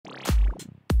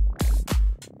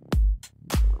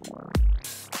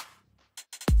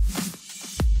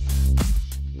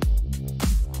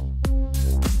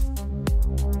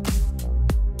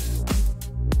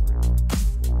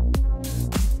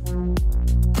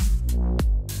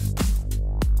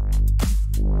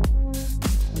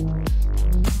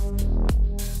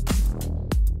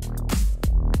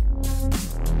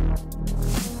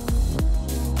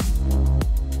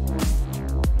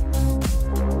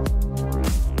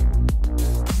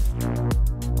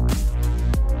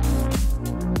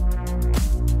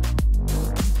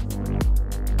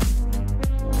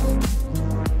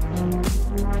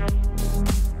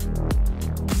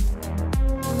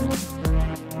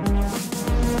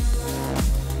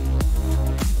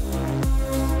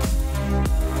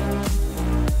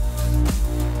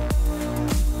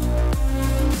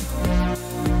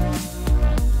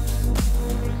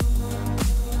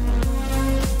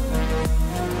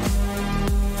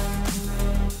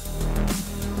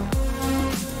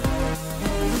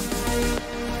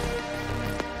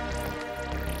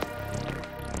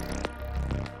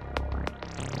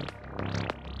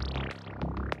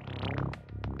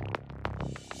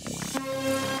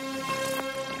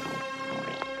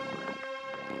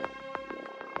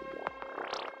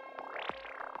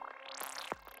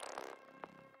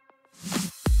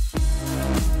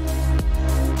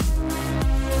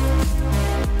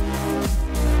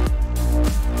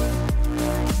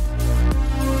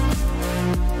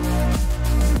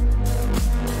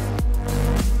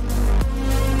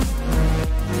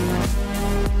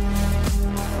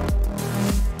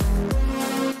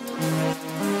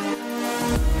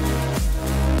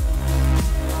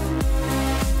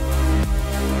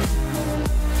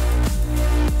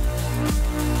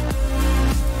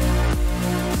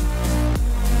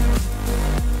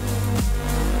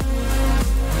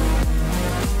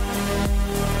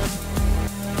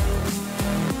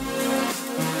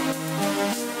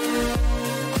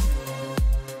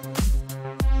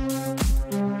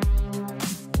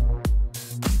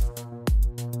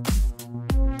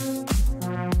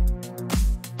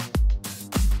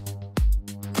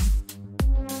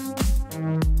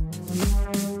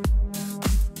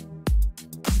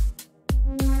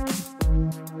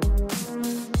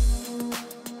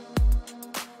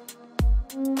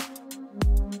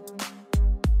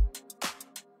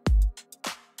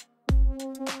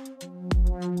Hello,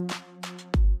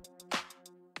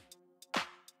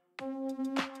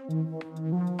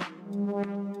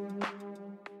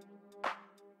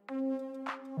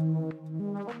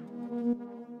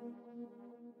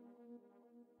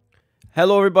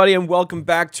 everybody, and welcome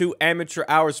back to Amateur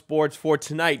Hour Sports for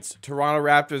tonight's Toronto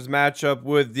Raptors matchup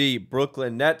with the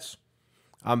Brooklyn Nets.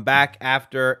 I'm back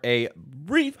after a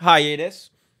brief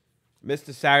hiatus. Missed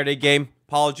the Saturday game.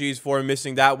 Apologies for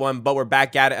missing that one, but we're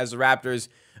back at it as the Raptors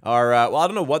are, well, I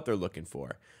don't know what they're looking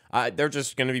for. They're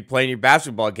just going to be playing your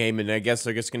basketball game, and I guess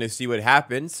they're just going to see what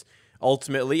happens.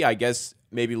 Ultimately, I guess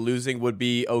maybe losing would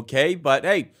be okay, but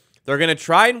hey, they're going to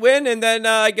try and win, and then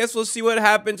I guess we'll see what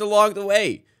happens along the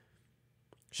way.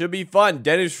 Should be fun.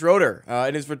 Dennis Schroeder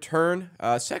in his return,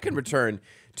 second return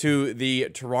to the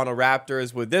Toronto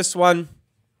Raptors with this one.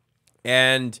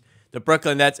 And the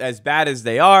Brooklyn Nets, as bad as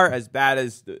they are, as bad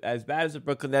as the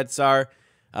Brooklyn Nets are,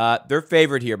 they're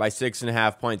favored here by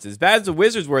 6.5 points. As bad as the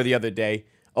Wizards were the other day,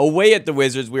 away at the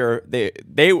Wizards,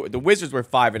 the Wizards were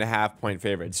 5.5 point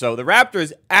favorites. So the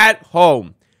Raptors at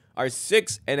home are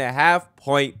 6.5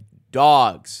 point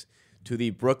dogs to the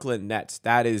Brooklyn Nets.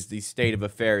 That is the state of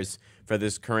affairs for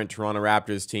this current Toronto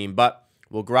Raptors team, but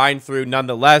we'll grind through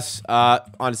nonetheless.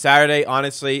 On Saturday,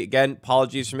 honestly, again,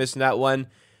 apologies for missing that one.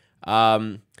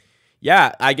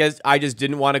 Yeah, I guess I just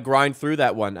didn't want to grind through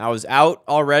that one. I was out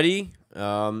already,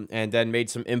 and then made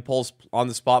some impulse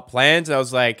on-the-spot plans. I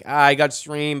was like, I got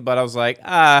streamed, but I was like,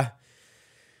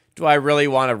 do I really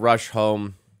want to rush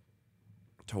home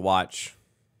to watch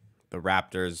the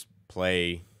Raptors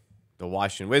play the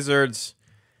Washington Wizards?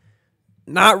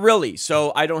 Not really.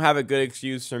 So I don't have a good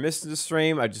excuse for missing the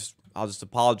stream. I'll just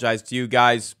apologize to you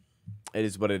guys. It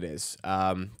is what it is.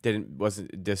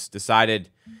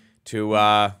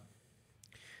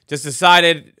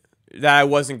 Decided that I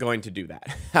wasn't going to do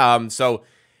that.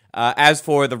 As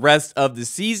for the rest of the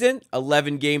season,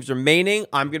 11 games remaining.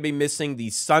 I'm going to be missing the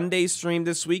Sunday stream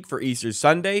this week for Easter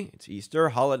Sunday. It's Easter,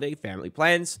 holiday, family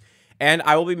plans. And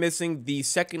I will be missing the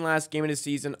second last game of the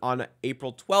season on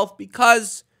April 12th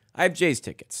because I have Jays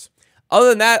tickets. Other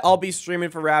than that, I'll be streaming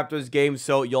for Raptors games,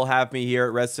 so you'll have me here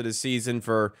the rest of the season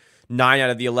for 9 out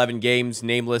of the 11 games.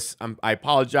 Nameless, I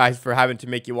apologize for having to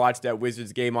make you watch that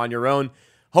Wizards game on your own.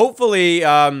 Hopefully,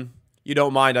 you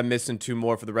don't mind. I'm missing 2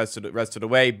 more for the rest of the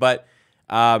way, but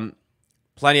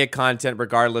plenty of content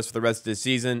regardless for the rest of the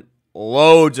season.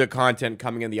 Loads of content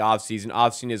coming in the offseason.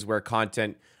 Offseason is where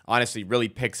content honestly really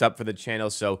picks up for the channel,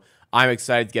 so I'm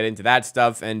excited to get into that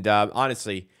stuff. And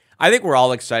honestly, I think we're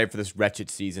all excited for this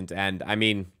wretched season to end. I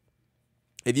mean,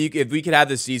 if we could have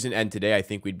this season end today, I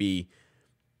think we'd be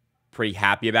pretty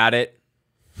happy about it.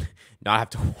 Not have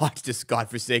to watch this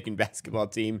godforsaken basketball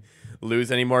team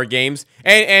lose any more games.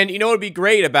 And you know what would be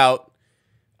great about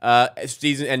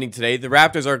season ending today? The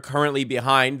Raptors are currently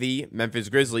behind the Memphis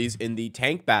Grizzlies in the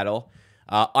tank battle.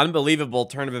 Unbelievable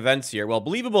turn of events here. Well,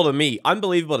 believable to me,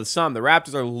 unbelievable to some. The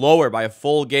Raptors are lower by a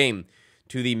full game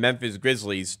to the Memphis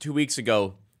Grizzlies. 2 weeks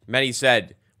ago, many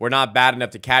said, we're not bad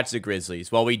enough to catch the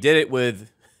Grizzlies. Well, we did it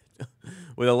with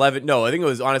 11. No, I think it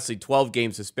was honestly 12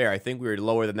 games to spare. I think we were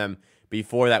lower than them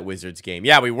before that Wizards game.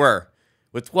 Yeah, we were.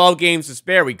 With 12 games to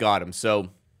spare, we got them. So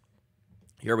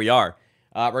here we are.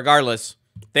 Regardless,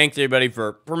 thanks everybody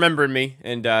for remembering me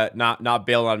and not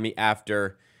bailing on me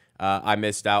after I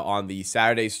missed out on the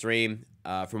Saturday stream.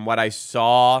 From what I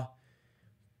saw,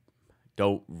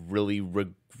 don't really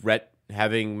regret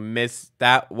having missed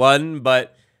that one,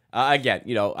 but again,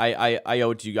 you know, I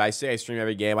owe it to you guys. Say I stream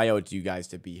every game. I owe it to you guys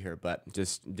to be here, but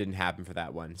just didn't happen for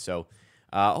that one. So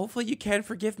hopefully you can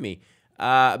forgive me.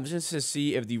 I'm just to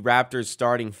see if the Raptors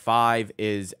starting 5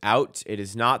 is out. It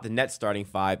is not. The Nets starting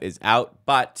 5 is out,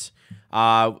 but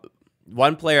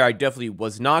one player I definitely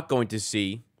was not going to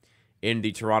see in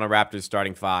the Toronto Raptors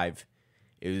starting 5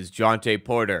 is Jontay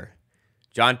Porter.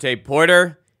 Jontay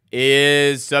Porter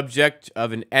is subject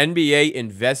of an NBA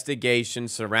investigation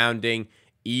surrounding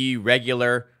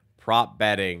irregular prop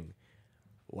betting.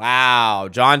 Wow,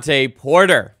 Jontay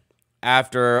Porter,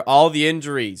 after all the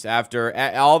injuries, after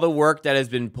all the work that has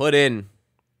been put in.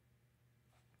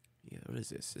 Yeah, what is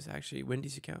this? Is this actually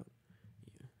Wendy's account?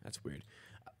 Yeah, that's weird.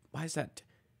 Why is that?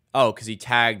 Oh, because he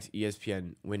tagged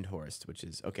ESPN Windhorst, which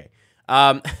is okay.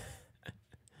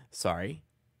 Sorry.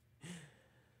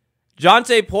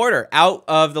 Jontay Porter out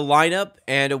of the lineup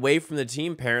and away from the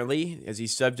team, apparently, as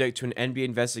he's subject to an NBA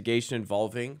investigation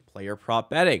involving player prop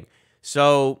betting.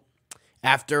 So,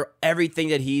 after everything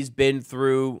that he's been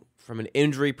through from an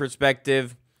injury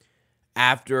perspective,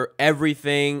 after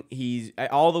everything,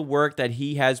 all the work that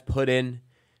he has put in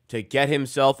to get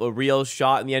himself a real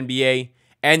shot in the NBA,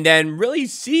 and then really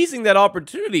seizing that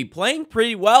opportunity, playing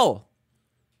pretty well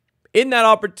in that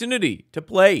opportunity to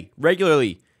play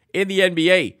regularly in the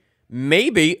NBA,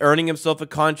 maybe earning himself a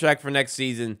contract for next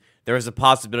season, there is a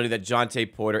possibility that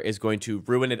Jontay Porter is going to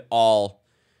ruin it all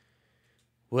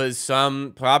with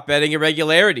some prop betting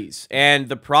irregularities. And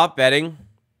the prop betting,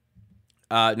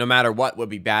 no matter what, would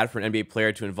be bad for an NBA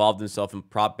player to involve himself in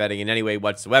prop betting in any way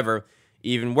whatsoever.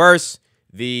 Even worse,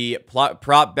 the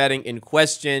prop betting in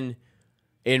question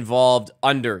involved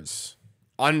unders.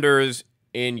 Unders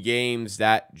in games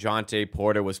that Jontay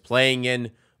Porter was playing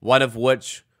in, one of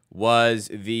which was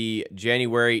the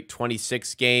January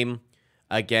 26th game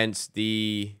against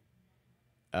the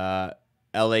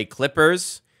LA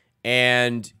Clippers.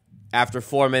 And after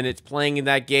 4 minutes playing in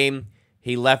that game,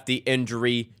 he left the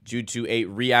injury due to a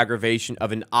re-aggravation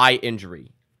of an eye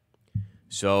injury.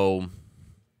 So,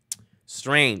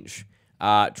 strange.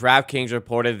 DraftKings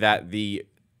reported that the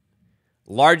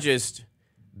largest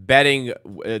betting,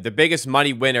 the biggest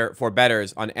money winner for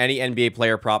bettors on any NBA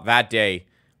player prop that day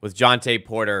was Jontay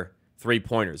Porter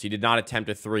 3-pointers. He did not attempt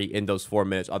a 3 in those 4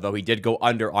 minutes, although he did go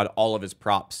under on all of his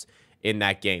props in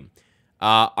that game.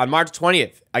 On March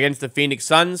 20th, against the Phoenix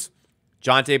Suns,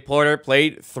 Jontay Porter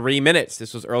played 3 minutes.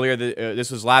 This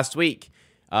was last week.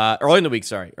 Early in the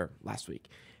week, or last week.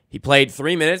 He played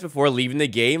 3 minutes before leaving the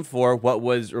game for what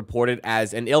was reported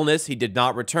as an illness. He did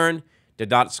not return,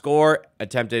 did not score,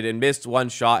 attempted and missed 1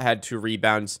 shot, had 2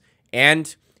 rebounds,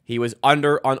 and he was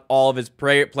under on all of his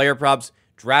player props.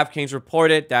 DraftKings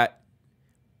reported that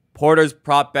Porter's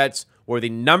prop bets were the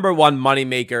 #1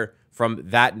 moneymaker from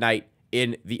that night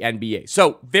in the NBA.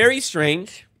 So, very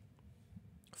strange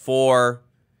for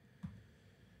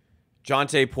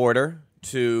Jontay Porter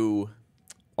to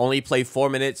only play 4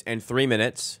 minutes and 3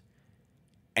 minutes,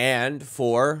 and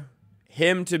for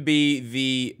him to be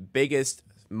the biggest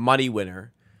money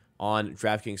winner on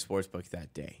DraftKings Sportsbook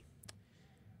that day.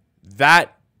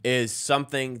 That is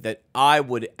something that I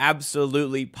would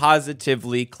absolutely,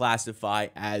 positively classify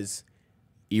as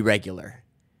irregular.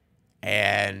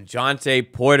 And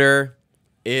Jontay Porter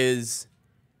is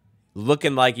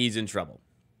looking like he's in trouble.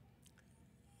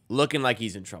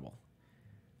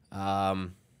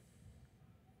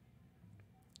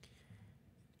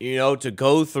 To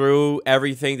go through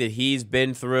everything that he's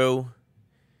been through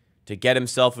to get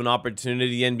himself an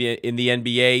opportunity in the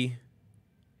NBA,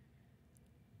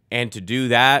 and to do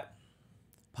that,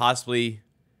 possibly,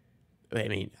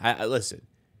 listen,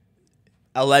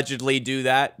 allegedly do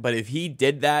that, but if he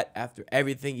did that after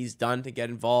everything he's done to get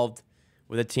involved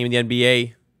with a team in the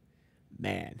NBA,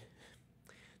 man,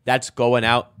 that's going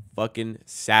out fucking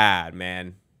sad,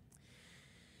 man.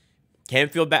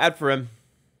 Can't feel bad for him.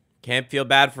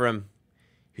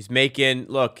 He's making,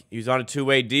 he was on a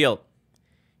 2-way deal.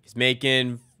 He's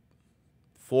making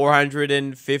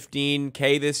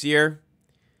 $415K this year.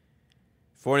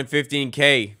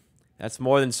 $415K. That's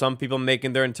more than some people make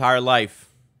in their entire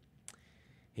life.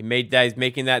 He's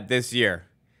making that this year.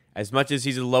 As much as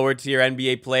he's a lower tier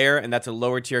NBA player, and that's a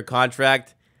lower tier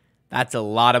contract, that's a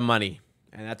lot of money.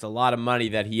 And that's a lot of money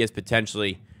that he has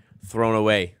potentially thrown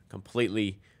away.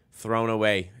 Completely thrown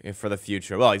away for the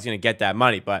future. Well, he's going to get that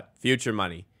money, but future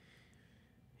money.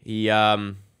 He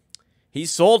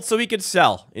sold so he could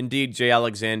sell. Indeed, Jay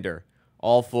Alexander.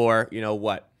 All for,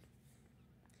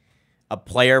 a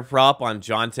player prop on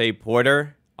Jontay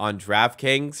Porter on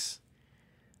DraftKings.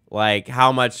 Like,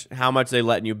 how much they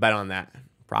letting you bet on that?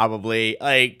 Probably,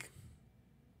 I'd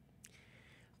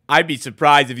be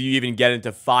surprised if you even get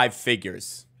into 5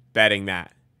 figures betting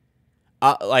that.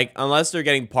 Unless they're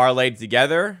getting parlayed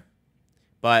together.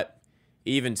 But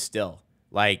even still,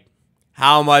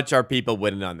 how much are people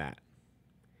winning on that?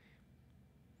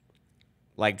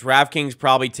 DraftKings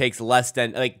probably takes less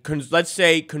than, let's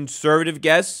say conservative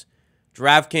guess,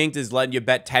 DraftKings is letting you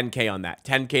bet 10K on that.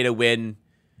 10K to win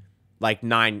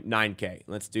 9K.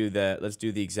 Let's do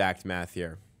the exact math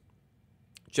here.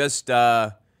 Just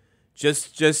a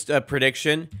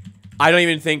prediction. I don't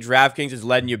even think DraftKings is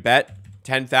letting you bet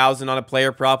 10,000 on a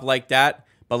player prop like that.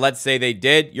 But let's say they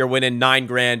did, you're winning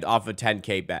 $9,000 off a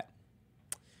 10K bet.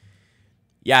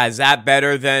 Yeah, is that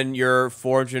better than your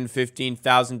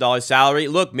 $415,000 salary?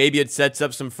 Look, maybe it sets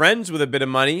up some friends with a bit of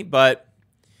money, but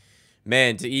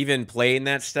man, to even play in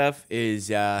that stuff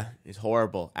is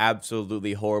horrible,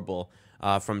 absolutely horrible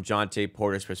from Jontay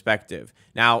Porter's perspective.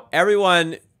 Now,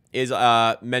 everyone is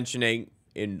mentioning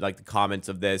in the comments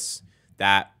of this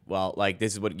that,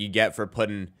 this is what you get for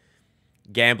putting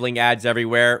gambling ads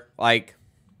everywhere.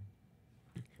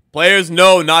 Players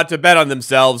know not to bet on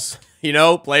themselves.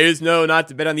 Players know not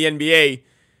to bet on the NBA,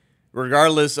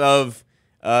 regardless of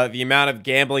the amount of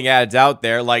gambling ads out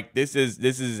there. This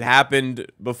has happened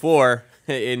before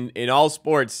in all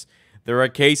sports. there are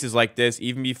cases like this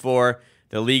even before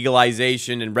the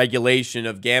legalization and regulation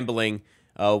of gambling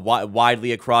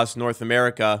widely across North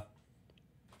America.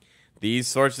 These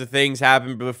sorts of things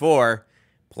happened before.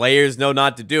 Players know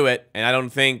not to do it, and I don't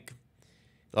think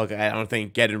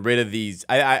getting rid of these.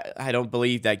 I don't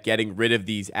believe that getting rid of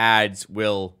these ads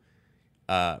will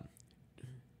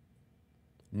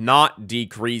not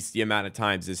decrease the amount of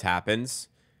times this happens,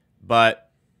 but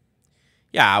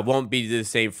yeah, it won't be to the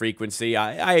same frequency.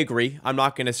 I agree. I'm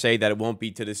not going to say that it won't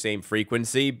be to the same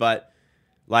frequency, but,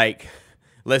 like,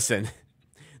 listen,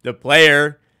 the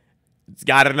player has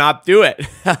got to not do it,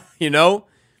 you know?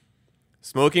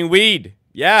 Smoking weed,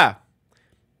 yeah,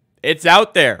 it's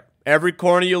out there. Every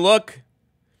corner you look,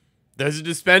 there's a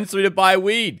dispensary to buy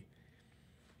weed.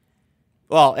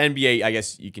 Well, NBA, I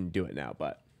guess you can do it now,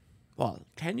 but, well,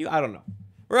 can you? I don't know.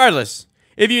 Regardless,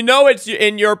 if you know it's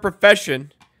in your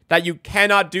profession that you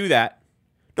cannot do that,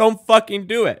 don't fucking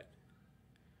do it.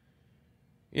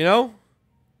 You know?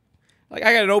 Like,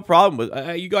 I got no problem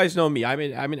with you guys know me. I'm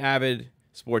an avid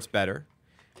sports bettor.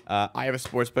 I have a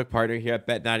sportsbook partner here at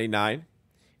Bet99.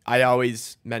 I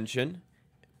always mention,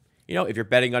 you know, if you're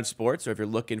betting on sports or if you're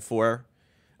looking for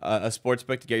a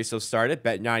sportsbook to get yourself started,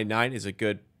 Bet99 is a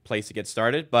good place to get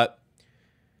started. But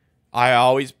I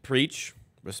always preach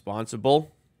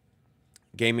responsible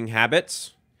gaming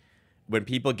habits. When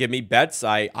people give me bets,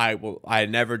 I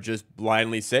never just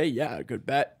blindly say, yeah, good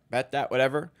bet that,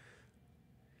 whatever.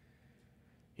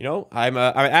 You know, I'm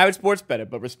an avid sports bettor,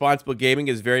 but responsible gaming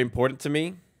is very important to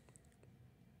me.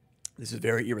 This is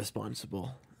very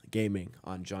irresponsible gaming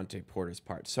on Jontay Porter's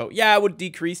part. So yeah, it would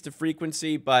decrease the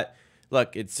frequency, but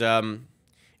look, it's a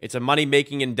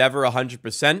money-making endeavor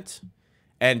 100%,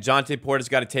 and Jontay Porter's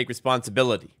got to take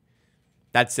responsibility.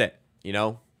 That's it, you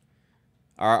know.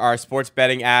 Our sports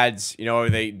betting ads, you know,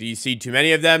 do you see too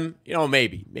many of them? You know,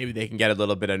 maybe they can get a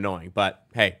little bit annoying, but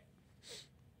hey,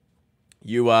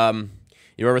 you're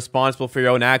responsible for your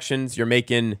own actions. You're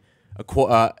making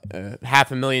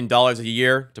 $500,000 a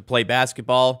year to play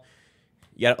basketball.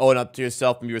 You got to own up to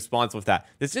yourself and be responsible for that.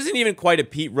 This isn't even quite a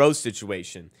Pete Rose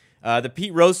situation. The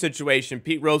Pete Rose situation,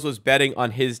 Pete Rose was betting on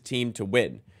his team to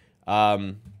win.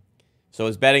 So I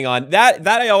was betting on that.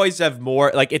 That I always have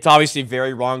more, like, it's obviously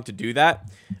very wrong to do that.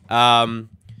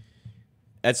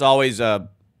 That's always,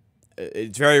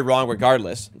 it's very wrong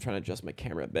regardless. I'm trying to adjust my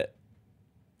camera a bit.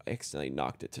 I accidentally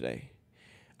knocked it today.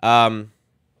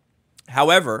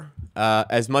 However,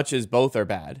 as much as both are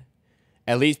bad,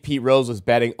 at least Pete Rose was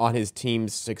betting on his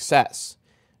team's success.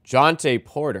 Jontay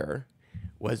Porter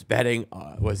was betting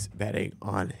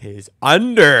on his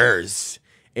unders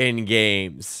in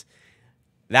games.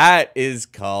 That is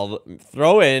called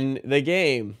throw in the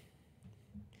game.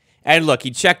 And look,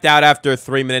 he checked out after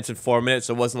 3 minutes and 4 minutes,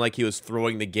 so it wasn't like he was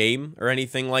throwing the game or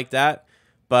anything like that.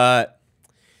 But,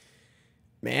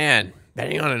 man,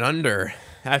 betting on an under,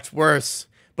 that's worse.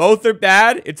 Both are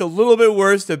bad. It's a little bit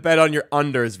worse to bet on your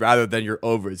unders rather than your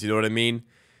overs. You know what I mean?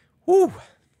 Whew.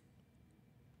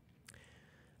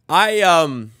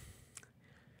 I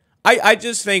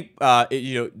just think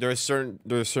you know, there are certain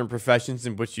professions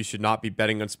in which you should not be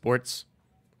betting on sports.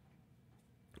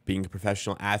 Being a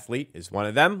professional athlete is one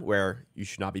of them, where you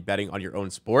should not be betting on your own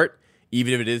sport,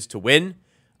 even if it is to win.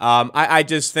 I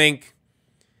just think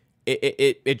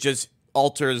it just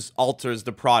alters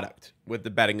the product with the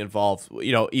betting involved.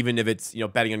 You know, even if it's, you know,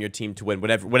 betting on your team to win,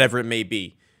 whatever it may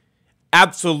be.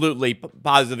 Absolutely,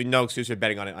 positively, no excuse for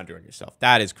betting on it under on yourself.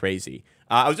 That is crazy.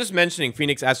 I was just mentioning,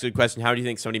 Phoenix asked you a question, how do you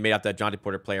think somebody made out that Jontay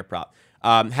Porter player prop?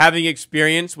 Having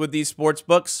experience with these sports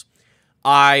books,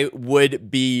 I would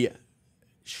be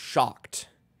shocked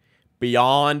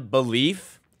beyond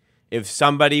belief if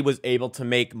somebody was able to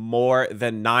make more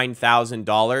than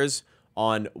 $9,000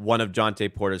 on one of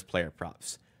Jontay Porter's player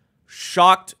props.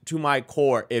 Shocked to my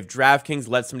core if DraftKings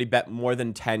let somebody bet more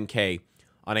than $10K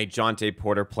on a Jontay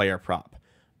Porter player prop.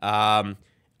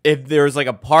 If there's like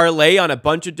a parlay on a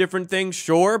bunch of different things,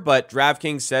 sure, but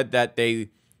DraftKings said that the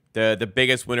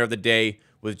biggest winner of the day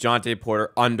was Jontay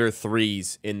Porter under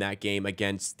threes in that game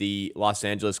against the Los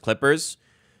Angeles Clippers.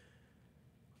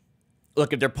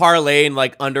 Look, if they're parlaying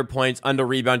like under points, under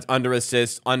rebounds, under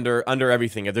assists, under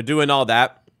everything, if they're doing all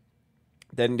that,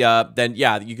 then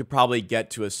yeah, you could probably get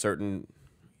to a certain,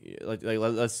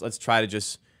 let's try to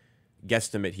just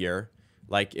guesstimate here.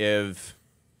 Like if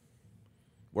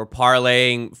we're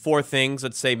parlaying four things,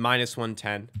 let's say minus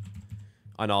 110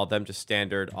 on all of them, just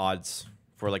standard odds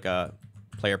for like a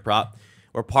player prop.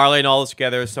 We're parlaying all this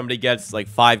together. Somebody gets like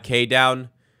 5K down.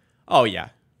 Oh yeah.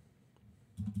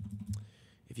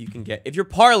 If you're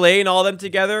parlaying all of them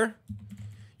together,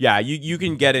 yeah, you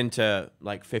can get into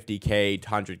like 50K to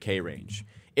 100K range.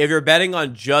 if you're betting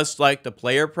on just like the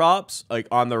player props, like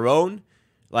on their own,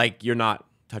 like you're not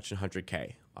touching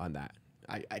 100K on that.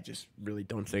 I just really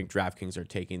don't think DraftKings are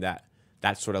taking that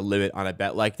sort of limit on a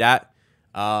bet like that.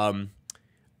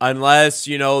 Unless,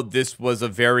 this was a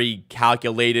very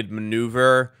calculated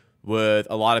maneuver with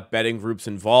a lot of betting groups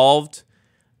involved.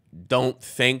 Don't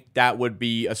think that would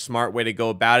be a smart way to go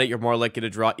about it. You're more likely to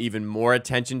draw even more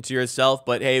attention to yourself.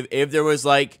 But hey, if there was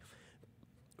like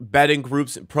betting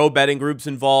groups, pro betting groups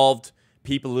involved,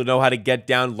 people who know how to get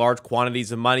down large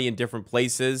quantities of money in different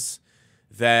places,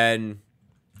 then,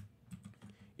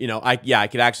 I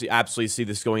could actually absolutely see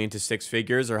this going into six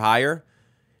figures or higher.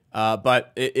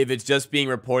 But if it's just being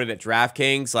reported at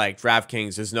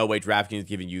DraftKings, there's no way DraftKings is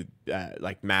giving you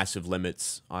massive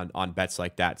limits on bets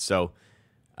like that. So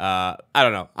I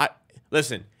don't know.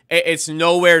 Listen, it's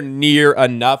nowhere near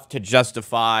enough to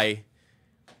justify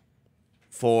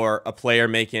for a player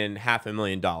making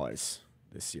 $500,000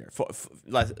 this year. 40%.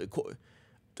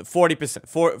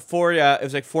 It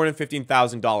was like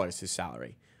 $415,000 his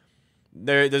salary.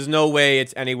 There's no way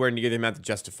it's anywhere near the amount to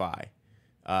justify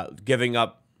giving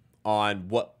up on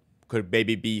what could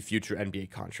maybe be future NBA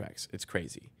contracts. It's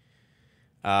crazy.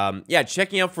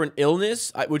 Checking out for an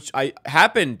illness, which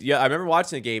happened. Yeah, I remember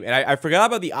watching the game, and I forgot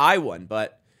about the eye one,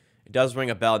 but it does ring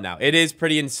a bell now. It is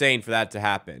pretty insane for that to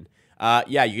happen.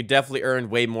 You could definitely earn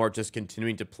way more just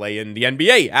continuing to play in the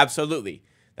NBA. Absolutely.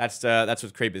 That's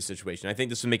what's great about this situation. I think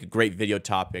this would make a great video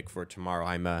topic for tomorrow.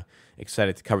 I'm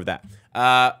excited to cover that.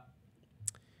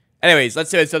 Anyways, let's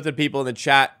say what's up to people in the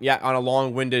chat. Yeah, on a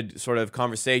long-winded sort of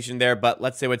conversation there, but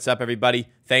let's say what's up, everybody.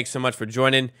 Thanks so much for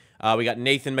joining. We got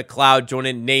Nathan McLeod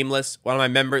joining, Nameless. One of my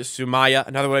members, Sumaya.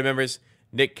 Another one of my members,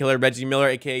 Nick Killer, Reggie Miller,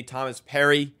 a.k.a. Thomas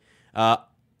Perry.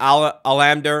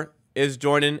 Alamder is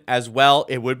joining as well.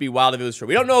 It would be wild if it was true.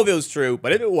 We don't know if it was true,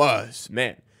 but if it was,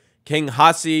 man. King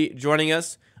Hasi joining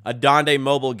us. Adonde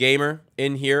Mobile Gamer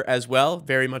in here as well.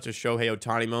 Very much a Shohei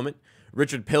Ohtani moment.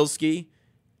 Richard Pilsky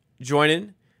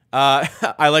joining.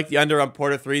 I like the under on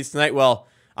Porter threes tonight. Well,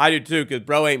 I do too, because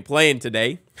bro ain't playing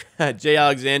today. Jay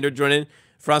Alexander joining.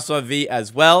 Francois V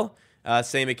as well.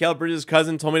 Say Mikal Bridges'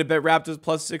 cousin told me to bet Raptors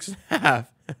plus 6.5.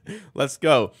 Let's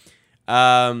go.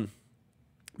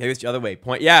 Maybe it's the other way.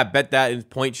 Bet that in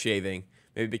point shaving.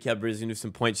 Maybe Mikal Bridges is going to do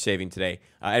some point shaving today.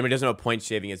 Anyone doesn't know what point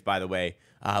shaving is, by the way.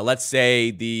 Let's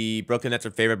say the Brooklyn Nets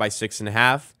are favored by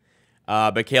 6.5.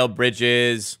 Mikal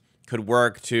Bridges could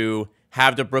work to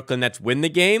have the Brooklyn Nets win the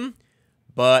game,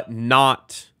 but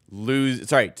not lose.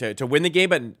 Sorry, to win the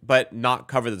game, but not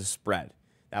cover the spread.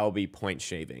 That will be point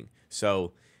shaving.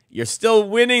 So you're still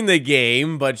winning the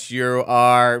game, but you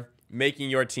are making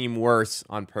your team worse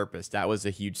on purpose. That was a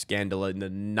huge scandal in the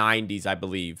 90s, I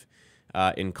believe,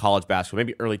 in college basketball,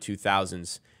 maybe early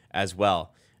 2000s as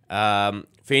well.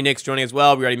 Phoenix joining as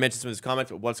well. We already mentioned some of his comments,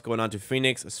 but what's going on to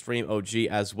Phoenix? A stream OG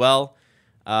as well.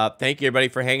 Thank you, everybody,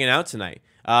 for hanging out tonight.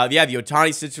 The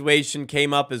Ohtani situation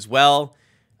came up as well.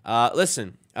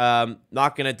 Listen,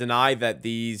 not going to deny that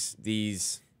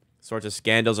these sorts of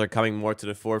scandals are coming more to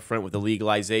the forefront with the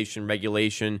legalization,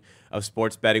 regulation of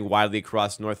sports betting widely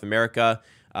across North America.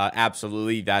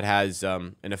 Absolutely, that has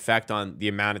an effect on the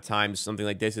amount of times something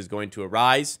like this is going to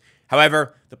arise.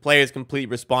 However, the player is completely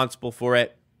responsible for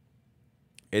it.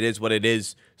 It is what it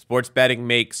is. Sports betting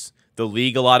makes the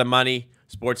league a lot of money.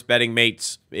 Sports betting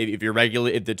makes, if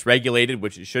it's regulated,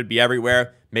 which it should be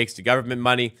everywhere, makes the government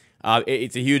money.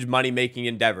 It's a huge money-making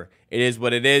endeavor. It is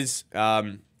what it is.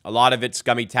 A lot of it's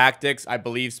scummy tactics. I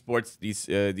believe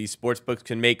these sports books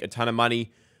can make a ton of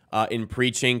money in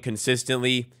preaching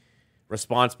consistently,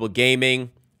 responsible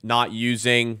gaming, not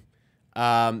using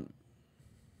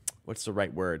what's the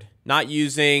right word? Not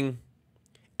using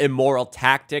immoral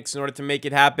tactics in order to make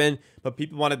it happen. But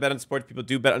people want to bet on sports. People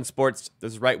do bet on sports.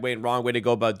 There's a right way and wrong way to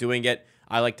go about doing it.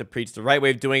 I like to preach the right way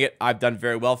of doing it. I've done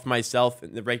very well for myself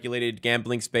in the regulated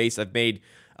gambling space. I've made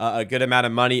a good amount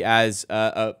of money as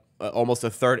almost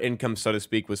a third income, so to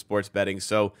speak, with sports betting.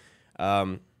 So,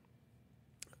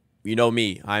 you know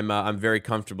me. I'm very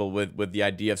comfortable with the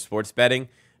idea of sports betting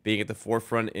being at the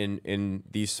forefront in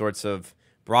these sorts of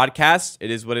broadcasts.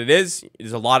 It is what it is.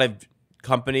 There's a lot of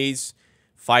companies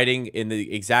fighting in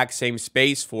the exact same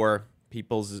space for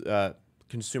people's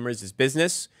consumers'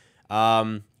 business.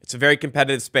 It's a very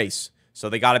competitive space, so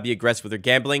they got to be aggressive with their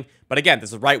gambling. But again,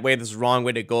 there's a right way, there's a wrong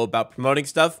way to go about promoting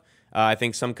stuff. I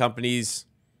think some companies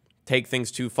take things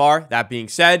too far. That being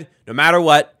said, no matter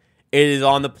what, it is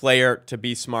on the player to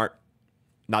be smart,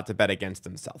 not to bet against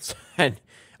themselves,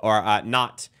 or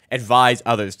not advise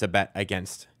others to bet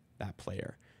against that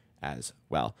player as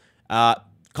well.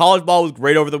 College ball was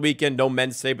great over the weekend. No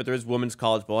men's today, but there is women's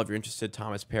college ball. If you're interested,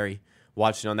 Thomas Perry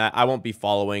watching on that. I won't be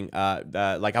following,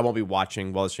 like I won't be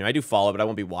watching while the stream. I do follow, but I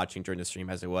won't be watching during the stream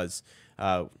as it was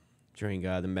during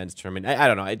the men's tournament. I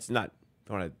don't know. It's not, I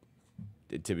don't want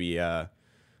it to be a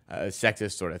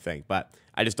sexist sort of thing, but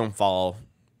I just don't follow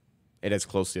it as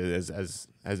closely as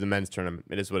the men's tournament.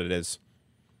 It is what it is.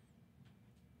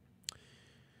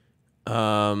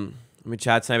 Let me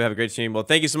chat tonight. Have a great stream. Well,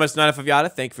 thank you so much, Nana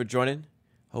Faviata. Thank you for joining.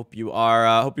 Hope you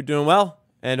are. Hope you're doing well,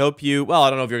 and hope you. Well, I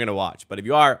don't know if you're gonna watch, but if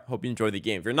you are, hope you enjoy the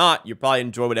game. If you're not, you probably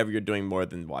enjoy whatever you're doing more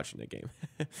than watching the game.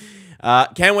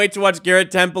 Can't wait to watch Garrett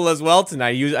Temple as well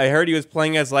tonight. I heard he was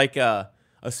playing as like a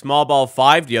small ball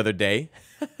 5 the other day,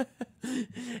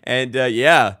 and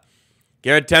yeah,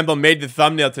 Garrett Temple made the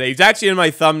thumbnail today. He's actually in my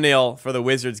thumbnail for the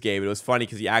Wizards game. It was funny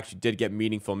because he actually did get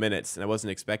meaningful minutes, and I wasn't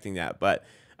expecting that, but.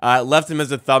 Left him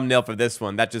as a thumbnail for this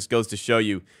one. That just goes to show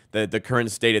you the current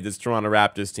state of this Toronto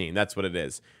Raptors team. That's what it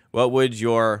is. What would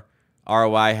your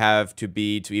ROI have to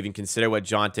be to even consider what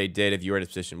Jonte did if you were in his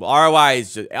position? Well, ROI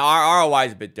is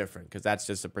a bit different because that's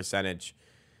just a percentage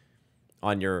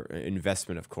on your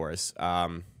investment, of course.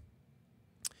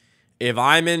 If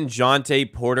I'm in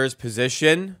Jonte Porter's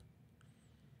position,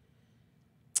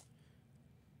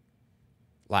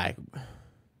 like...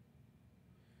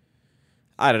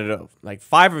 I don't know, like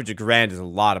 $500 grand is a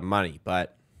lot of money,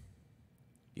 but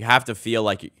you have to feel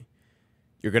like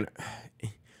you're going to,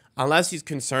 unless he's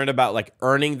concerned about like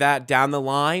earning that down the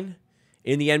line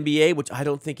in the NBA, which I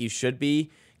don't think he should be,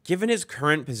 given his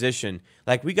current position,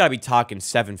 like we got to be talking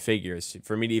 7 figures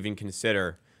for me to even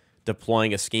consider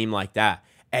deploying a scheme like that.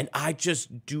 And I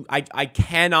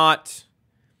cannot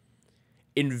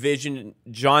envision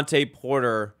Jonte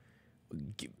Porter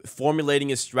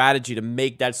formulating a strategy to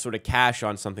make that sort of cash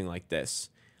on something like this.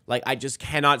 Like, I just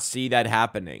cannot see that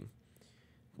happening.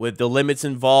 With the limits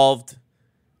involved,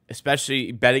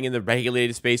 especially betting in the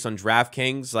regulated space on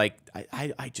DraftKings, like,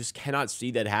 I just cannot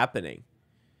see that happening.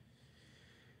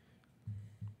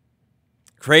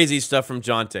 Crazy stuff from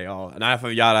Jonte. Oh,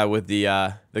 an Yada with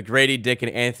the Grady Dick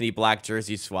and Anthony Black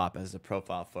jersey swap as a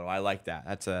profile photo. I like that.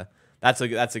 That's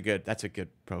a good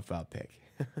profile pic.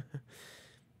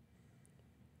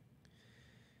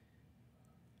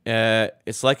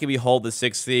 It's likely we hold the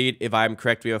 6th seed. If I'm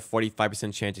correct, we have a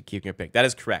 45% chance of keeping a pick. That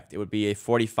is correct. It would be a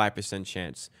 45%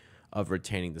 chance of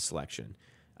retaining the selection.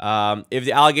 If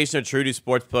the allegations are true, do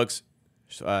sportsbooks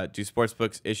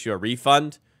issue a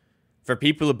refund for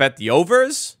people who bet the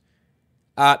overs?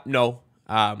 No.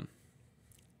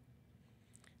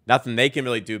 Nothing they can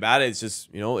really do about it. It's just,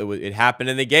 it happened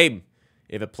in the game.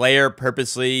 If a player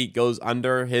purposely goes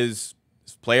under his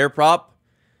player prop,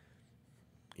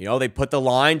 they put the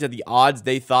line to the odds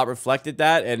they thought reflected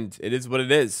that, and it is what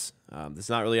it is. There's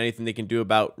not really anything they can do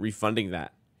about refunding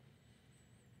that.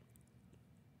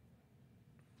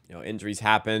 Injuries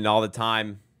happen all the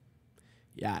time.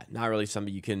 Yeah, not really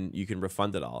something you can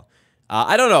refund at all.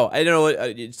 I don't know.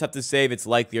 It's tough to say if it's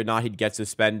likely or not he'd get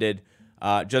suspended.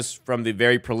 Just from the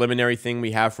very preliminary thing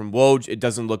we have from Woj, it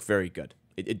doesn't look very good.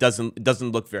 It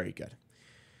doesn't look very good.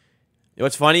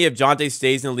 What's funny, if Jonte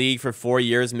stays in the league for 4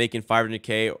 years making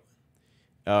 $500K,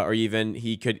 or even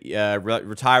he could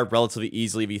retire relatively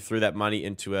easily if he threw that money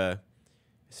into a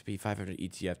SP 500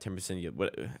 ETF,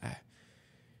 10%,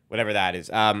 whatever that is.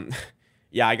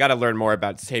 Yeah, I got to learn more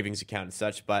about savings account and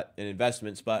such, and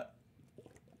investments. But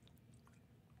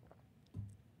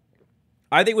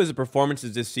I think with his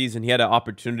performances this season, he had an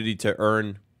opportunity to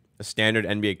earn a standard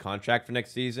NBA contract for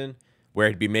next season, where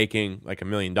he'd be making like $1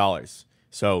 million.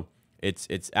 So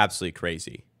it's absolutely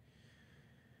crazy.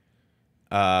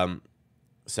 Some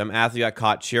athlete got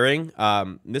caught cheering.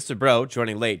 Mr. Bro,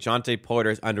 joining late. Jonte Porter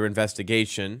is under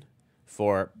investigation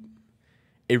for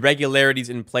irregularities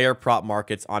in player prop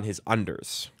markets on his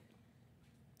unders.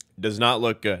 Does not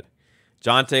look good.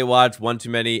 Jonte watched one too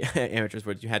many amateur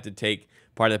sports. You had to take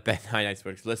part of Bet99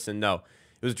 Sports. Listen, no.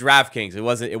 It was DraftKings. It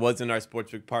wasn't our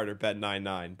sportsbook partner,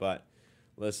 Bet99. But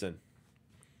listen.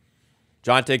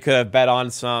 Jonte could have bet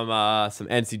on some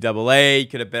NCAA. He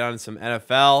could have bet on some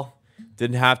NFL.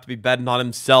 Didn't have to be betting on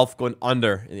himself going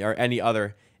under or any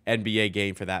other NBA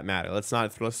game for that matter. Let's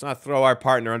not throw our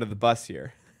partner under the bus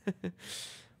here.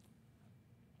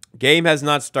 Game has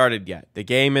not started yet. The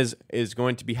game is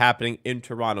going to be happening in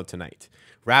Toronto tonight.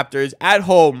 Raptors at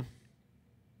home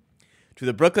to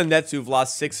the Brooklyn Nets, who've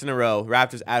lost 6 in a row.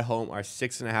 Raptors at home are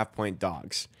 6.5-point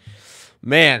dogs.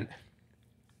 Man,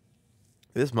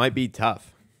 this might be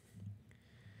tough.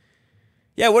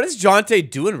 Yeah, what is Jonte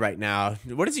doing right now?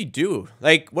 What does he do?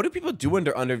 Like, what do people do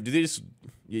under? Do they just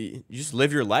you just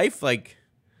live your life? Like,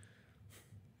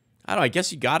 I don't know. I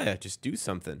guess you gotta just do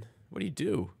something. What do you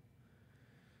do?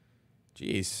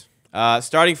 Jeez,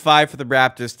 Starting five for the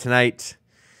Raptors tonight.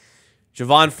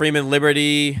 Javon Freeman,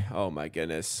 Liberty. Oh, my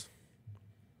goodness.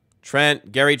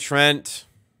 Gary Trent,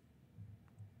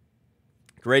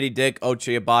 Grady Dick,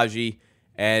 Ochai Agbaji,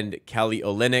 and Kelly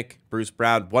Olynyk. Bruce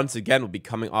Brown, once again, will be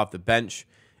coming off the bench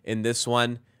in this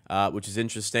one, which is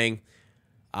interesting.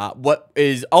 What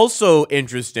is also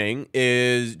interesting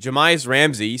is Jahmi'us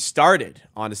Ramsey started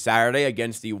on a Saturday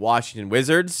against the Washington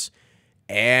Wizards,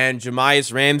 and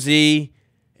Jahmi'us Ramsey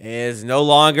is no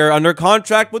longer under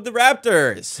contract with the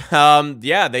Raptors.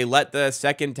 Yeah, they let the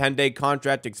second 10-day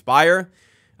contract expire,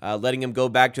 letting him go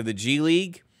back to the G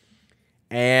League.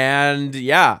 And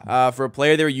yeah, for a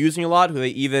player they were using a lot, who they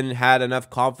even had enough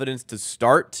confidence to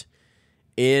start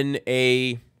in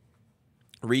a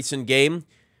recent game,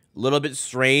 a little bit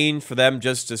strange for them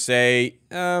just to say,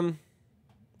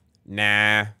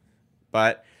 nah.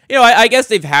 But, you know, I guess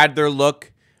they've had their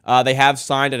look. They have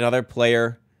signed another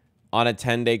player on a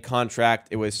 10-day contract.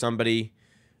 It was somebody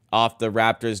off the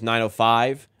Raptors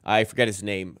 905. I forget his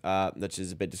name, which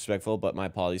is a bit disrespectful, but my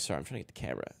apologies. Sorry, I'm trying to get the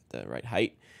camera at the right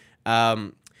height.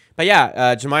 But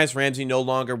yeah, Jahmi'us Ramsey no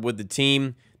longer with the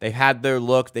team. They've had their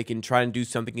look. They can try and do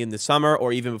something in the summer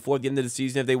or even before the end of the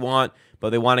season if they want, but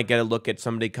they want to get a look at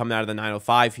somebody coming out of the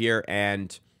 905 here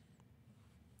and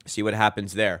see what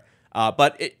happens there.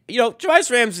 But, you know, Jahmi'us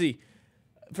Ramsey,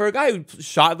 for a guy who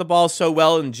shot the ball so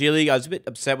well in G League, I was a bit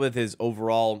upset with his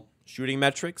overall shooting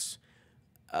metrics,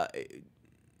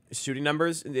 shooting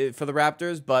numbers for the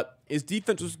Raptors, but his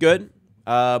defense was good.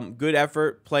 Good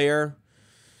effort player.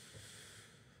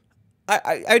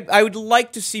 I would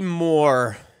like to see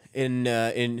more in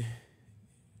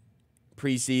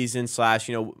preseason /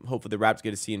 you know, hopefully the Raptors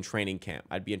get to see in training camp.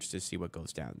 I'd be interested to see what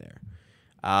goes down there.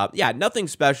 Yeah, nothing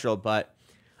special, but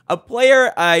a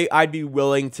player I'd be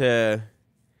willing to,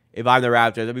 if I'm the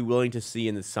Raptors, I'd be willing to see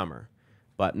in the summer.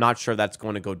 But not sure that's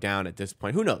going to go down at this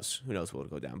point. Who knows? Who knows what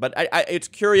will go down? But it's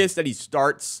curious that he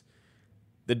starts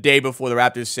the day before the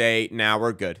Raptors say, nah,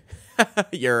 we're good.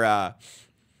 You're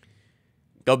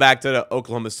go back to the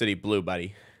Oklahoma City Blue,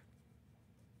 buddy.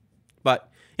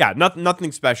 But yeah,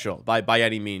 nothing special by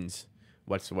any means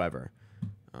whatsoever.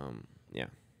 Yeah,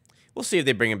 we'll see if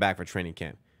they bring him back for training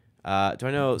camp. Do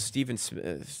I know Steven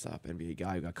Smith, stop NBA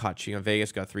guy who got caught cheating on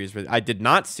Vegas, got threes? I did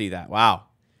not see that. Wow.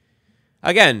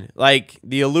 Again, like,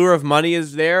 the allure of money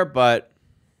is there, but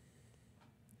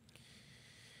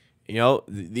you know,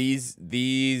 these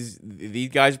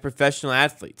guys are professional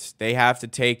athletes. They have to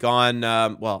take on,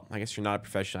 well, I guess you're not a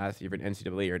professional athlete, you're an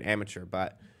NCAA, you're an amateur,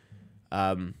 but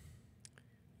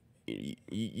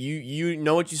you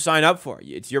know what you sign up for.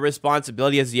 It's your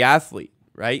responsibility as the athlete,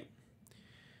 right?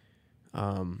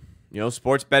 You know,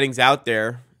 sports betting's out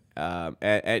there.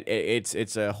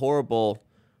 It's a horrible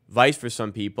vice for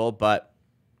some people, but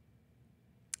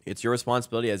it's your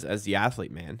responsibility as the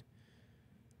athlete, man.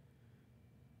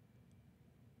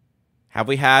 Have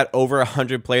we had over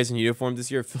 100 players in uniform this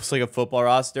year? It feels like a football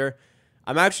roster.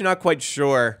 I'm actually not quite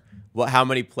sure how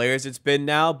many players it's been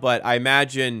now, but I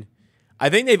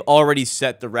think they've already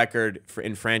set the record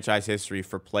in franchise history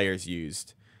for players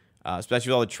used,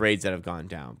 especially with all the trades that have gone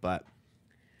down. But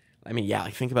I mean, yeah,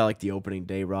 like, think about like the opening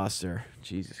day roster.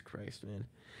 Jesus Christ, man.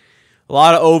 A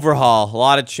lot of overhaul, a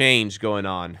lot of change going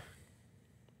on.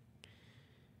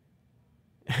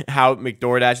 How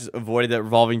McDoordash has avoided that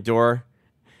revolving door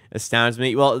astounds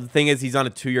me. Well, the thing is, he's on a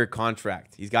 2-year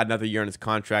contract. He's got another year on his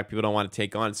contract. People don't want to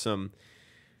take on some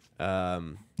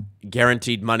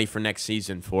guaranteed money for next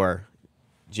season for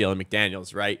Jalen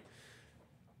McDaniels, right?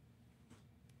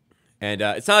 And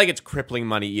it's not like it's crippling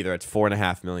money either. It's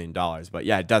 $4.5 million. But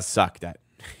yeah, it does suck that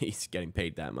he's getting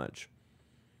paid that much.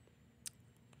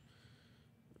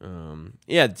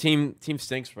 Yeah, the team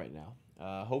stinks right now.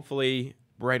 Hopefully,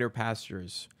 brighter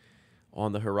pastures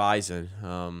on the horizon.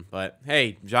 But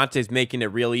hey, Jonte's making it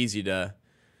real easy to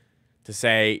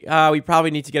say, we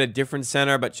probably need to get a different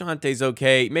center, but Jonte's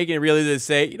okay. Making it real easy to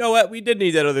say, you know what, we did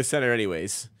need that other center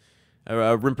anyways.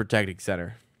 A rim protecting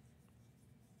center.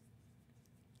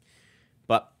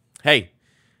 But hey,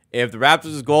 if the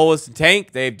Raptors' goal was to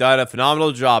tank, they've done a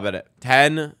phenomenal job at it.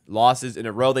 10 losses in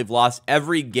a row. They've lost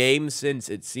every game since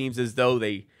it seems as though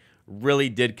they really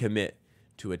did commit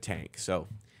to a tank. So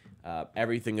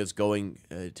everything is going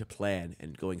to plan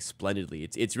and going splendidly.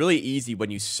 It's really easy when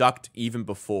you sucked even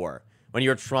before. When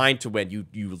you're trying to win,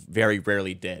 you very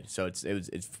rarely did. So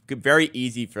it's very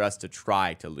easy for us to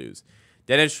try to lose.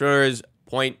 Dennis Schroeder's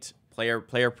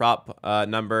player prop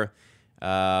number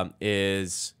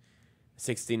is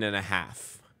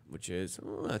 16.5, which is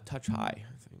a touch high,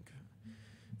 I think,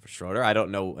 for Schroeder. I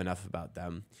don't know enough about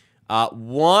them.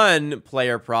 One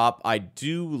player prop I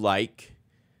do like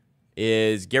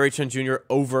is Gary Trent Jr.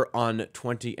 over on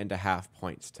 20.5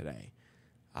 points today.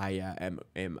 I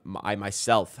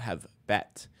myself have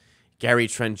bet Gary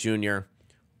Trent Jr.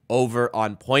 over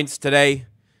on points today.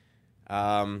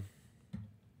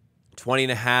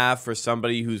 20.5 for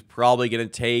somebody who's probably going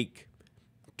to take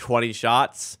 20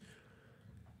 shots.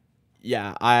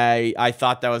 Yeah, I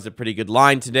thought that was a pretty good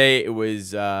line today. It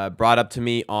was brought up to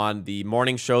me on the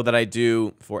morning show that I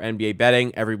do for NBA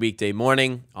betting every weekday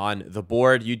morning on The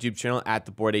Board YouTube channel at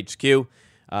The Board HQ.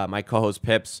 My co-host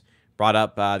Pips brought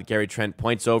up Gary Trent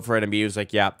points over it, and he was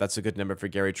like, yeah, that's a good number for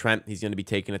Gary Trent. He's going to be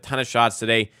taking a ton of shots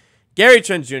today. Gary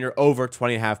Trent Jr. over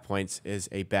 20.5 points is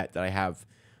a bet that I have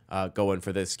going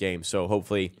for this game. So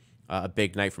hopefully a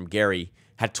big night from Gary.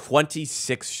 Had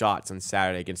 26 shots on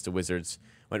Saturday against the Wizards.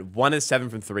 Went 1 of 7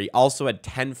 from 3. Also had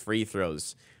 10 free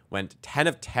throws. Went 10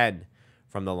 of 10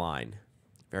 from the line.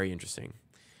 Very interesting.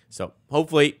 So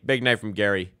hopefully, big night from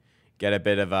Gary. Get a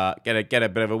bit of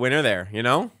a winner there. You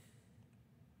know.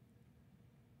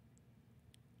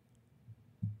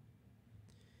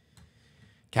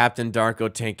 Captain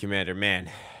Darko Tank Commander, man.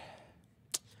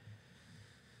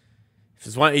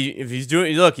 If he's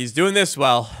doing this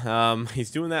well.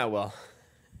 He's doing that well.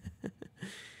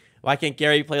 Why can't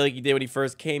Gary play like he did when he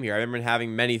first came here? I remember him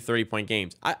having many 30-point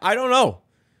games. I don't know.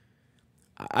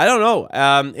 I don't know.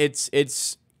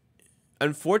 It's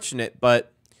unfortunate,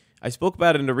 but I spoke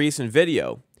about it in a recent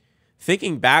video.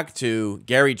 Thinking back to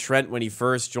Gary Trent when he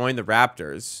first joined the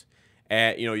Raptors,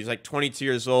 he's like 22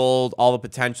 years old, all the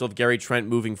potential of Gary Trent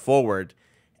moving forward.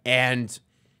 And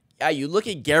yeah, you look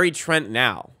at Gary Trent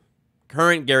now,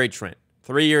 current Gary Trent,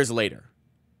 3 years later.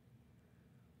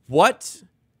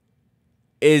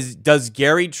 Does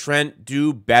Gary Trent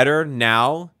do better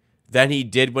now than he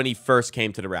did when he first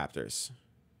came to the Raptors?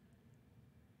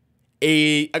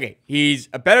 He's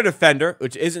a better defender,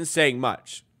 which isn't saying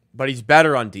much, but he's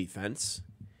better on defense.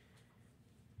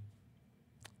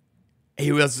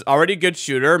 He was already a good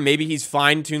shooter. Maybe he's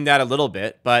fine-tuned that a little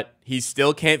bit, but he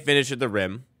still can't finish at the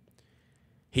rim.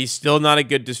 He's still not a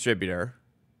good distributor.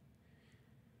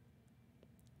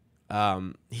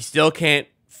 He still can't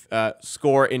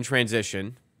score in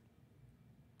transition,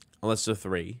 unless it's a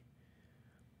 3.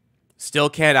 Still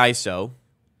can't ISO.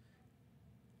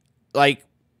 Like,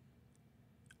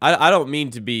 I don't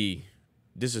mean to be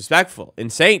disrespectful.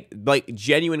 Insane, like,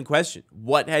 genuine question.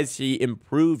 What has he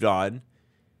improved on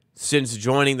since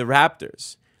joining the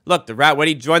Raptors? Look, when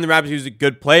he joined the Raptors, he was a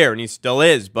good player, and he still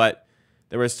is, but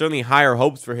there were certainly higher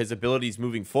hopes for his abilities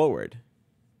moving forward.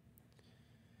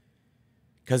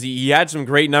 Because he had some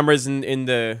great numbers in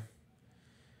the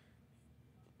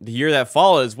year that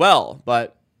followed as well.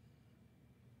 But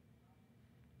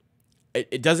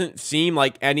it doesn't seem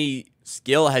like any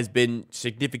skill has been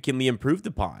significantly improved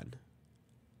upon.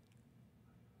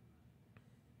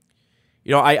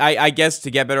 You know, I guess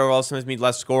to get better overall sometimes means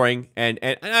less scoring. And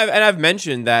I've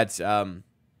mentioned that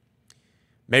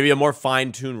maybe a more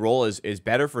fine-tuned role is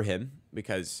better for him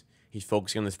because he's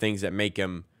focusing on the things that make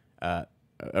him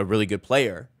a really good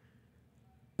player.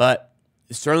 But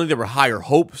certainly there were higher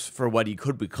hopes for what he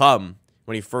could become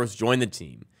when he first joined the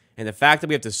team. And the fact that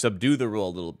we have to subdue the role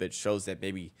a little bit shows that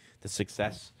maybe the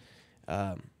success,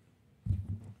 the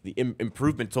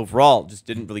improvements overall just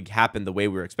didn't really happen the way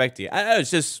we were expecting. It's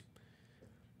just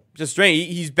strange.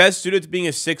 He's best suited to being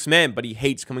a 6th man, but he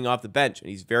hates coming off the bench,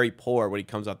 and he's very poor when he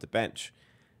comes off the bench.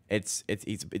 It's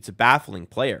a baffling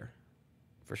player,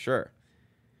 for sure.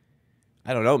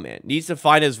 I don't know, man. Needs to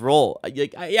find his role. I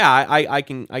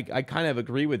kind of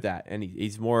agree with that, and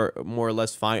he's more or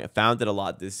less found it a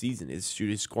lot this season. His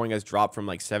scoring has dropped from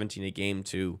like 17 a game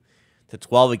to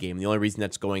 12 a game. The only reason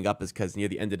that's going up is because near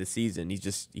the end of the season,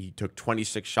 he took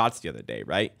 26 shots the other day,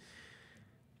 right?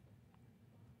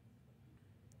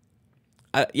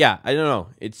 I don't know.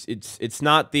 It's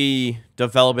not the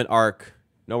development arc,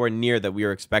 nowhere near that we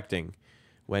were expecting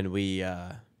when we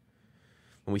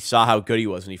saw how good he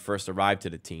was when he first arrived to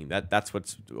the team. That's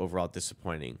what's overall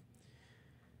disappointing.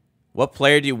 What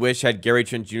player do you wish had Gary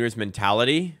Trent Jr.'s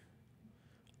mentality?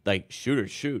 Like, shoot or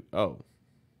shoot. Oh.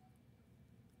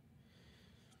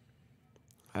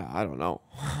 I don't know.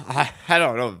 I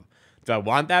don't know. Do I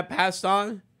want that passed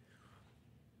on?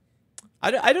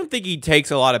 I don't think he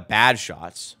takes a lot of bad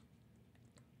shots.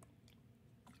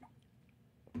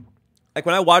 Like,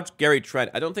 when I watch Gary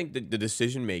Trent, I don't think the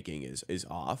decision-making is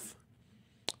off.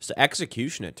 So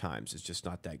execution at times is just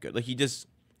not that good. Like, he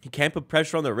can't put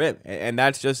pressure on the rim. And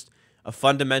that's just a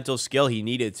fundamental skill he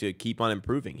needed to keep on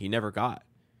improving. He never got.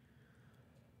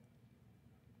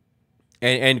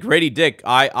 And Grady Dick,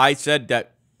 I said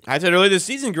earlier this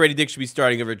season Grady Dick should be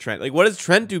starting over Trent. Like, what does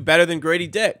Trent do better than Grady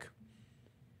Dick?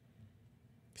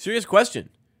 Serious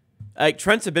question. Like,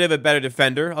 Trent's a bit of a better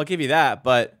defender. I'll give you that.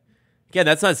 But, again,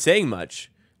 that's not saying much.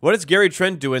 What is Gary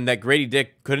Trent doing that Grady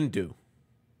Dick couldn't do?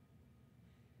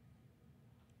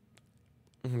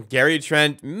 Gary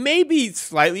Trent may be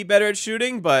slightly better at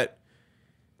shooting, but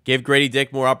give Grady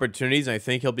Dick more opportunities, and I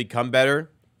think he'll become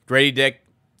better. Grady Dick,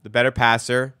 the better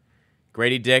passer.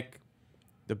 Grady Dick,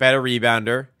 the better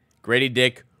rebounder. Grady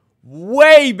Dick,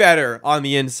 way better on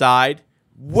the inside.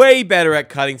 Way better at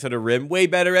cutting to the rim. Way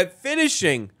better at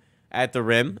finishing at the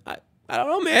rim. I don't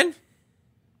know, man.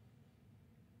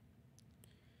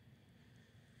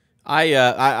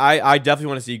 I definitely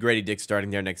want to see Grady Dick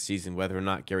starting there next season, whether or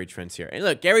not Gary Trent's here. And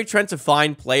look, Gary Trent's a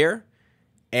fine player,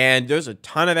 and there's a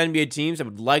ton of NBA teams that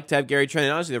would like to have Gary Trent.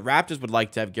 And honestly, the Raptors would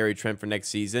like to have Gary Trent for next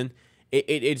season.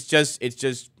 It's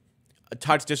just a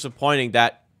touch disappointing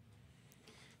that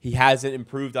he hasn't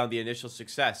improved on the initial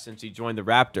success since he joined the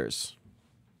Raptors.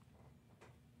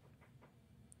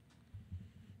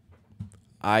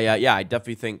 I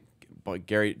definitely think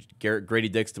Grady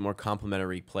Dick's the more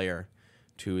complimentary player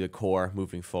to the core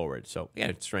moving forward. So, yeah,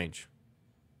 it's strange.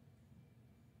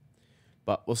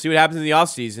 But we'll see what happens in the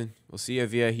offseason. We'll see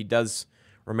if he does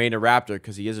remain a Raptor,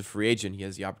 because he is a free agent. He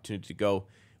has the opportunity to go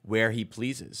where he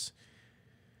pleases.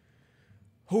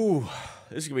 Whew,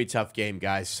 this is going to be a tough game,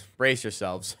 guys. Brace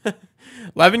yourselves.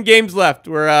 11 games left.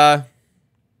 We're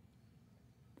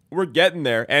getting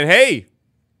there. And, hey,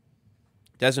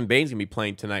 Desmond Bane's going to be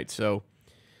playing tonight, so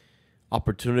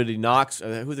opportunity knocks.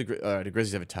 The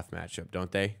Grizzlies have a tough matchup,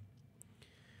 don't they?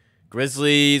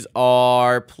 Grizzlies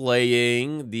are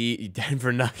playing the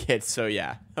Denver Nuggets, so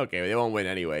yeah. Okay, they won't win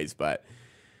anyways, but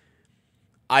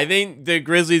I think the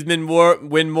Grizzlies win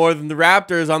more than the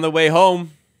Raptors on the way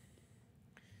home.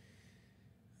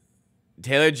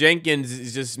 Taylor Jenkins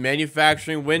is just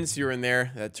manufacturing wins here and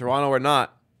there that Toronto are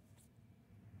not.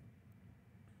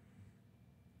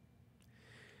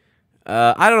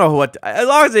 I don't know what. As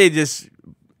long as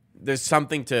there's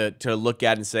something to look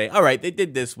at and say, all right, they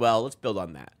did this well. Let's build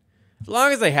on that. As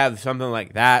long as they have something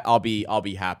like that, I'll be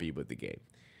happy with the game.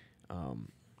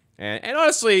 And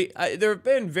honestly, there have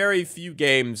been very few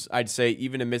games, I'd say,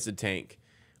 even amidst the tank,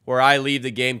 where I leave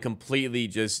the game completely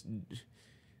just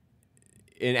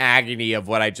in agony of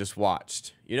what I just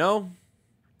watched. You know,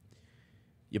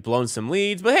 you've blown some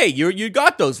leads, but hey, you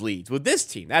got those leads with this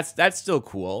team. That's still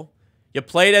cool. You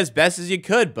played as best as you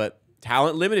could, but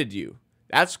talent limited you.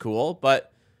 That's cool,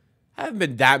 but haven't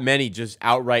been that many just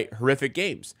outright horrific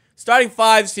games. Starting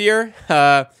fives here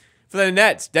for the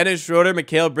Nets: Dennis Schroeder,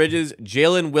 Mikal Bridges,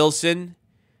 Jalen Wilson.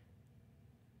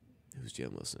 Who's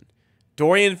Jalen Wilson?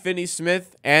 Dorian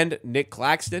Finney-Smith and Nick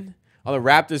Claxton. On the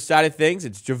Raptors side of things,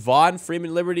 it's Javon,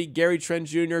 Freeman Liberty, Gary Trent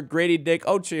Jr., Grady Dick,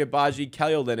 Ochai Agbaji,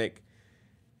 Kelly Olynyk,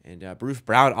 and Bruce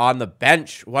Brown on the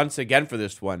bench once again for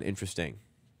this one. Interesting.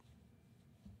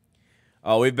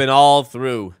 Oh, we've been all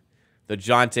through the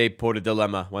Jonte Porter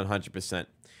dilemma, 100%.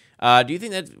 Do you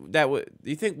think do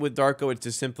you think with Darko it's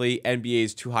just simply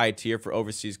NBA's too high a tier for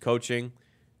overseas coaching?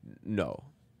 No.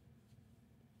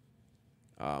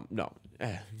 No.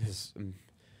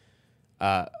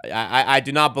 I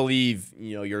do not believe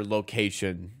your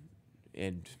location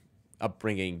and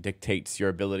upbringing dictates your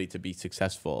ability to be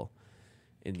successful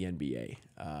in the NBA.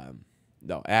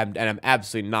 No, and I'm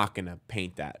absolutely not gonna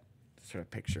paint that sort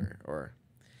of picture, or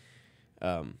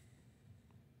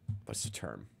what's the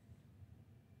term?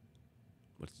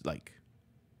 What's like?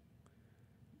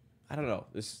 I don't know.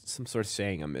 There's some sort of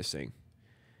saying I'm missing.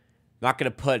 Not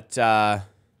gonna put. I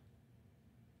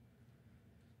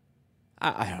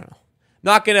don't know.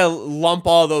 Not gonna lump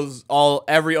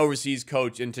every overseas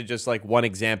coach into just like one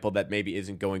example that maybe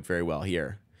isn't going very well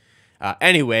here.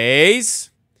 Anyways,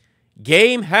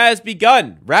 game has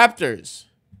begun. Raptors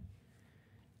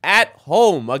at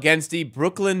home against the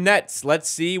Brooklyn Nets. Let's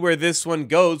see where this one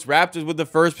goes. Raptors with the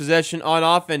first possession on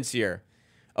offense here.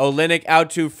 Olynyk out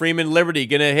to Freeman Liberty.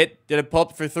 Gonna pull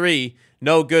up for three.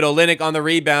 No good. Olynyk on the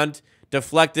rebound.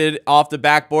 Deflected off the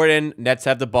backboard, and Nets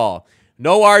have the ball.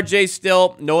 No RJ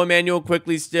still. No Emmanuel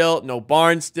Quickly still. No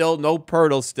Barnes still. No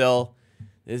Pirtle still.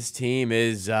 This team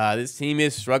is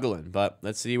struggling, but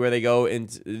let's see where they go in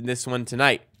this one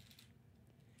tonight.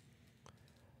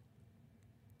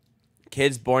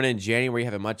 Kids born in January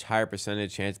have a much higher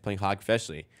percentage chance of playing hockey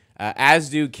professionally, as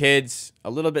do kids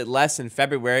a little bit less in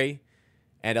February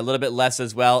and a little bit less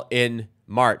as well in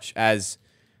March, as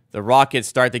the Rockets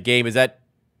start the game. Is that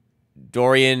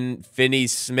Dorian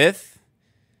Finney-Smith?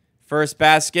 First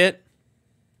basket.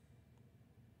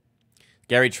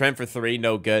 Gary Trent for three,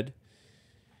 no good.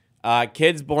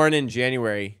 Kids born in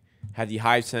January have the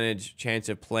high percentage chance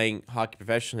of playing hockey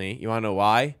professionally. You want to know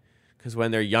why? Because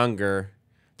when they're younger,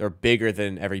 they're bigger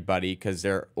than everybody because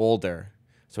they're older.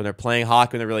 So when they're playing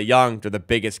hockey when they're really young, they're the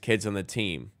biggest kids on the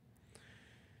team.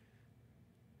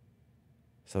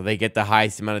 So they get the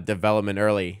highest amount of development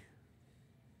early.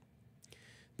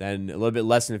 Then a little bit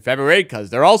less in February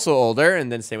because they're also older,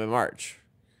 and then same with March.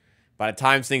 By the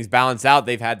time things balance out,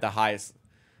 they've had the highest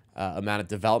amount of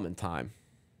development time.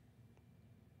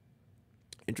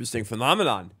 Interesting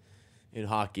phenomenon in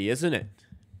hockey, isn't it?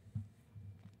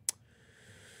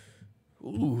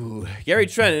 Ooh, Gary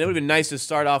Trent. It would have been nice to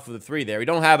start off with a 3 there. We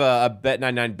don't have a bet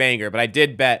 99 banger, but I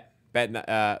did bet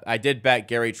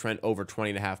Gary Trent over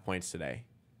 20.5 points today.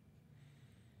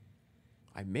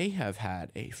 I may have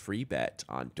had a free bet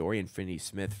on Dorian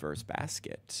Finney-Smith first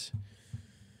basket.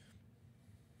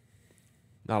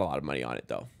 Not a lot of money on it,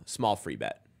 though. Small free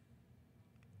bet.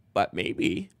 But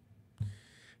maybe.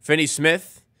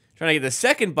 Finney-Smith trying to get the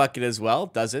second bucket as well.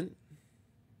 Doesn't.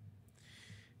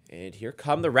 And here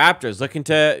come the Raptors looking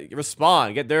to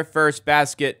respond. Get their first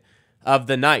basket of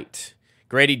the night.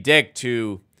 Grady Dick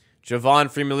to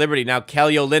Javon Freeman-Liberty. Now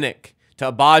Kelly Olynyk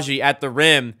to Abaji at the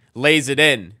rim. Lays it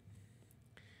in.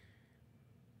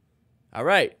 All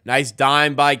right. Nice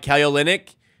dime by Kelly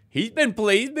Olynyk. He's been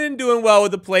doing well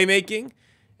with the playmaking.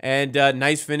 And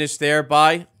nice finish there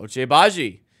by Ochai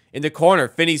Agbaji. In the corner,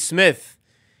 Finney-Smith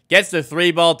gets the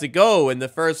 3 ball to go. And the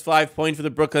first 5 points for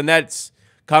the Brooklyn Nets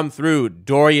come through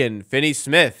Dorian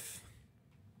Finney-Smith.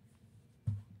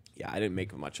 Yeah, I didn't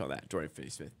make much on that Dorian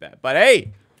Finney-Smith bet. But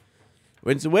hey,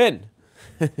 win's a win.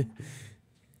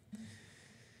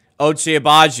 Ochai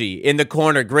Agbaji in the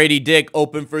corner. Grady Dick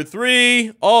open for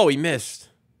 3. Oh, he missed.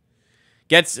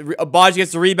 Agbaji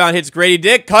gets the rebound, hits Grady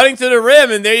Dick, cutting to the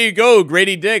rim, and there you go.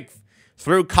 Grady Dick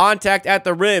through contact at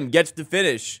the rim, gets the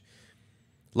finish.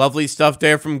 Lovely stuff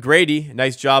there from Grady.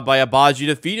 Nice job by Agbaji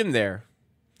to feed him there.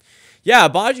 Yeah,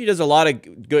 Agbaji does a lot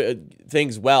of good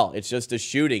things well. It's just the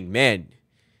shooting, man.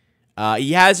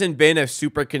 He hasn't been a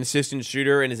super consistent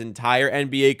shooter in his entire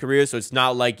NBA career, so it's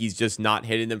not like he's just not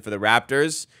hitting them for the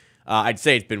Raptors. I'd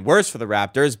say it's been worse for the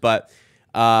Raptors, but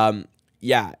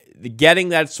yeah, getting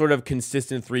that sort of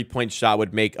consistent three-point shot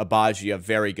would make Agbaji a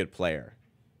very good player.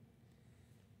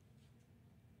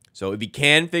 So if he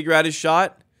can figure out his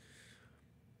shot,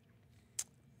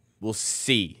 we'll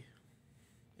see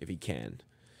if he can.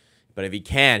 But if he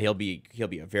can, he'll be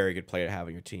a very good player to have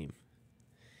on your team.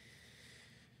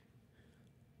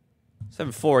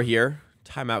 7-4 here.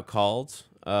 Timeout called.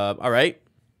 All right.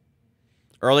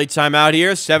 Early timeout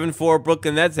here. 7-4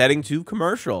 Brooklyn Nets heading to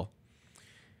commercial.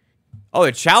 Oh,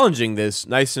 they're challenging this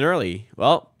nice and early.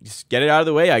 Well, just get it out of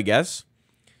the way, I guess.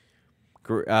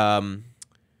 Johnny's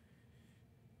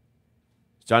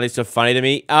so funny to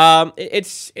me.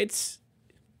 It's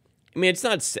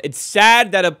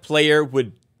sad that a player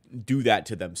would do that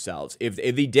to themselves. If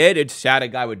he did, it's sad a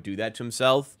guy would do that to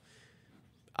himself.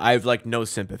 I have like no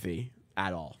sympathy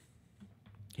at all.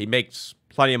 He makes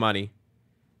plenty of money.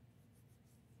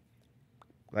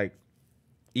 Like,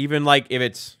 even like if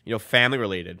it's, family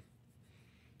related.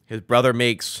 His brother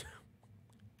makes,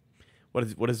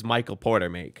 what does Michael Porter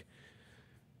make?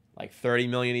 Like $30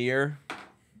 million a year?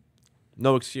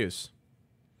 No excuse.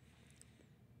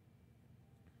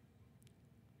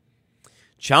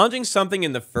 Challenging something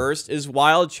in the first is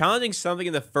wild. Challenging something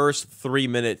in the first 3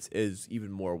 minutes is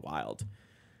even more wild.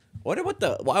 I wonder what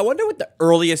the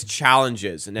earliest challenge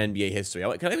is in NBA history.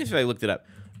 Can I make sure I looked it up?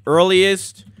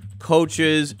 Earliest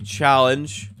coaches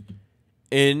challenge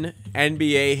in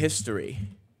NBA history.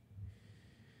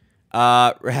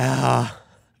 Oh,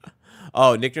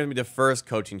 Nick Nurse be the first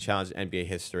coaching challenge in NBA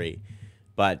history.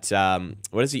 But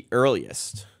what is the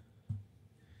earliest?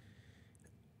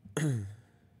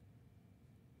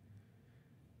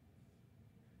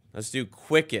 Let's do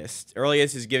quickest.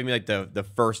 Earliest is giving me like the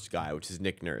first guy, which is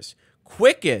Nick Nurse.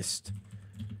 Quickest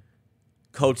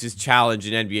coaches challenge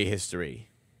in NBA history.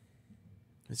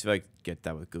 Let's see if I can get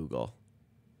that with Google.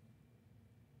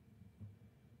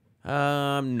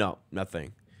 No,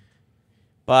 nothing.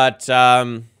 But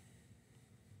all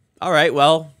right,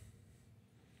 well,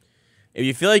 if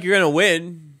you feel like you're gonna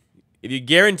win, if you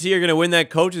guarantee you're gonna win that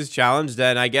coaches challenge,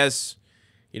 then I guess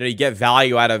you get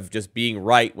value out of just being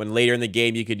right when later in the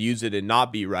game you could use it and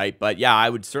not be right. But yeah, I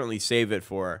would certainly save it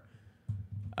for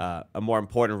a more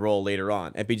important role later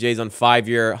on. MPJ's on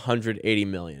 5-year, $180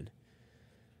 million.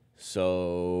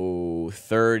 So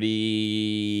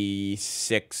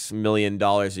 $36 million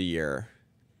a year.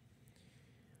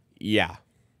 Yeah.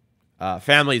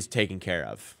 Family's taken care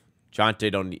of.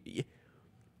 Jonte don't need...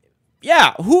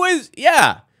 Yeah, who is...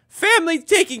 Yeah. Family's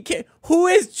taking care... Who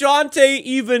is Jonte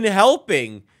even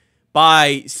helping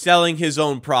by selling his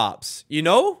own props?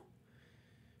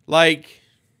 Like...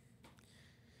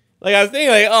 Like, I was thinking,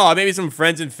 like, oh, maybe some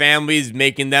friends and families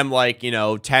making them, like, 10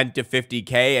 to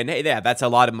 50K. And, hey, yeah, that's a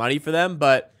lot of money for them.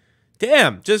 But,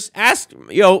 damn, just ask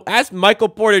Michael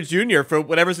Porter Jr. for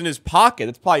whatever's in his pocket.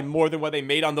 It's probably more than what they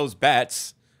made on those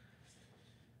bets.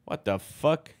 What the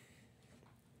fuck?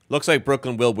 Looks like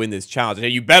Brooklyn will win this challenge. Hey,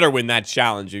 you better win that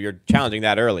challenge if you're challenging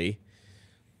that early.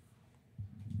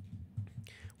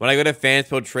 When I go to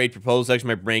Fanspo trade proposal section,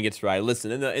 my brain gets fried.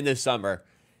 Listen, in the summer,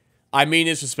 I mean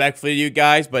this respectfully to you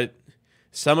guys, but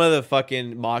some of the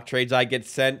fucking mock trades I get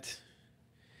sent,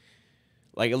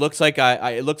 like it looks like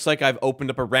I've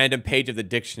opened up a random page of the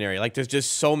dictionary. Like there's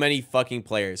just so many fucking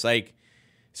players. Like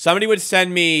somebody would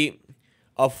send me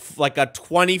a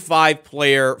 25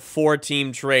 player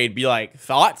 4-team trade, be like,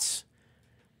 thoughts?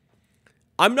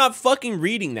 I'm not fucking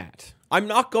reading that. I'm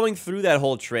not going through that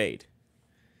whole trade.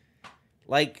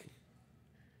 Like,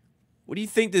 what do you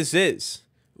think this is?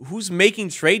 Who's making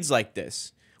trades like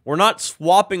this? We're not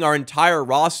swapping our entire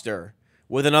roster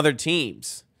with another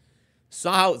team's. It's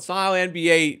not how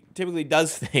NBA typically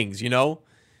does things,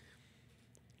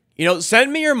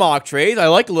 Send me your mock trades. I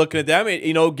like looking at them.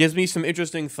 It, gives me some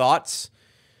interesting thoughts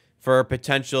for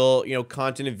potential,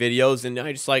 content and videos, and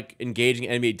I just like engaging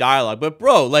NBA dialogue. But,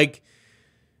 bro, like,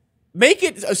 make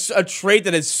it a trade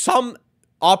that has some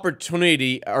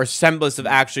opportunity or semblance of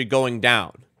actually going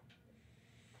down.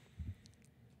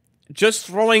 Just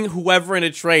throwing whoever in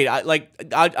a trade,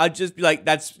 I'd just be like,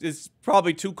 it's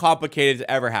probably too complicated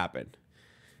to ever happen.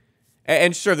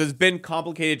 And sure, there's been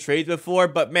complicated trades before,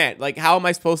 but man, like, how am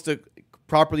I supposed to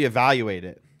properly evaluate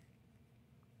it?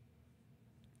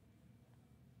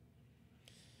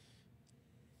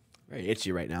 Very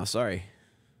itchy right now, sorry.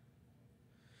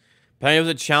 Penny was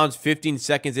a challenge 15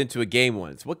 seconds into a game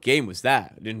once. What game was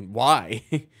that? And why?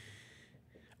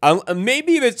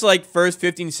 Maybe if it's like first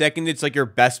 15 seconds, it's like your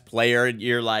best player, and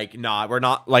you're like, nah, we're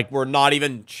not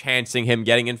even chancing him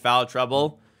getting in foul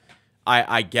trouble.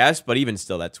 I guess, but even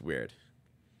still, that's weird.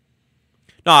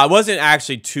 No, it wasn't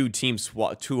actually two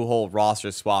whole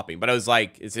roster swapping, but it was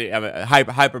like it's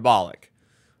hyperbolic.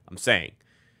 I'm saying.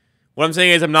 What I'm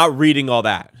saying is I'm not reading all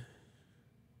that.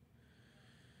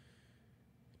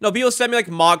 No, people send me like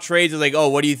mock trades. It's like, oh,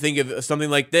 what do you think of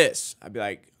something like this? I'd be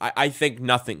like, I think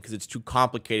nothing because it's too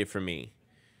complicated for me.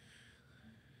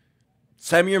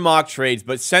 Send me your mock trades,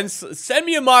 but send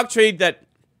me a mock trade that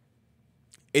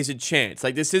is a chance.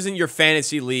 Like, this isn't your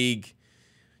fantasy league.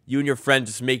 You and your friend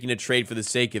just making a trade for the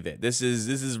sake of it. This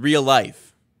is real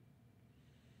life.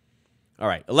 All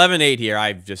right, 11-8 here.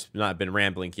 I've just not been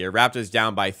rambling here. Raptors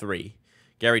down by 3.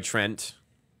 Gary Trent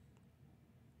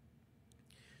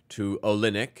to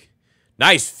Olynyk.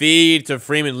 Nice feed to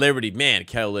Freeman Liberty. Man,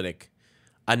 Kelly Olynyk,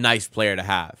 a nice player to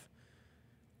have.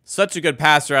 Such a good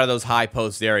passer out of those high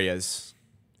post areas.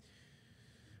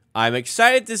 I'm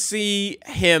excited to see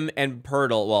him and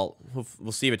Pirtle. Well,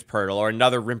 we'll see if it's Pirtle or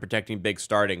another rim-protecting big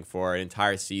starting for an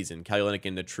entire season. Kelly Olynyk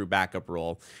in the true backup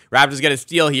role. Raptors get a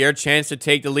steal here. Chance to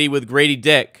take the lead with Grady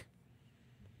Dick.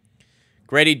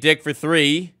 Grady Dick for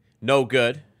 3. No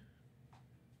good.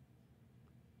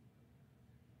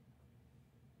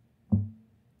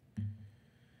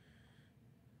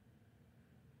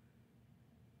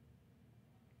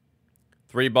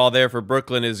 Three ball there for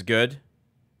Brooklyn is good.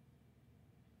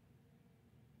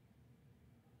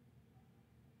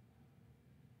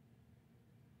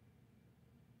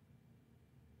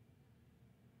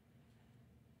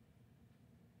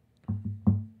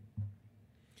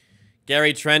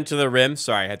 Gary Trent to the rim.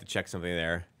 Sorry, I had to check something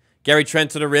there. Gary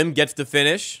Trent to the rim, gets the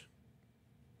finish.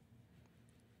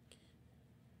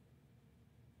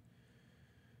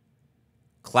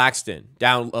 Claxton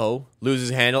down low, loses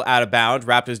handle, out of bounds.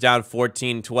 Raptors down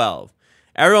 14-12.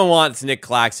 Everyone wants Nick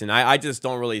Claxton. I just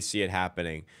don't really see it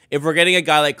happening. If we're getting a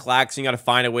guy like Claxton, you got to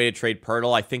find a way to trade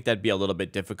Pirtle. I think that'd be a little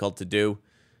bit difficult to do.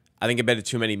 I think a bit of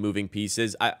too many moving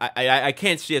pieces. I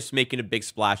can't see us making a big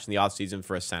splash in the offseason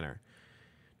for a center.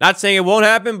 Not saying it won't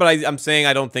happen, but I'm saying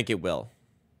I don't think it will.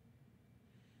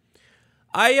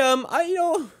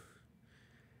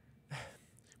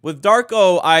 With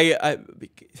Darko,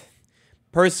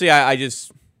 personally,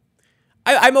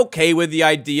 I'm okay with the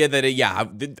idea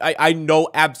that, I know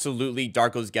absolutely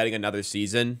Darko's getting another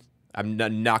season. I'm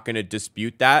not going to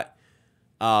dispute that.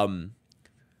 I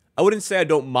wouldn't say I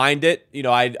don't mind it.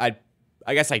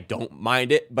 I guess I don't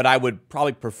mind it, but I would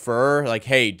probably prefer, like,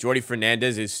 hey, Jordi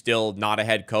Fernandez is still not a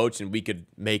head coach, and we could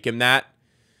make him that.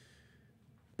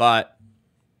 But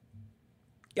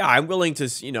yeah, I'm willing to,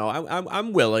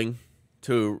 I'm willing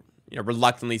to,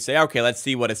 reluctantly say, okay, let's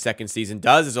see what a second season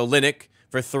does. As Olynyk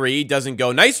for 3 doesn't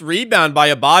go. Nice rebound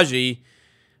by Abaji,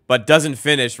 but doesn't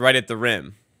finish right at the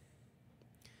rim.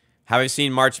 Have I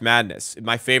seen March Madness?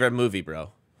 My favorite movie,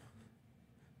 bro.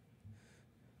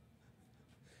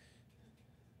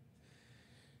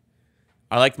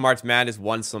 I liked March Madness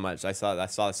 1 so much. I saw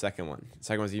the second one. The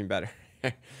second one's even better.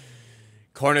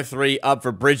 Corner 3 up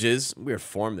for Bridges. Weird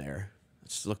form there.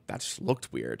 That just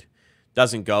looked weird.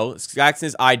 Doesn't go. Claxton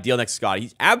is ideal next to Scotty.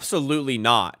 He's absolutely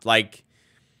not. Like,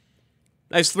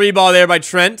 nice 3-ball there by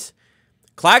Trent.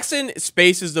 Claxton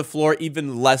spaces the floor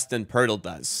even less than Pirtle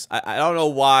does. I don't know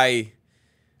why,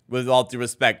 with all due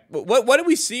respect. What do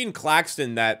we see in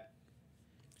Claxton that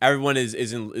everyone is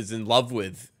in love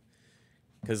with?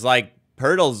 Because, like,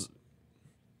 Pirtle's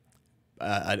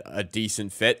a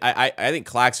decent fit. I think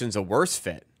Claxton's a worse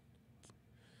fit.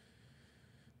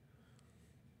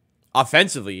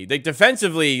 Offensively. Like,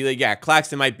 defensively, like, yeah,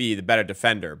 Claxton might be the better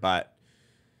defender, but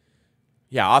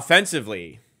yeah,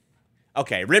 offensively.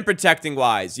 Okay, rim protecting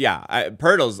wise, yeah,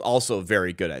 Pirtle's also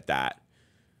very good at that.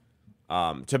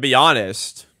 To be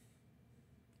honest,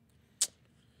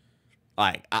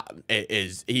 like,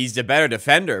 he's the better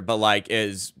defender, but, like,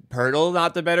 is Pirtle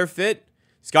not the better fit?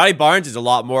 Scotty Barnes is a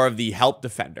lot more of the help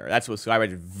defender. That's what Scotty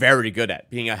Barnes is very good at,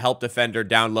 being a help defender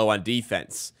down low on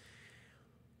defense.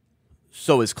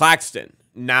 So is Claxton.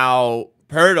 Now,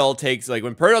 Pirtle takes, like,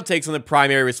 when Pirtle takes on the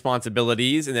primary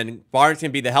responsibilities and then Barnes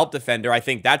can be the help defender, I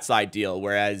think that's ideal,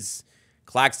 whereas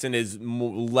Claxton is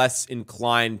less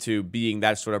inclined to being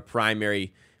that sort of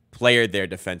primary player there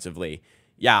defensively.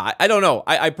 Yeah, I don't know.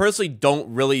 I personally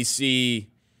don't really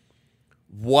see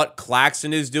what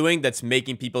Claxton is doing that's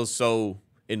making people so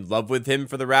in love with him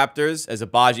for the Raptors, as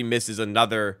Abaji misses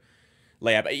another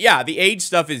layup. Yeah, the age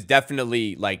stuff is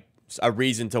definitely, like, a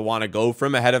reason to want to go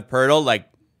from ahead of Pirtle. Like,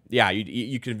 yeah,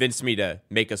 you convinced me to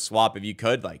make a swap if you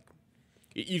could. Like,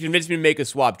 you convinced me to make a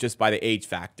swap just by the age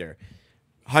factor.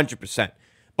 100%.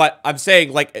 But I'm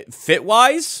saying, like,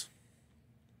 fit-wise,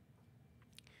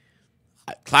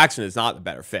 Claxton is not the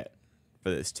better fit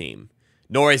for this team.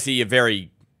 Nor is he a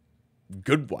very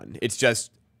good one. It's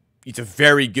just, he's a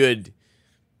very good,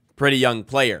 pretty young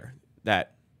player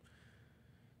that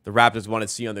the Raptors want to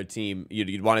see on their team.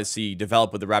 You'd want to see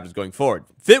develop with the Raptors going forward.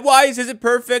 Fit-wise, is it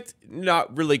perfect?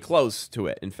 Not really close to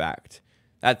it, in fact.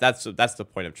 That's the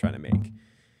point I'm trying to make.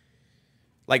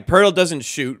 Like, Pirtle doesn't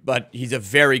shoot, but he's a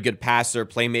very good passer,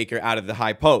 playmaker out of the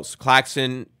high post.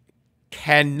 Claxton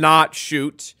cannot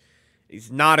shoot.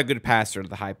 He's not a good passer to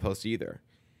the high post either.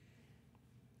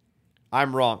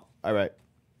 I'm wrong. All right.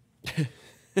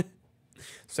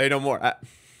 Say no more.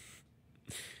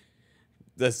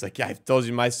 That's like, yeah, I've told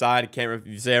you my side. I can't remember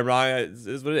if you say I'm wrong. It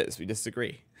is what it is. We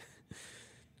disagree.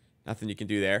 Nothing you can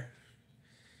do there.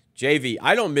 JV.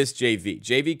 I don't miss JV.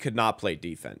 JV could not play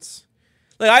defense.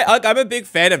 Like, I'm a big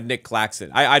fan of Nick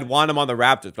Claxton. I'd want him on the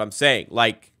Raptors, but I'm saying,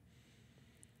 like,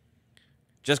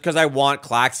 just because I want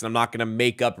Claxton, I'm not going to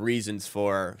make up reasons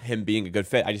for him being a good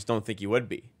fit. I just don't think he would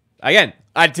be. Again,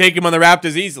 I'd take him on the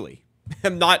Raptors easily.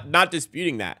 I'm not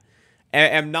disputing that.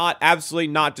 I'm absolutely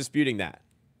not disputing that.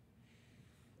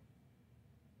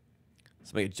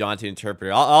 Let's make a jaunty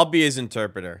interpreter. I'll be his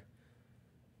interpreter.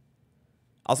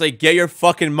 I'll say, get your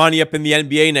fucking money up in the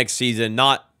NBA next season,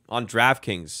 not on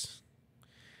DraftKings.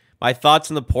 My thoughts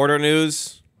on the Porter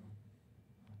news.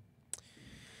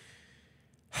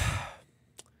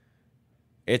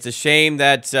 It's a shame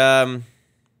that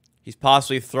he's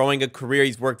possibly throwing a career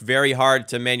he's worked very hard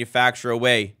to manufacture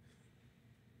away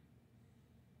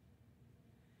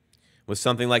with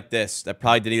something like this that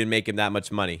probably didn't even make him that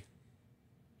much money.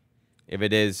 If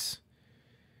it is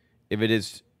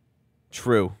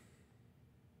true.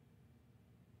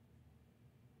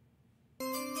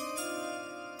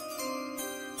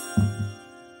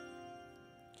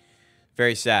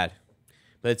 Very sad.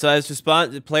 But it's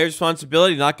the player's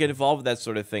responsibility to not get involved with that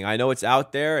sort of thing. I know it's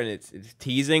out there and it's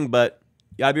teasing, but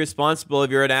you gotta be responsible if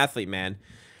you're an athlete, man.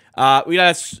 We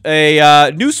got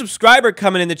a new subscriber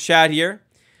coming in the chat here.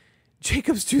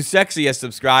 Jacob's Too Sexy has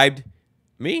subscribed.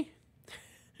 Me?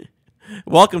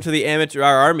 Welcome to the Amateur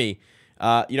Army.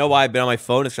 You know why I've been on my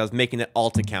phone? It's because I was making an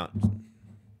alt account.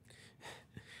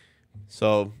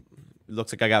 So, it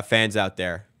looks like I got fans out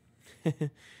there.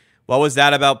 What was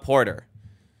that about Porter?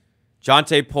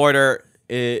 Jonte Porter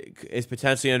is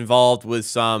potentially involved with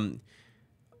some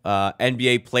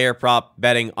NBA player prop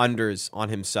betting unders on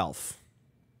himself.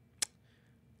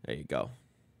 There you go.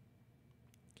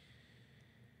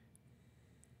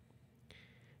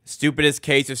 Stupidest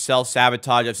case of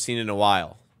self-sabotage I've seen in a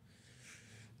while.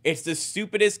 It's the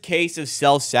stupidest case of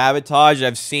self-sabotage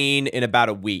I've seen in about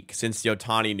a week since the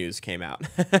Ohtani news came out.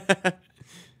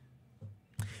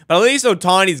 But at least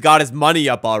Ohtani's got his money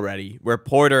up already, where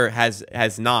Porter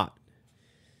has not.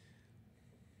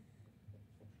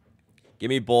 Give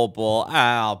me Bull.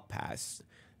 I'll pass.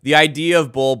 The idea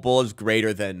of Bull is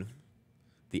greater than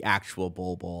the actual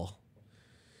Bull.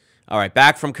 All right,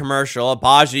 back from commercial.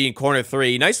 Abaji in corner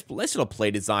 3. Nice little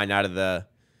play design out of the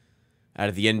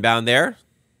inbound there.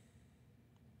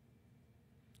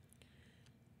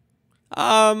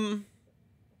 I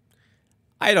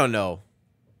don't know.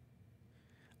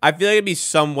 I feel like it'd be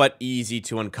somewhat easy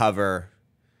to uncover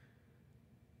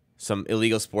some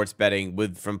illegal sports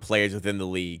betting from players within the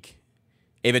league.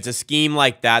 If it's a scheme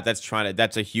like that,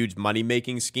 that's a huge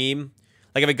money-making scheme.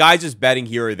 Like if a guy's just betting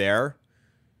here or there,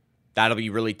 that'll be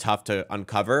really tough to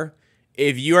uncover.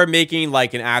 If you are making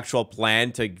like an actual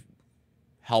plan to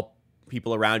help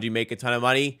people around you make a ton of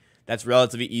money, that's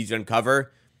relatively easy to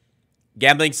uncover.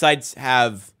 Gambling sites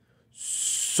have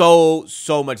so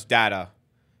much data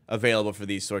available for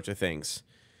these sorts of things.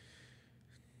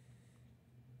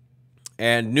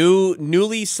 And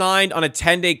newly signed on a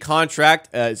 10-day contract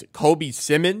is Kobe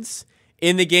Simmons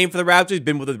in the game for the Raptors. He's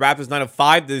been with the Raptors 9 of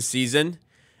 5 this season,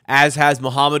 as has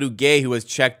Mohamedou Gay, who has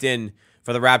checked in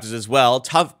for the Raptors as well.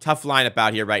 Tough lineup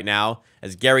out here right now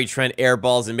as Gary Trent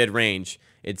airballs in mid-range.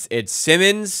 It's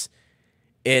Simmons,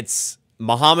 it's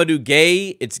Mohamedou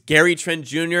Gay, it's Gary Trent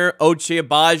Jr., Ochai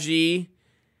Agbaji,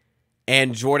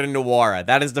 and Jordan Nwora.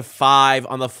 That is the 5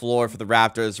 on the floor for the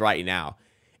Raptors right now.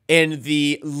 In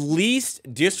the least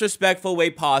disrespectful way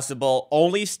possible,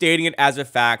 only stating it as a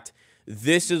fact,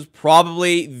 this is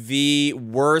probably the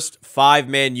worst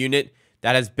 5-man unit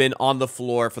that has been on the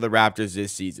floor for the Raptors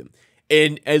this season.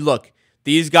 And look,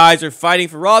 these guys are fighting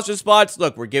for roster spots.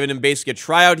 Look, we're giving them basically a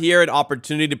tryout here, an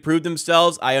opportunity to prove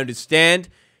themselves. I understand.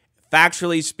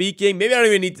 Factually speaking, maybe I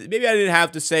didn't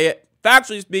have to say it.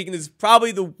 Factually speaking, this is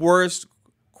probably the worst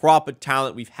crop of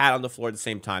talent we've had on the floor at the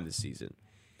same time this season.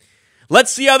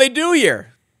 Let's see how they do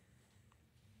here.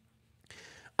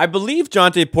 I believe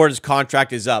Jonte Porter's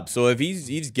contract is up, so if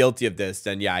he's guilty of this,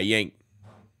 then yeah, he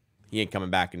ain't coming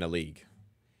back in the league.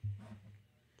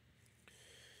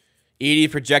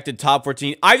 Edey projected top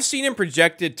 14. I've seen him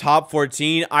projected top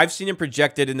 14. I've seen him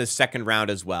projected in the second round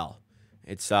as well.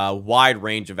 It's a wide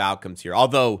range of outcomes here,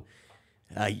 although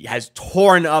he has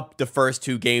torn up the first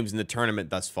 2 games in the tournament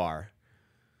thus far.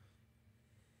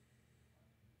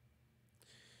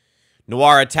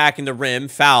 Nwora attacking the rim,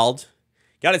 fouled.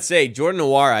 Gotta say, Jordan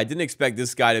Nwora, I didn't expect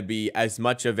this guy to be as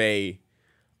much of a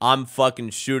I'm fucking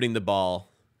shooting the ball.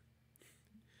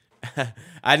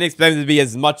 I didn't expect him to be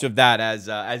as much of that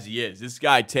as he is. This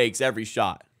guy takes every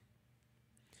shot.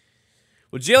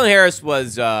 Well, Jalen Harris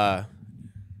was it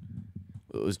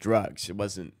was drugs. It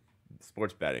wasn't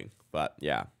sports betting, but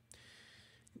yeah.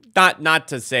 Not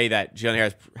to say that Jalen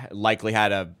Harris likely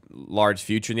had a large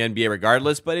future in the NBA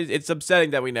regardless, but it's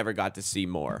upsetting that we never got to see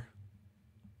more.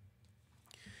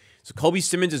 So Kobe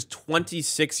Simmons is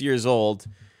 26 years old.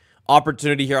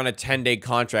 Opportunity here on a 10-day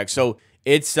contract. So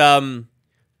it's, by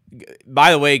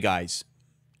the way, guys,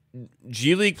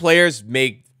 G League players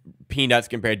make peanuts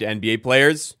compared to NBA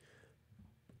players.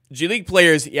 G League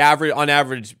players, on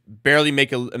average, barely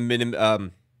make a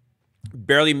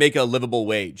livable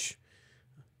wage.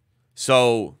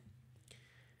 So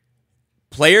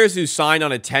players who sign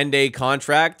on a 10-day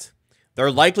contract, they're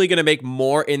likely going to make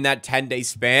more in that 10-day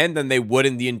span than they would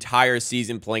in the entire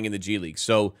season playing in the G League.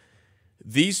 So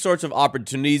these sorts of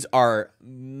opportunities are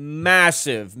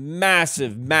massive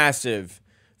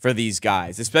for these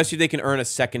guys, especially if they can earn a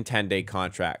second 10-day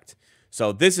contract.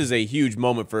 So this is a huge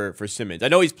moment for Simmons. I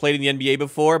know he's played in the NBA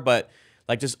before, but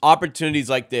like just opportunities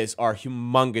like this are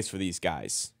humongous for these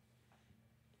guys.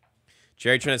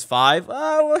 Jerry Trent is 5.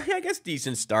 Well, I guess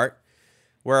decent start.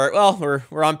 We're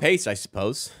on pace, I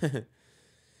suppose.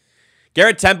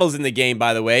 Garrett Temple's in the game,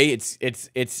 by the way. It's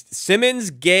Simmons,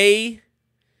 Gay,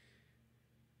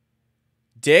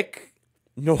 Dick,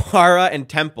 Nwora, and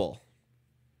Temple.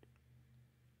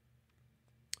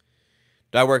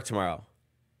 Do I work tomorrow?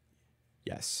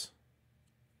 Yes.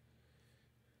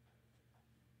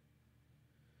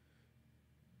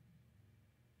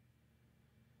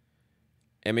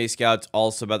 NBA scouts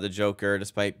also about the Joker,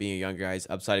 despite being a younger guy, his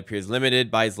upside appears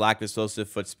limited by his lack of explosive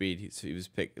foot speed. He was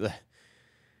picked.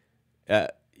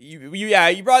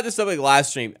 You brought this up like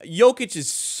last stream. Jokic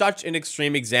is such an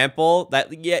extreme example that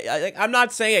I'm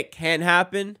not saying it can't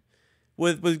happen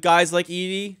with guys like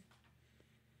Edey.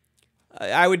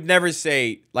 I would never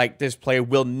say like this player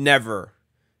will never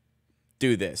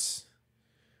do this,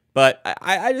 but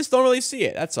I just don't really see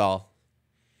it. That's all.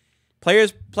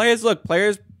 Players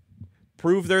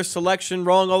prove their selection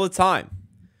wrong all the time.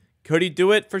 Could he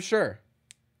do it? For sure.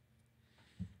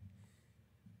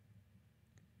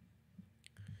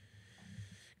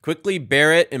 Quickly,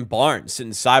 Barrett and Barnes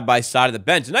sitting side by side of the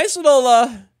bench. A nice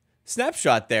little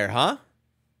snapshot there, huh?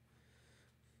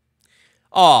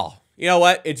 Oh, you know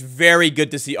what? It's very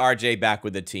good to see RJ back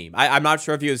with the team. I'm not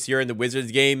sure if he was here in the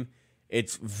Wizards game.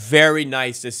 It's very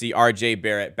nice to see RJ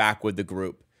Barrett back with the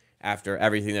group after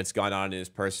everything that's gone on in his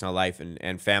personal life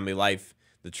and family life,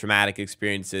 the traumatic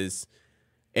experiences.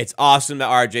 It's awesome that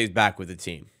RJ's back with the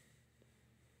team.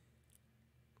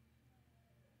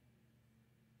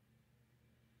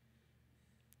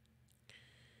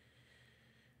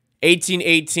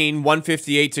 (18-18),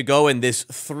 158 to go in this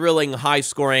thrilling,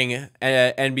 high-scoring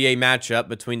NBA matchup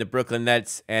between the Brooklyn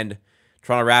Nets and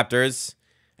Toronto Raptors.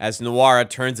 As Nwora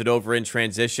turns it over in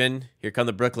transition, here come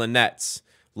the Brooklyn Nets.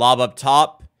 Lob up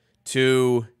top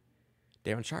to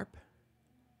Daron Sharp.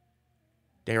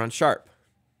 Daron Sharp.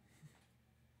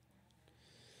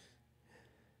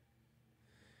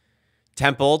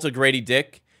 Temple to Grady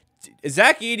Dick.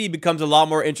 Zach Edey becomes a lot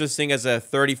more interesting as a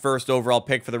 31st overall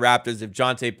pick for the Raptors if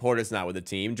Jonte Porter's not with the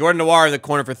team. Jordan Nwora in the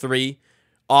corner for three.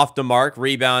 Off the mark.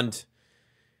 Rebound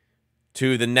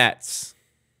to the Nets.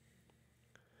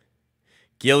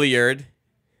 Gilliard.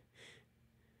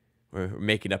 We're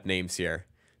making up names here.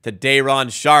 To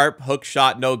Daron Sharp. Hook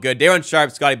shot, no good. Daron Sharp,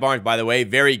 Scotty Barnes, by the way,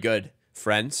 very good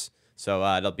friends. So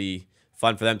it'll be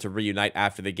fun for them to reunite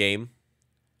after the game.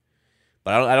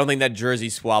 But I don't think that jersey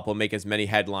swap will make as many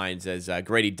headlines as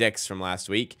Grady Dick's from last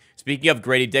week. Speaking of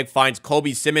Grady Dick, finds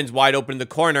Kobe Simmons wide open in the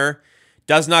corner.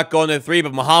 Does not go into the three,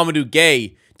 but Mohamedou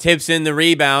Gay tips in the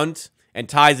rebound and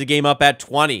ties the game up at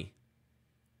 20.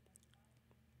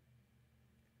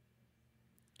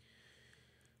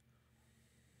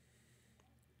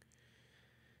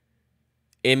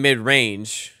 In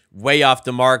mid-range, way off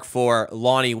the mark for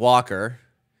Lonnie Walker.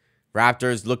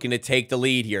 Raptors looking to take the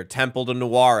lead here. Temple to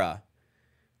Nwora.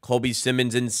 Kobe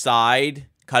Simmons inside,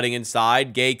 cutting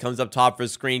inside. Gay comes up top for a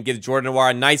screen, gives Jordan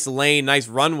Nwora a nice lane, nice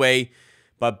runway,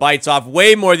 but bites off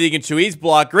way more than he can chew. He's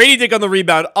blocked. Grady Dick on the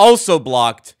rebound, also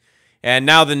blocked. And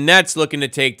now the Nets looking to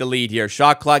take the lead here.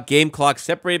 Shot clock, game clock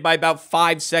separated by about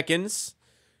 5 seconds.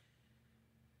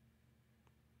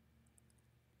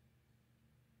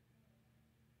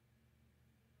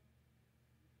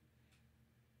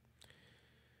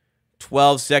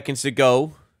 (12 seconds to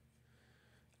go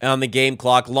on the game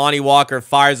clock. Lonnie Walker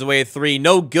fires away a three.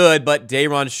 No good, but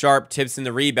Daron Sharp tips in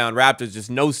the rebound. Raptors just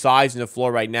no size in the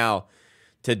floor right now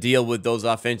to deal with those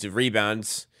offensive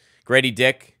rebounds. Grady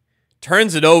Dick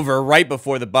turns it over right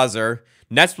before the buzzer.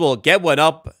 Nets will get one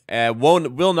up,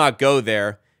 will not go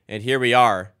there. And here we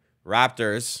are.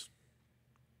 Raptors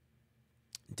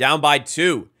down by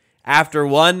 2 after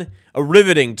one. A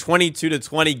riveting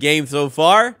 22-20 game so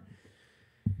far.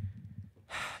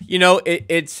 You know,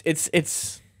 it's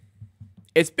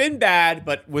been bad,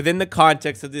 but within the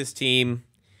context of this team,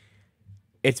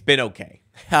 it's been okay.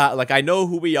 Like, I know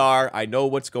who we are. I know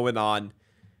what's going on.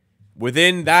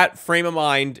 Within that frame of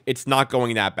mind, it's not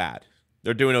going that bad.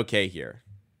 They're doing okay here.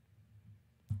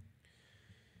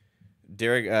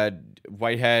 Derek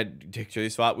Whitehead, Dick jersey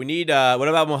swap. We need, what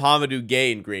about Mohamedou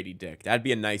Gay and Grady Dick? That'd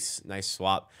be a nice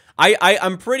swap.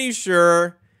 I'm pretty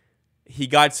sure he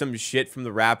got some shit from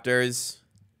the Raptors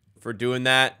for doing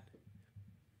that.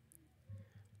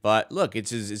 But look,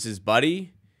 it's his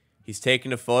buddy. He's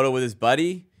taking a photo with his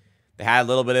buddy. They had a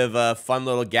little bit of a fun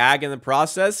little gag in the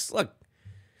process. Look,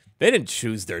 they didn't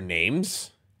choose their names.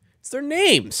 It's their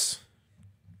names.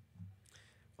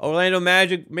 Orlando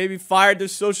Magic maybe fired their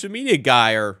social media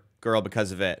guy or girl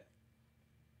because of it.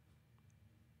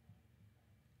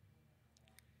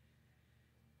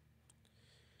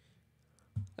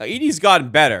 Now, Edey's gotten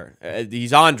better.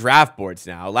 He's on draft boards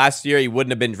now. Last year, he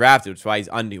wouldn't have been drafted, which is why he's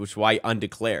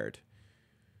undeclared.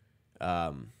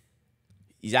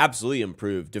 He's absolutely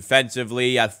improved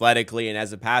defensively, athletically, and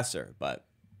as a passer. But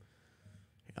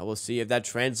we'll see if that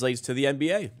translates to the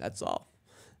NBA. That's all.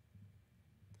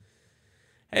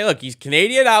 Hey, look, he's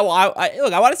Canadian.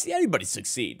 Look, I want to see anybody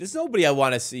succeed. There's nobody I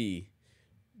want to see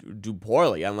do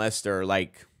poorly unless they're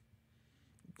like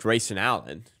Grayson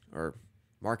Allen or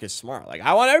Marcus Smart. Like,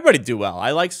 I want everybody to do well.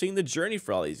 I like seeing the journey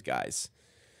for all these guys.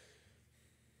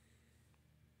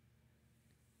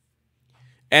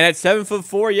 And at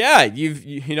 7'4", yeah, you've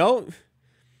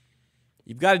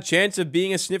got a chance of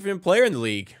being a significant player in the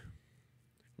league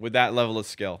with that level of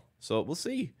skill. So we'll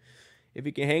see if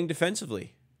he can hang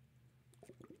defensively.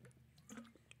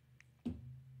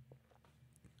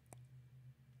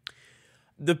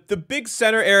 The big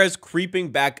center era is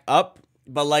creeping back up,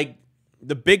 but like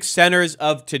the big centers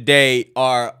of today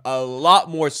are a lot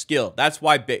more skilled. That's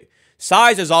why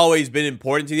size has always been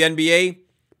important to the NBA,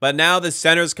 but now the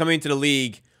centers coming to the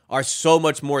league are so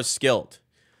much more skilled.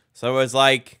 So it's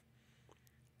like,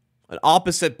 an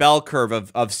opposite bell curve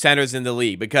of centers in the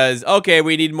league because, okay,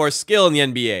 we need more skill in the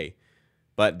NBA.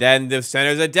 But then the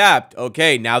centers adapt.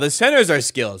 Okay, now the centers are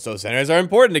skilled, so centers are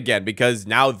important again because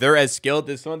now they're as skilled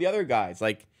as some of the other guys,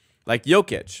 like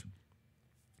Jokic.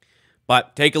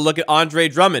 But take a look at Andre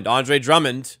Drummond. Andre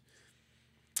Drummond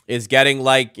is getting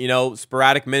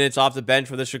sporadic minutes off the bench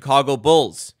for the Chicago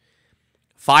Bulls.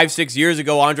 5-6 years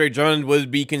ago, Andre Drummond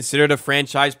would be considered a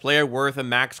franchise player worth a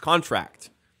max contract.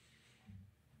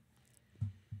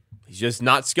 He's just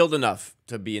not skilled enough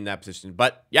to be in that position.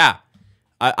 But yeah,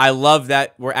 I love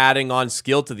that we're adding on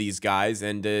skill to these guys,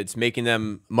 and it's making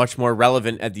them much more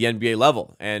relevant at the NBA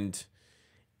level. And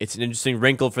it's an interesting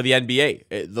wrinkle for the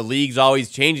NBA. The league's always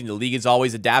changing. The league is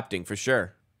always adapting, for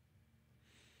sure.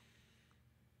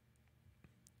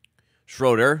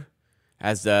 Schroeder,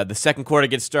 as the second quarter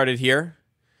gets started here.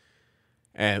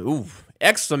 And, ooh,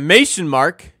 exclamation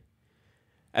mark,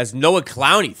 as Noah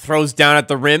Clowney throws down at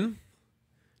the rim.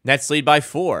 Nets lead by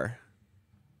 4.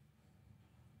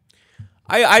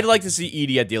 I'd like to see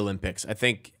Edey at the Olympics. I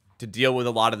think to deal with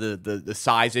a lot of the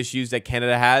size issues that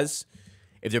Canada has,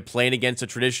 if they're playing against a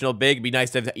traditional big, it'd be nice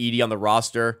to have Edey on the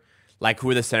roster. Like, who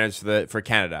are the centers for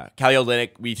Canada? Kelly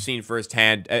Olynyk, we've seen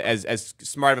firsthand, as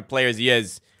smart of a player as he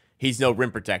is, he's no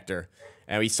rim protector.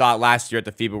 And we saw it last year at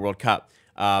the FIBA World Cup.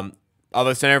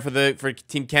 Other center for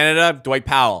Team Canada, Dwight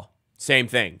Powell. Same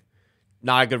thing.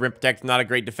 Not a good rim protector, not a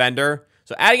great defender.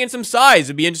 So adding in some size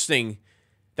would be interesting.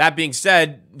 That being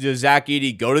said, does Zach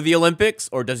Edey go to the Olympics,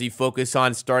 or does he focus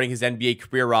on starting his NBA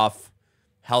career off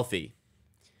healthy?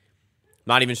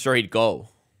 Not even sure he'd go.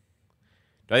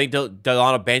 Do I think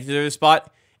Delano Banton's in a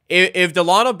spot? If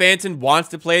Delano Banton wants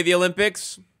to play the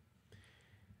Olympics,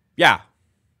 yeah.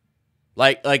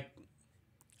 Like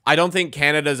I don't think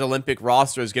Canada's Olympic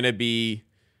roster is going to be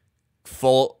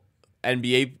fully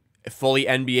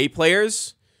NBA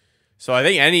players. So I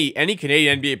think any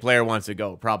Canadian NBA player wants to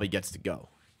go probably gets to go.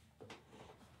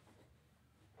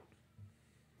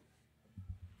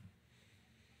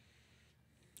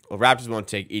 Well, Raptors won't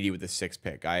take Edey with the 6th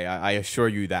pick. I assure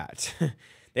you that.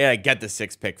 They gotta get the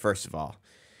 6th pick, first of all.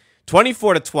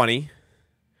 24-20.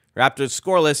 Raptors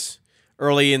scoreless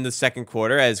early in the second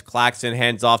quarter as Claxton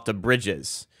hands off to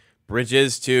Bridges.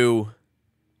 Bridges to...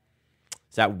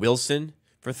 Is that Wilson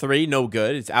for 3? No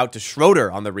good. It's out to Schroeder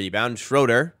on the rebound.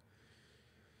 Schroeder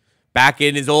back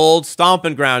in his old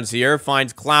stomping grounds here.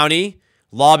 Finds Clowney.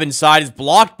 Lob inside is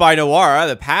blocked by Nwora.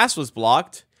 The pass was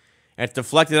blocked. And it's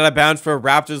deflected out of bounds for a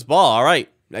Raptors ball. All right.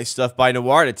 Nice stuff by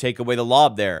Nwora to take away the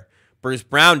lob there. Bruce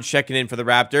Brown checking in for the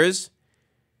Raptors.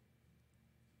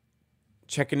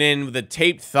 Checking in with a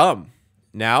taped thumb.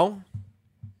 Now,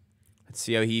 let's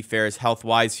see how he fares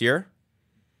health-wise here.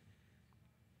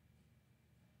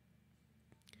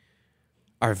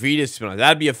 Arvydas,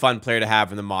 that'd be a fun player to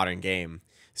have in the modern game.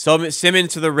 So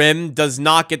Simmons to the rim, does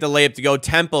not get the layup to go.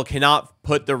 Temple cannot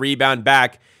put the rebound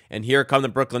back. And here come the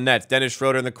Brooklyn Nets. Dennis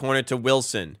Schroeder in the corner to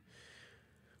Wilson.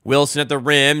 Wilson at the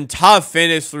rim. Tough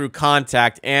finish through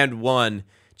contact and one.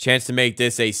 Chance to make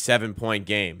this a 7-point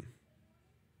game.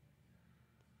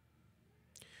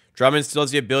 Drummond still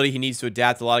has the ability. He needs to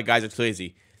adapt. A lot of guys are too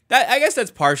lazy. I guess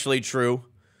that's partially true.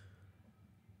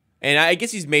 And I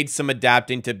guess he's made some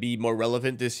adapting to be more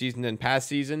relevant this season than past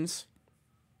seasons.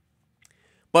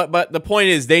 But the point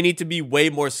is, they need to be way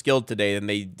more skilled today than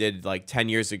they did like 10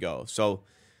 years ago. So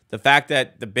the fact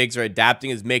that the bigs are adapting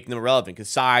is making them relevant because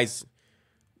size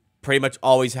pretty much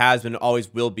always has been and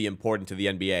always will be important to the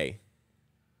NBA.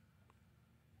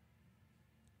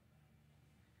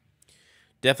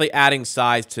 Definitely adding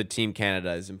size to Team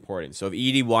Canada is important. So if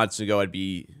Edey wants to go, it'd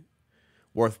be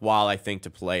worthwhile, I think, to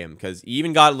play him because he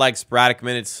even got like sporadic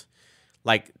minutes,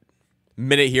 like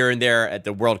minute here and there at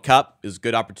the World Cup. It was a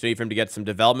good opportunity for him to get some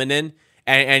development in,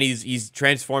 and he's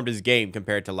transformed his game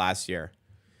compared to last year.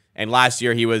 And last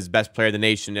year he was best player of the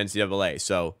nation in NCAA.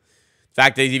 So the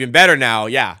fact that he's even better now,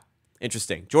 yeah,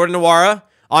 interesting. Jordan Nwora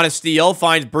on a steal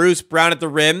finds Bruce Brown at the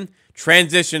rim.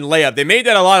 Transition layup. They made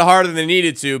that a lot harder than they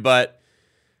needed to, but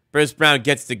Bruce Brown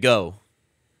gets to go.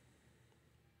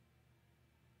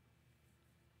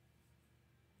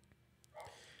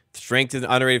 Strength is an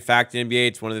underrated factor in the NBA.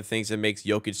 It's one of the things that makes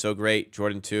Jokic so great.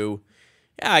 Jordan too.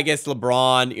 Yeah, I guess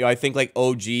LeBron. I think like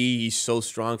OG, he's so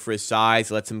strong for his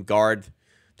size. Lets him guard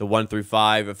the 1 through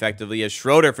 5 effectively. As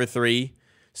Schroeder for 3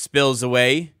 spills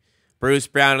away. Bruce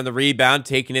Brown on the rebound,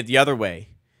 taking it the other way.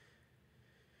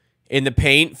 In the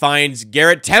paint, finds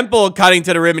Garrett Temple cutting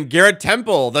to the rim. And Garrett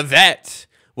Temple, the vet,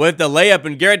 with the layup.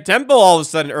 And Garrett Temple all of a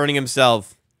sudden earning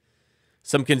himself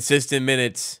some consistent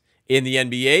minutes in the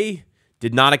NBA.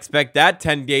 Did not expect that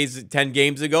 10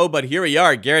 games ago, but here we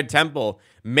are. Garrett Temple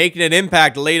making an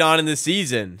impact late on in the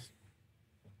season.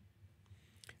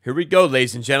 Here we go,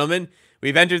 ladies and gentlemen.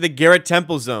 We've entered the Garrett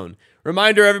Temple zone.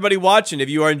 Reminder, everybody watching, if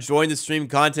you are enjoying the stream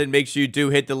content, make sure you do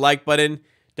hit the like button.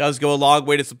 It does go a long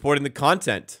way to supporting the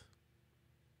content.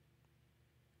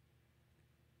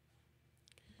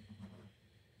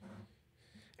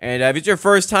 And if it's your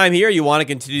first time here, you want to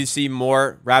continue to see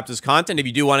more Raptors content, if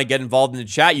you do want to get involved in the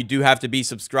chat, you do have to be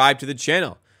subscribed to the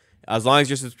channel. As long as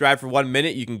you're subscribed for 1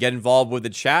 minute, you can get involved with the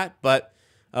chat. But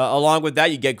along with that,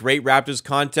 you get great Raptors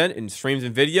content and streams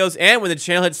and videos. And when the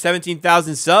channel hits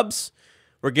 17,000 subs,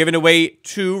 we're giving away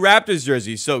 2 Raptors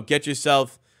jerseys. So get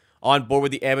yourself on board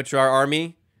with the Amateur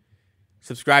Army.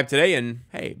 Subscribe today, and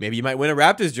hey, maybe you might win a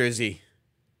Raptors jersey.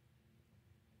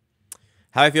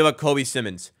 How do I feel about Kobe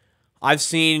Simmons? I've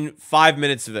seen 5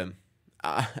 minutes of him.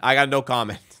 I got no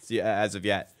comment as of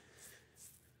yet.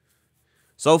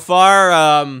 So far,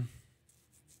 a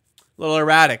little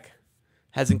erratic.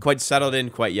 Hasn't quite settled in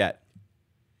quite yet.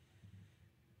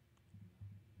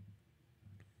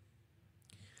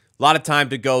 A lot of time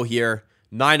to go here.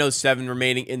 9:07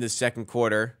 remaining in the second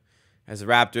quarter as the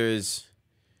Raptors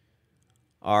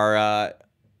are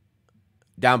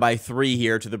down by 3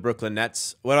 here to the Brooklyn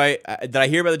Nets. Did I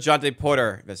hear about the Jontay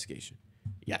Porter investigation?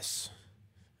 Yes.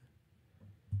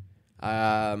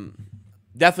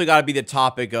 Definitely got to be the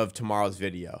topic of tomorrow's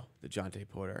video, the Jontay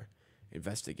Porter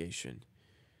investigation.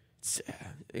 It's,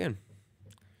 again,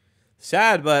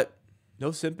 sad, but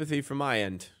no sympathy from my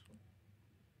end.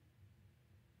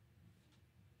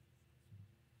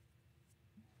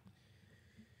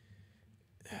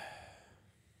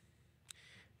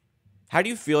 How do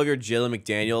you feel if you're Jalen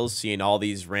McDaniels seeing all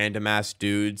these random-ass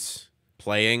dudes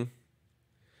playing?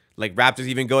 Like, Raptors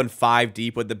even going 5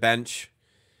 deep with the bench.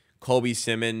 Kobe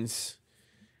Simmons,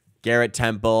 Garrett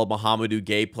Temple, Mohamed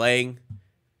Gay playing.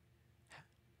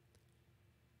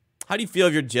 How do you feel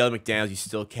if you're Jalen McDaniels, you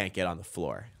still can't get on the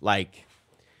floor? Like,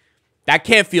 that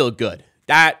can't feel good.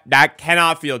 That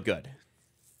cannot feel good.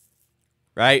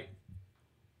 Right?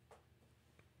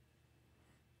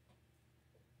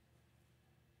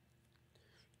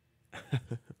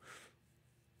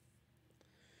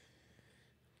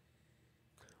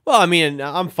 Well, I mean,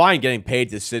 I'm fine getting paid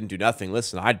to sit and do nothing.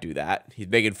 Listen, I'd do that. He's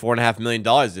making $4.5 million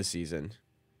this season.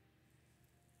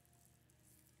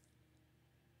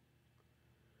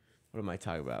 What am I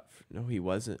talking about? No, he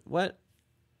wasn't. What?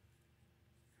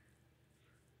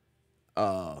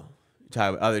 Oh,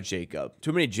 talking about other Jacob.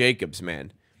 Too many Jacobs,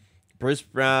 man. Bruce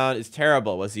Brown is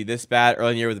terrible. Was he this bad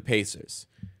early in the year with the Pacers?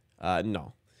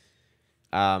 No.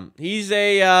 He's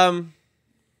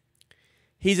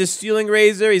a ceiling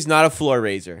raiser. He's not a floor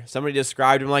raiser. Somebody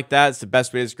described him like that. It's the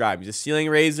best way to describe him. He's a ceiling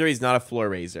raiser. He's not a floor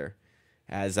raiser,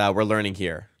 as we're learning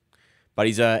here. But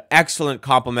he's an excellent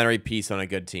complementary piece on a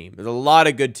good team. There's a lot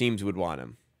of good teams who would want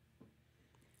him.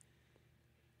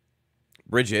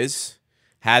 Bridges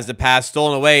has the pass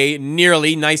stolen away.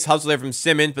 Nearly. Nice hustle there from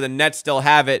Simmons, but the Nets still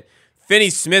have it.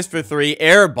 Finney-Smith for 3.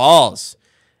 Air balls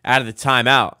out of the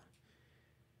timeout.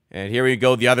 And here we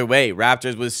go the other way.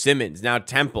 Raptors with Simmons. Now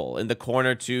Temple in the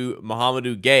corner to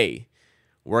Mohamed Gay.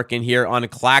 Working here on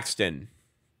Claxton.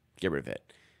 Get rid of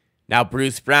it. Now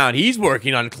Bruce Brown. He's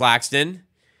working on Claxton.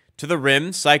 To the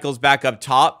rim. Cycles back up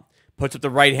top. Puts up the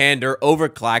right-hander over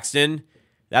Claxton.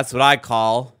 That's what I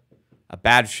call a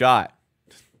bad shot.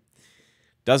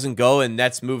 Doesn't go, and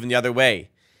Nets moving the other way.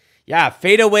 Yeah,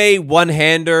 fadeaway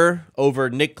one-hander over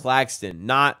Nick Claxton.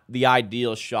 Not the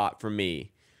ideal shot for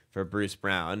me. For Bruce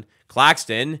Brown.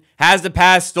 Claxton has the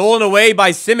pass stolen away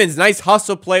by Simmons. Nice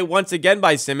hustle play once again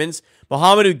by Simmons.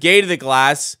 Mohamed Gay to the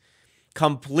glass.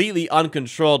 Completely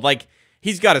uncontrolled. Like,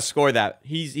 he's got to score that.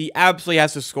 He absolutely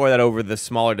has to score that over the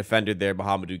smaller defender there,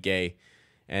 Mohamed Gay.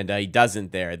 And he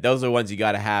doesn't there. Those are the ones you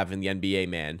got to have in the NBA,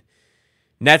 man.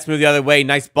 Nets move the other way.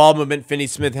 Nice ball movement.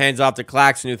 Finney-Smith hands off to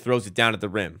Claxton, who throws it down at the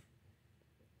rim.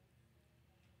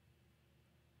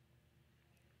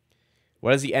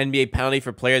 What is the NBA penalty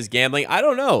for players gambling? I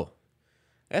don't know.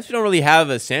 I guess we don't really have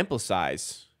a sample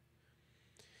size.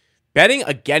 Betting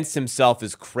against himself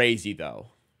is crazy, though.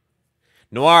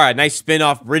 Noir, nice spin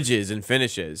off Bridges and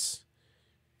finishes.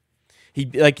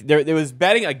 There was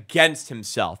betting against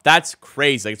himself. That's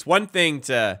crazy. Like, it's one thing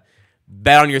to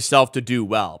bet on yourself to do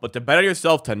well, but to bet on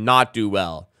yourself to not do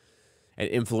well and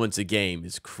influence a game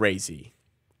is crazy.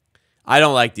 I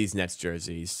don't like these Nets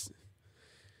jerseys.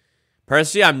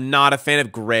 Personally, I'm not a fan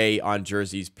of gray on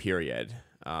jerseys, period.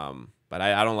 But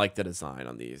I don't like the design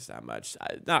on these that much.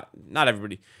 Not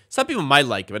everybody. Some people might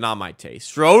like it, but not my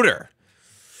taste. Schroeder.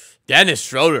 Dennis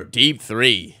Schroeder, deep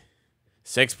 3.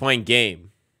 6-point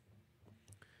game.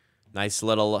 Nice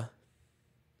little...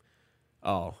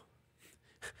 Oh.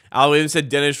 Al Williams said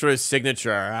Dennis Schroeder's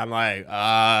signature. I'm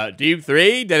like, deep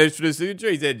three? Dennis Schroeder's signature?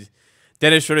 He said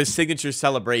Dennis Schroeder's signature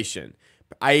celebration.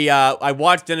 I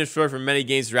watched Dennis Schroeder for many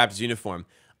games in Raptors uniform.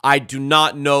 I do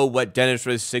not know what Dennis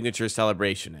Schroeder's signature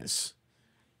celebration is.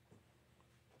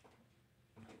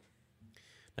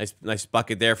 Nice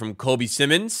bucket there from Kobe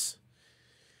Simmons.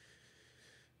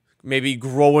 Maybe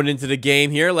growing into the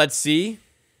game here. Let's see.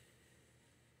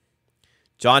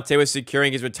 Jonte was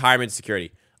securing his retirement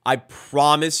security. I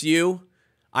promise you,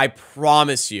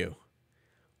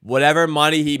 whatever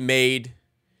money he made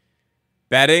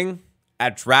betting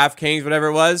at DraftKings, whatever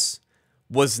it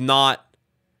was not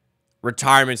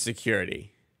retirement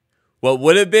security. What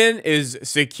would have been is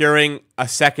securing a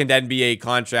second NBA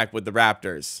contract with the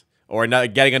Raptors or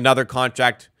getting another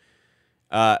contract,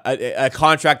 a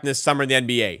contract in the summer in the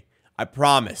NBA. I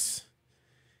promise.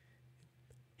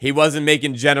 He wasn't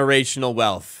making generational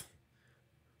wealth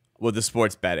with the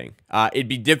sports betting. It'd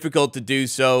be difficult to do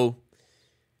so.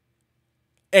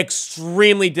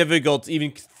 Extremely difficult to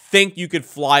even think you could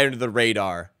fly under the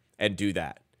radar and do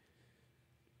that.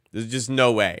 There's just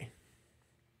no way.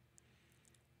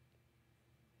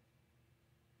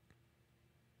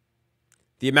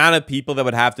 The amount of people that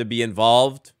would have to be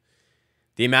involved,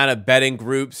 the amount of betting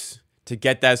groups to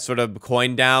get that sort of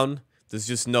coin down, there's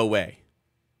just no way.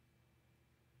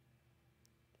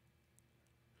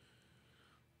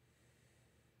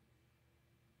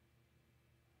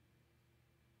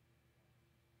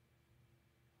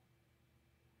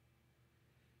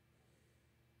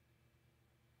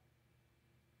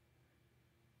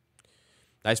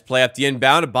 Nice play up the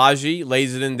inbound. Abaji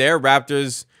lays it in there.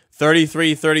 Raptors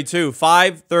 33-32.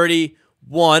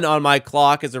 5:31 on my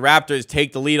clock as the Raptors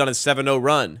take the lead on a 7-0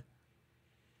 run.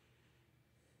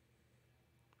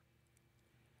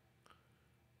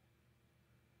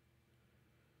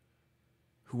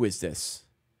 Who is this?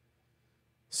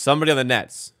 Somebody on the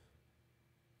Nets.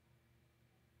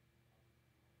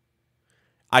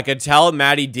 I could tell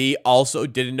Matty D also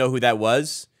didn't know who that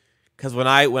was. Because when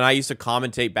I used to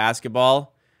commentate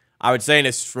basketball, I would say in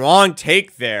a strong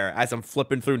take there, as I'm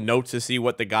flipping through notes to see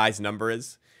what the guy's number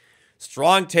is.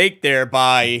 Strong take there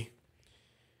by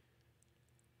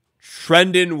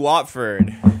Trendon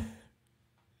Watford.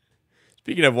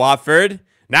 Speaking of Watford,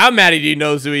 now Matty D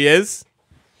knows who he is.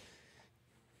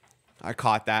 I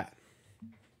caught that.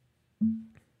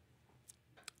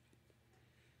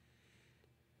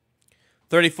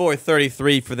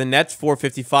 (34-33) for the Nets.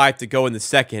 4:55 to go in the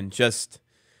second. Just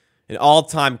an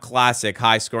all-time classic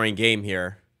high-scoring game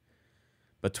here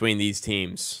between these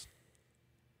teams.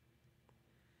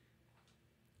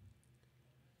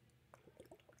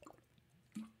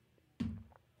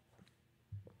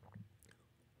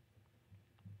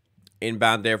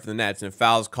 Inbound there for the Nets, and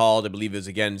fouls called. I believe it was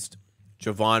against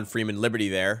Javon Freeman-Liberty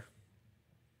there.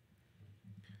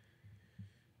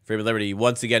 Freeman-Liberty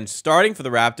once again starting for the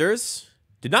Raptors.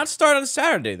 Did not start on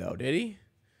Saturday, though, did he?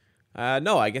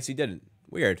 No, I guess he didn't.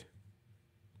 Weird.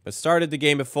 But started the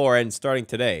game before and starting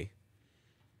today.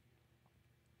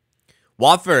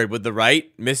 Watford with the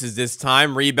right. Misses this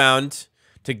time. Rebound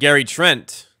to Gary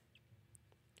Trent.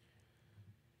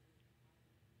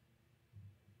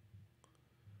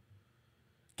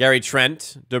 Gary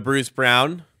Trent to Bruce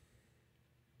Brown.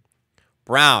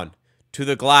 Brown to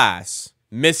the glass.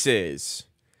 Misses.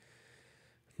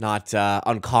 Not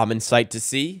uncommon sight to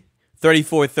see.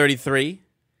 34-33.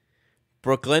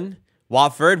 Brooklyn.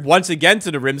 Watford once again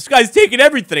to the rim. This guy's taking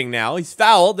everything now. He's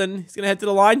fouled and he's going to head to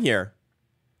the line here.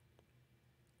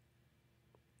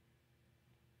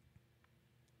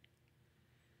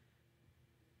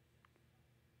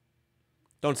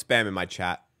 Don't spam in my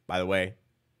chat, by the way.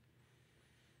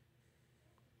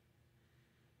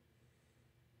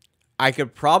 I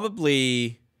could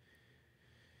probably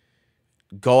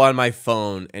go on my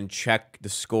phone and check the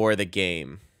score of the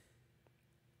game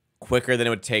quicker than it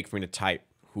would take for me to type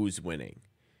who's winning.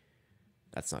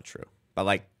 That's not true. But,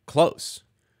 like, close.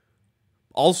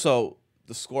 Also,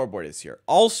 the scoreboard is here.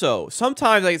 Also,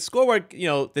 sometimes, like, scoreboard, you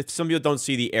know, if some people don't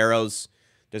see the arrows,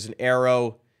 there's an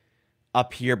arrow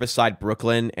up here beside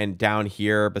Brooklyn and down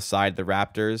here beside the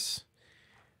Raptors.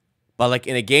 But, like,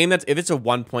 in a game that's, if it's a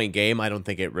 1-point game, I don't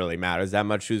think it really matters that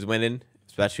much who's winning,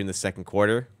 especially in the second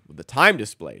quarter with the time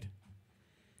displayed.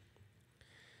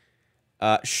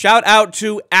 Shout out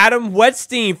to Adam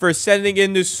Wetstein for sending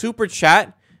in this super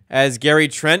chat as Gary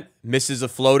Trent misses a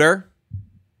floater.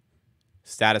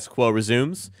 Status quo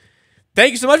resumes. Thank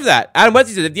you so much for that. Adam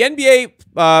Wetstein said, if the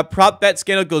NBA prop bet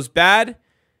scandal goes bad,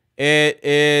 it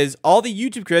is all the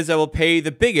YouTube creators that will pay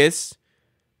the biggest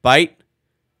bite.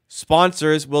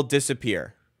 Sponsors will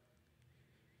disappear.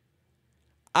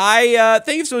 Thank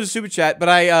you so much for the super chat, but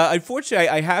unfortunately,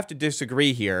 I have to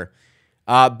disagree here.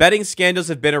 Betting scandals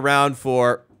have been around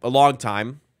for a long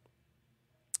time.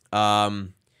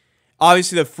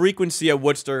 Obviously, the frequency at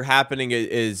which they're happening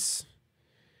is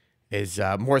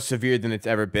more severe than it's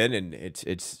ever been, and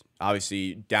it's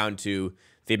obviously down to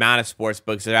the amount of sports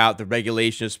books that are out, the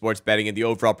regulation of sports betting, and the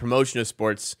overall promotion of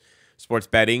sports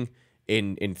betting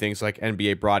in things like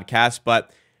NBA broadcasts.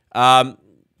 But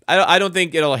I don't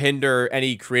think it'll hinder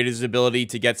any creators' ability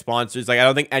to get sponsors. Like, I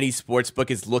don't think any sports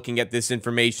book is looking at this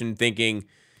information thinking,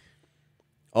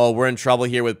 "Oh, we're in trouble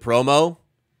here with promo."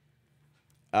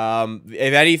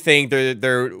 If anything,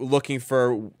 they're looking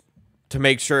to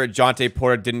make sure Jonte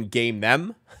Porter didn't game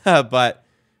them, but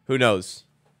who knows?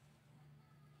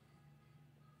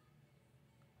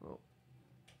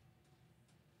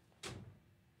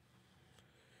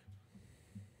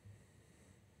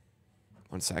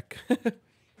 One sec.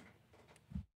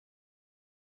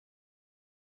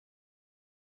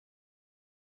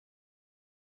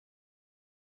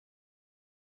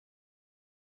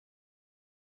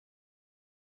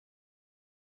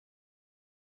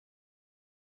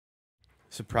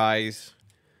 Surprise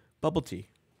bubble tea.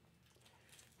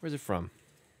 Where's it from?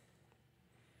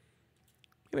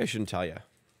 Maybe I shouldn't tell you.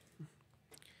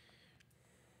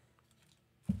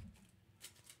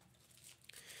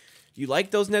 You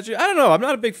like those Nets? I don't know. I'm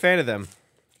not a big fan of them.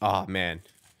 Oh, man.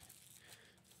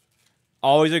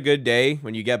 Always a good day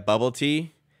when you get bubble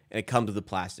tea and it comes with a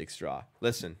plastic straw.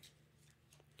 Listen.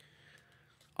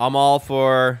 I'm all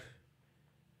for,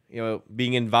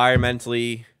 being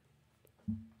environmentally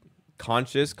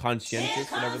conscientious,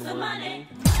 whatever the word means.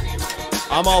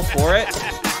 I'm all for it.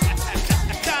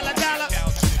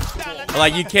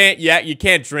 Like, you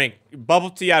can't drink bubble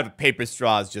tea out of a paper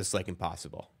straw is just like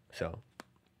impossible. So.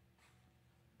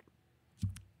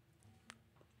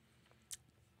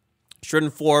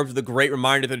 Shouldn't Forbes, the great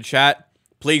reminder to the chat.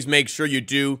 Please make sure you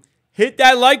do hit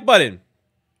that like button.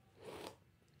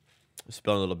 I'm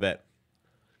spilling a little bit.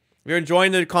 If you're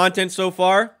enjoying the content so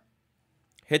far,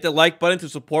 hit the like button to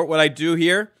support what I do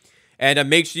here. And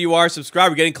make sure you are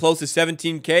subscribed. We're getting close to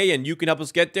 17K, and you can help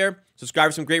us get there.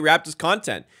 Subscribe for some great Raptors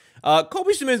content.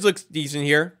 Kobe Simmons looks decent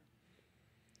here.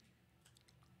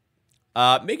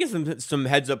 Making some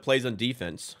heads-up plays on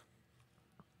defense.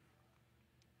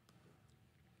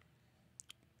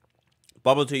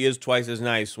 Bubble tea is twice as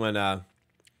nice when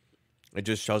it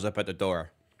just shows up at the door.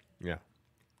 Yeah.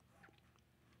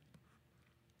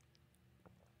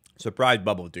 Surprise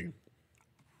bubble tea.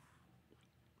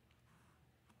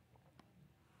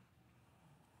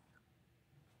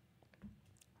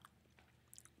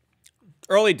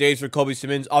 Early days for Kobe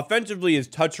Simmons. Offensively, his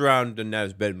touch around and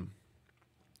has been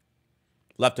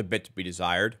left a bit to be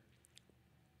desired.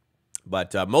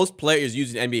 But most players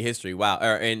using NBA history,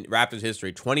 or in Raptors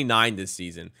history, 29 this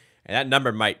season. And that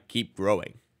number might keep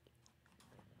growing.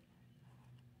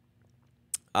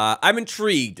 I'm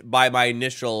intrigued by my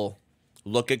initial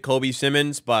look at Kobe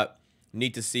Simmons, but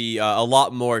need to see a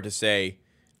lot more to say,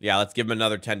 yeah, let's give him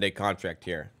another 10-day contract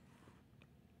here.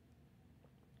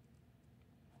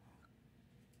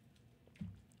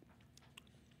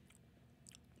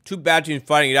 Two bad teams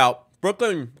fighting it out.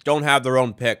 Brooklyn don't have their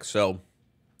own pick, so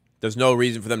there's no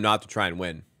reason for them not to try and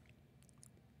win.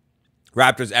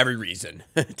 Raptors, every reason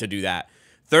to do that.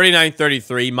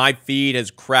 39-33. My feed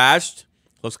has crashed.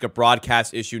 Looks like a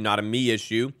broadcast issue, not a me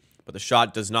issue. But the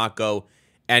shot does not go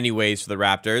anyways for the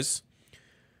Raptors.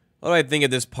 What do I think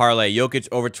of this parlay? Jokic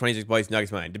over 26 points,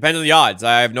 Nuggets money. Depends on the odds.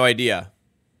 I have no idea.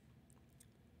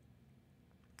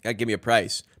 Gotta give me a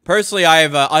price. Personally, I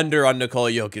have under on Nikola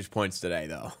Jokic points today,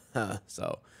 though.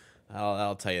 So,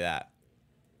 I'll tell you that.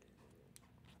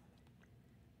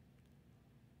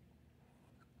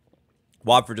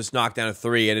 Watford just knocked down a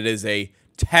 3, and it is a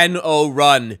 10-0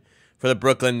 run for the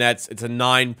Brooklyn Nets. It's a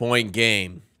 9-point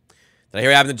game. Did I hear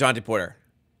what happened to Jonte Porter?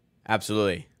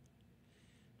 Absolutely.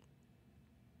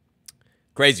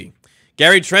 Crazy.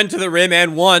 Gary Trent to the rim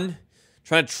and one.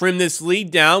 Trying to trim this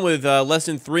lead down with less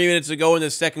than 3 minutes to go in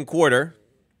the second quarter.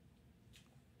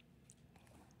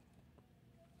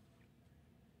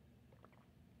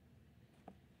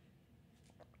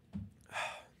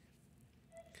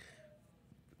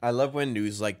 I love when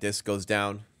news like this goes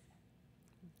down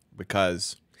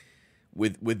because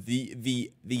with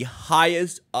the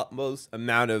highest, utmost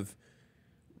amount of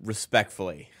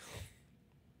respectfully,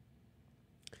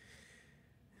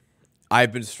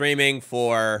 I've been streaming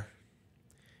for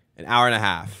an hour and a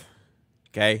half,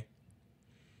 okay?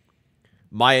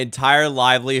 My entire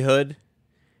livelihood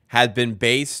has been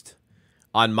based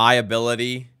on my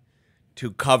ability to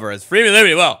cover as Freeman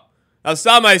Liberty. Well, I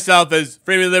saw myself as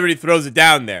Freeman Liberty throws it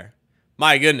down there.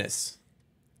 My goodness.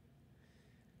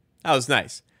 That was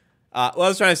nice. What I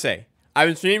was trying to say, I've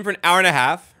been streaming for an hour and a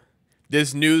half.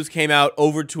 This news came out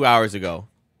over 2 hours ago.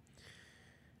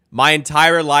 My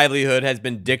entire livelihood has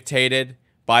been dictated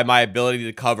by my ability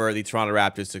to cover the Toronto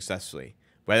Raptors successfully.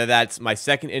 Whether that's my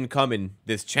second income in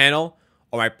this channel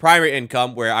or my primary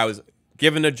income where I was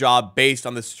given a job based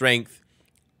on the strength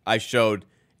I showed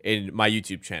in my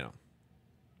YouTube channel.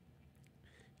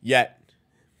 Yet,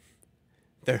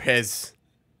 there is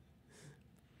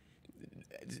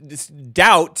this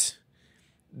doubt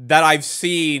that I've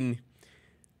seen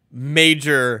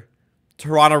major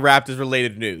Toronto Raptors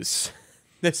related news.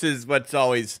 This is what's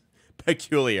always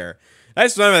peculiar.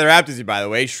 That's none of the Raptors here, by the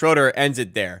way. Schroeder ends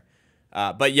it there.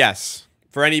 But yes,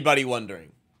 for anybody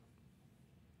wondering,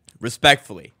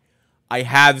 respectfully, I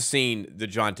have seen the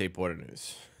Jonte Porter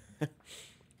news.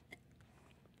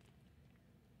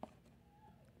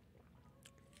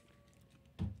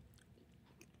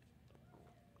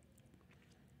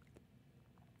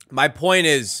 My point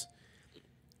is,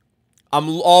 I'm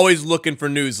always looking for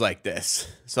news like this.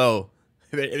 So,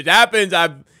 if it happens,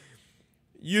 I'm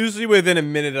usually within a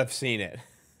minute I've seen it.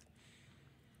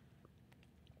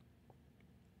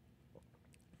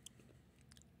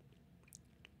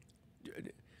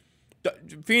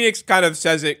 Phoenix kind of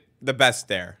says it the best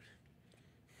there.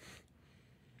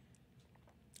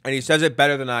 And he says it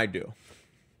better than I do.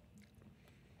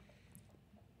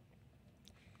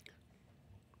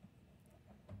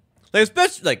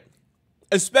 Especially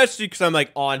because I'm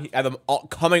like I'm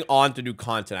coming on to do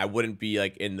content. I wouldn't be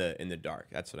like in the dark.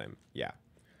 That's what yeah.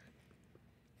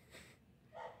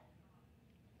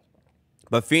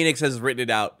 But Phoenix has written it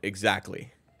out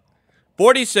exactly.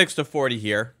 46-40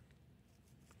 here.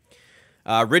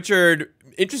 Richard,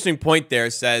 interesting point there,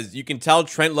 says you can tell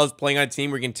Trent loves playing on a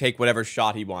team where he can take whatever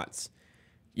shot he wants.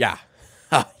 Yeah.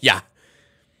 Yeah.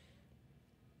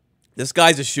 This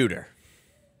guy's a shooter.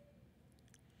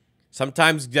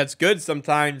 Sometimes that's good,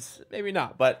 sometimes maybe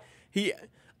not. But he,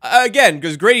 again,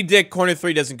 because Grady Dick, corner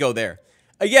three, doesn't go there.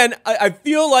 Again, I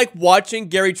feel like watching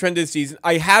Gary Trent this season,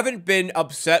 I haven't been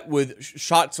upset with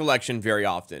shot selection very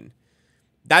often.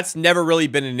 That's never really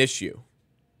been an issue.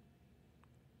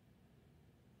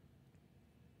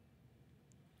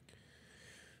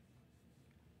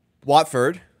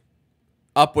 Watford,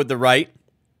 up with the right,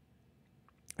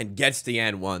 and gets the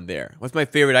and one there. What's my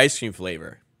favorite ice cream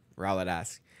flavor? Rowlett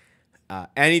asks.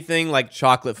 Anything like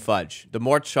chocolate fudge. The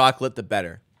more chocolate, the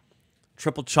better.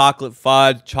 Triple chocolate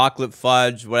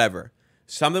fudge, whatever.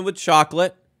 Something with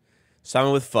chocolate,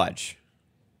 something with fudge.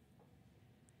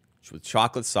 With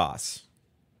chocolate sauce.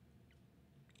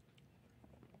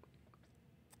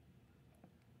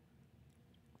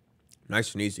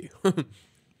 Nice and easy.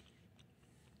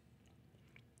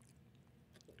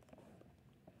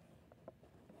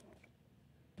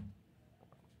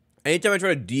 Anytime I try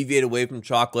to deviate away from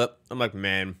chocolate, I'm like,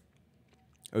 man,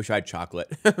 I wish I had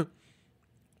chocolate.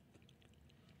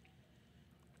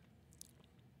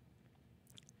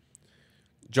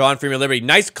 John Freeman Liberty.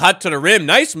 Nice cut to the rim.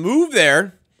 Nice move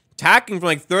there. Tacking from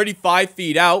like 35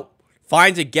 feet out.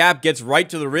 Finds a gap, gets right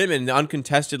to the rim, and an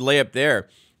uncontested layup there.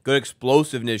 Good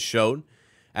explosiveness showed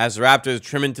as the Raptors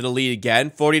trim into the lead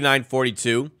again.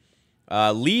 49-42.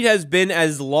 Lead has been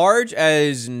as large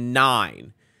as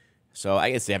 9. So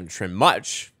I guess they haven't trimmed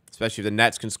much, especially if the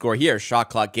Nets can score here. Shot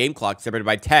clock, game clock, separated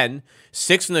by 10.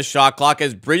 6 in the shot clock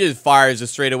as Bridges fires a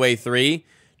straightaway 3.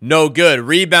 No good.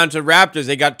 Rebound to Raptors.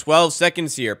 They got 12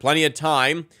 seconds here. Plenty of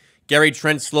time. Gary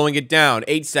Trent slowing it down.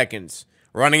 8 seconds.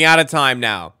 Running out of time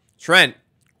now. Trent,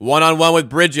 one-on-one with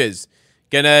Bridges.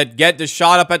 Gonna get the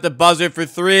shot up at the buzzer for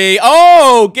 3.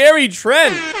 Oh, Gary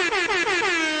Trent.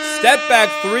 Step back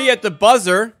 3 at the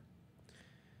buzzer.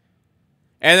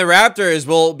 And the Raptors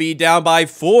will be down by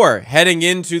 4 heading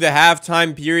into the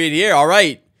halftime period here. All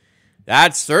right.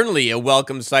 That's certainly a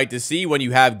welcome sight to see when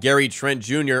you have Gary Trent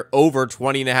Jr. over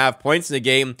 20.5 points in the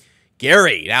game.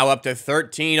 Gary now up to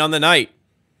 13 on the night.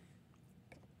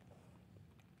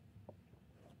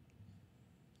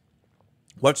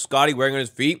 What's Scotty wearing on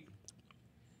his feet?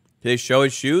 Did they show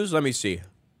his shoes? Let me see.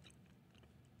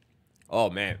 Oh,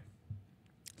 man.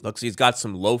 Looks like he's got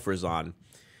some loafers on.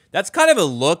 That's kind of a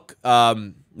look,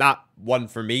 not one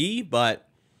for me, but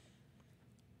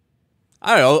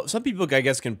I don't know. Some people, I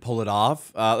guess, can pull it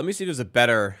off. Let me see if there's a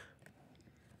better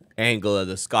angle of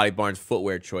the Scotty Barnes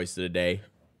footwear choice of the day.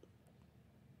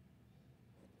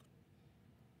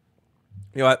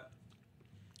 You know what?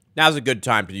 Now's a good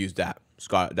time to use that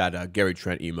Gary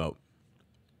Trent emote.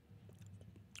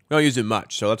 We don't use it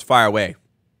much, so let's fire away.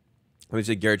 Let me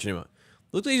see Gary Trent emote.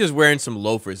 Looks like he's just wearing some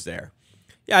loafers there.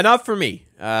 Yeah, not for me.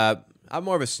 I'm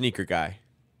more of a sneaker guy.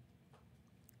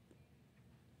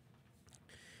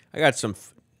 I got some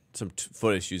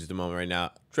foot issues at the moment right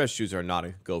now. Dress shoes are not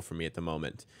a go for me at the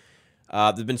moment.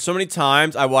 There's been so many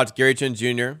times I watched Gary Trent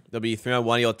Jr. There'll be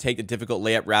 3-on-1. He'll take the difficult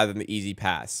layup rather than the easy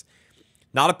pass.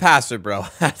 Not a passer, bro.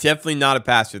 Definitely not a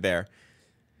passer there.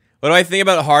 What do I think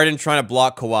about Harden trying to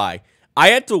block Kawhi? I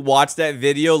had to watch that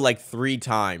video like 3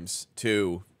 times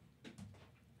to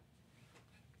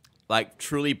like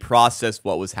truly process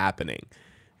what was happening.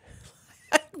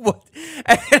 What?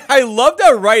 And I love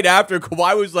that right after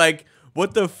Kawhi was like,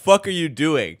 "What the fuck are you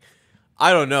doing?"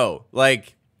 I don't know.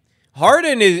 Like,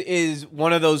 Harden is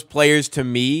one of those players to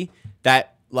me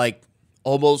that like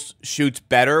almost shoots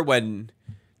better when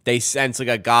they sense like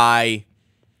a guy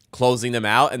closing them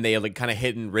out and they like kind of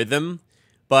hit in rhythm.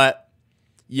 But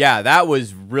yeah, that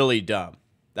was really dumb.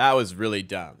 That was really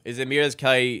dumb. Is it Miraz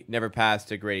Kelly never passed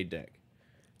to Grady Dick?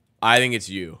 I think it's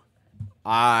you.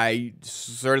 I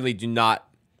certainly do not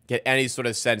get any sort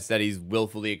of sense that he's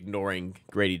willfully ignoring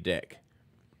Grady Dick.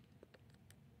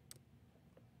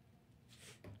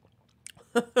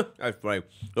 That's funny.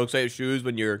 Looks like shoes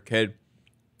when you're a kid.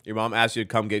 Your mom asks you to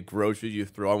come get groceries. You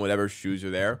throw on whatever shoes are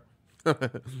there. That's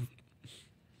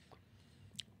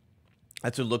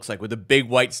what it looks like with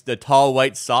the tall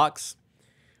white socks.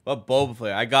 What boba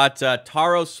flavor? I got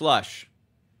taro slush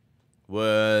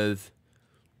with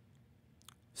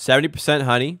 70%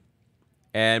 honey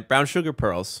and brown sugar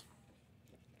pearls.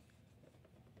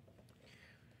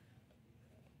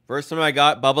 First time I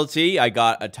got bubble tea, I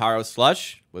got a taro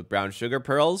slush with brown sugar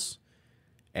pearls.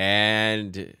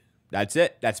 And that's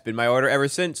it. That's been my order ever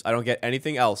since. I don't get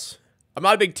anything else. I'm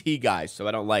not a big tea guy, so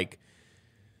I don't like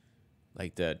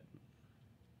the...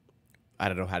 I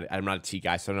don't know how to... I'm not a tea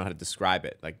guy, so I don't know how to describe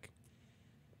it. Like,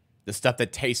 the stuff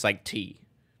that tastes like tea.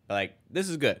 But like, this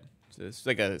is good. It's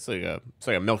like a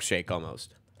milkshake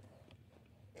almost.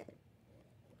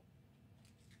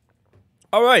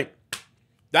 All right.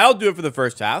 That'll do it for the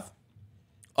first half.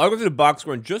 I'll go through the box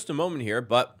score in just a moment here,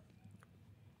 but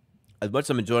as much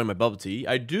as I'm enjoying my bubble tea,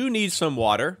 I do need some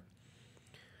water.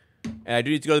 And I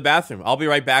do need to go to the bathroom. I'll be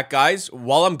right back, guys.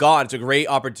 While I'm gone, it's a great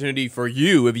opportunity for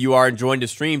you, if you are enjoying the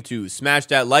stream, to smash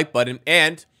that like button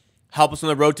and help us on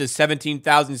the road to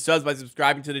 17,000 subs by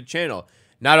subscribing to the channel.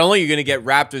 Not only are you going to get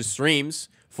Raptors streams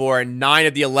for 9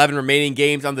 of the 11 remaining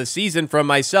games on the season from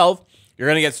myself, you're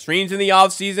going to get streams in the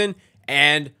offseason,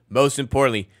 and most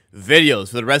importantly, videos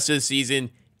for the rest of the season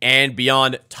and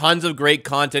beyond. Tons of great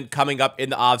content coming up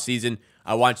in the offseason.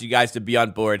 I want you guys to be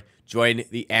on board. Join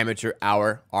the Amateur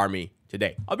Hour Army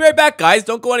today. I'll be right back, guys.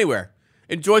 Don't go anywhere.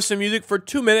 Enjoy some music for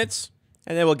 2 minutes,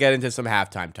 and then we'll get into some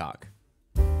halftime talk.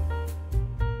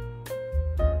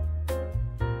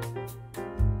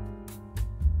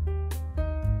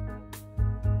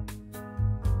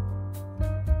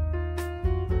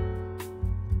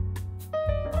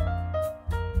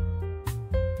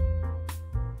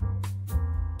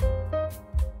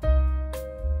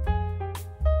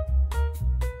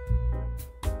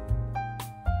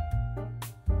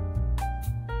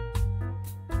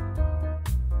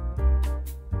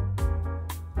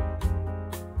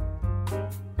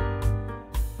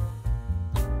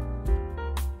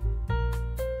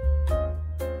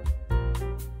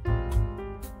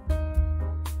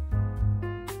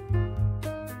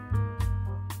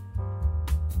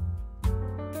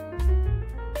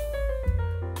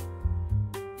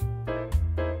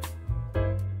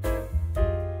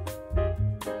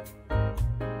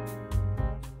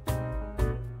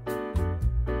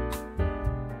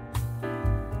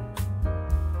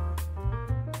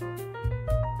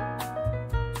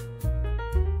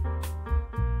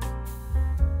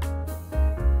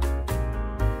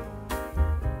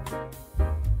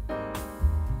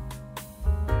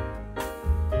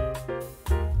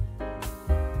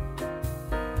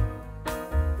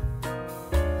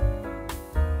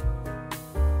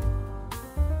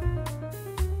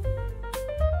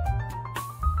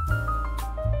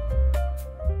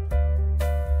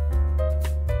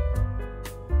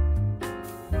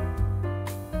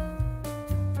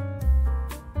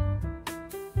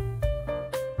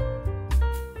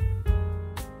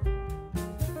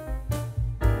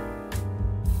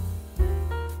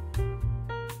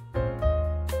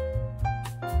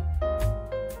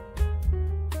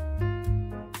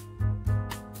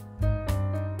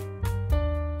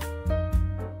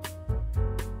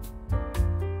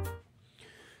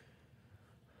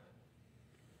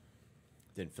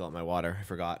 Didn't fill up my water. I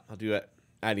forgot. I'll do it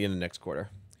at the end of next quarter.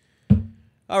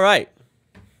 All right.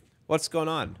 What's going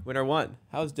on? Winner won.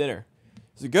 How was dinner?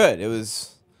 It was good. It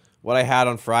was what I had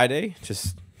on Friday,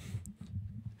 just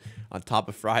on top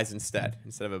of fries instead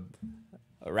of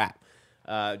a wrap.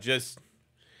 Just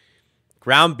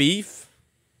ground beef,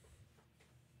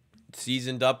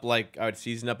 seasoned up like I would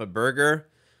season up a burger.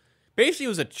 Basically, it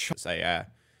was I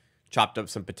chopped up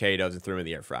some potatoes and threw them in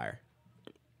the air fryer.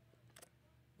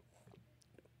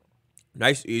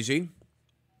 Nice, easy.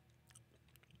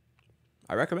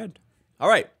 I recommend. All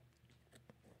right.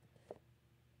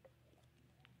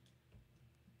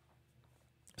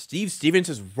 Steve Stevens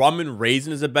says rum and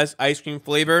raisin is the best ice cream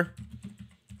flavor.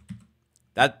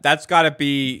 That's gotta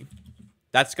be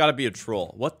a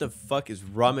troll. What the fuck is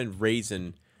rum and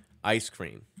raisin ice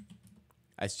cream?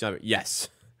 Yes.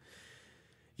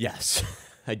 Yes.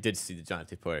 I did see the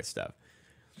Jonathan Porter stuff.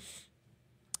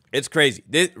 It's crazy.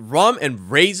 This rum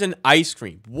and raisin ice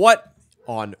cream. What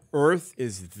on earth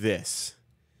is this?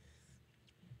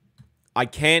 I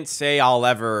can't say I'll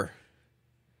ever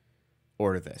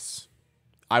order this.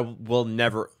 I'll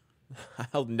never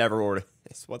order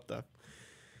this. What the?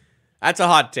 That's a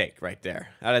hot take right there.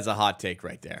 That is a hot take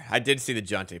right there. I did see the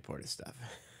Jonte Porter stuff.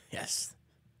 Yes.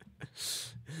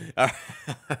 All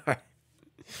right.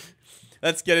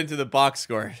 Let's get into the box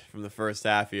score from the first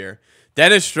half here.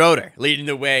 Dennis Schroeder leading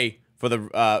the way for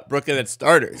the Brooklyn Nets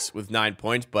starters with 9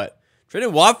 points, but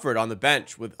Trendon Watford on the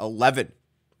bench with 11.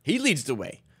 He leads the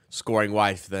way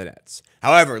scoring-wise for the Nets.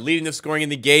 However, leading the scoring in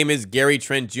the game is Gary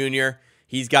Trent Jr.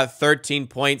 He's got 13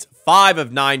 points, 5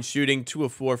 of 9 shooting, 2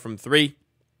 of 4 from 3.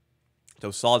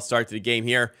 So solid start to the game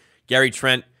here. Gary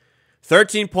Trent,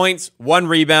 13 points, 1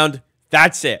 rebound.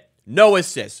 That's it. No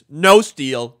assist, no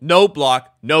steal, no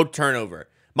block, no turnover.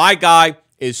 My guy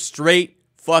is straight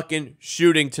fucking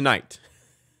shooting tonight.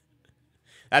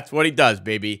 That's what he does,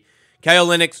 baby.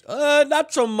 Kelly Olynyk,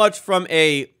 not so much from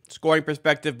a scoring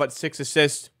perspective, but 6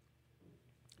 assists.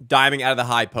 Diving out of the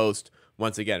high post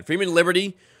once again. Freeman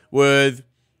Liberty with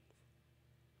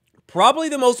probably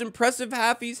the most impressive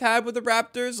half he's had with the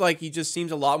Raptors. Like, he just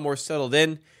seems a lot more settled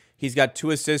in. He's got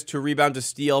 2 assists, 2 rebounds, a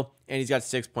steal, and he's got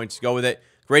 6 points to go with it.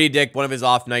 Grady Dick, one of his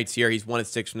off nights here. He's 1 of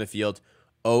 6 from the field,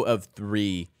 0 of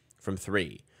 3 from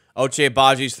 3. Ochai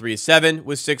Abaji's 3 of 7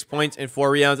 with 6 points and 4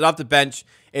 rebounds. And off the bench,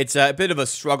 it's a bit of a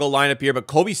struggle lineup here, but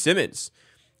Kobe Simmons,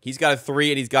 he's got a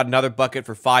 3, and he's got another bucket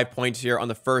for 5 points here on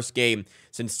the first game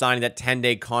since signing that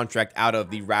 10-day contract out of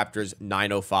the Raptors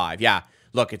 905. Yeah,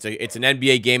 look, it's an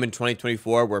NBA game in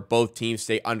 2024 where both teams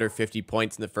stay under 50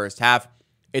 points in the first half.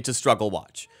 It's a struggle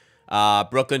watch.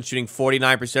 Brooklyn shooting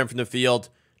 49% from the field,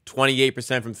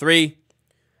 28% from 3.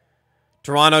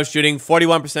 Toronto shooting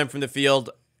 41% from the field,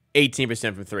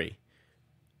 18% from 3.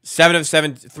 3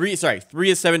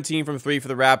 of 17 from 3 for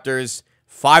the Raptors,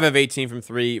 5 of 18 from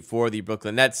 3 for the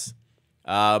Brooklyn Nets.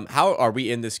 How are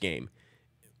we in this game?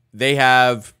 They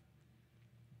have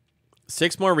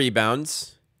 6 more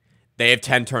rebounds. They have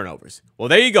 10 turnovers. Well,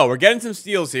 there you go. We're getting some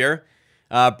steals here.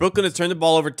 Brooklyn has turned the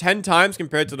ball over 10 times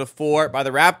compared to the 4 by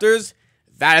the Raptors.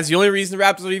 That is the only reason the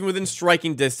Raptors are even within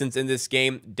striking distance in this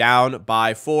game, down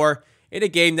by 4. In a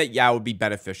game that, yeah, would be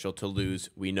beneficial to lose,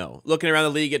 we know. Looking around the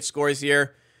league at scores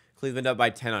here. Cleveland up by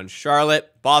 10 on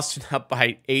Charlotte. Boston up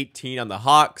by 18 on the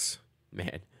Hawks.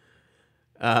 Man.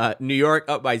 New York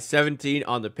up by 17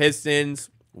 on the Pistons.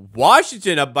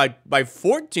 Washington up by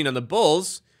 14 on the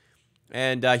Bulls.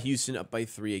 And Houston up by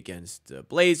 3 against the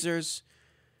Blazers.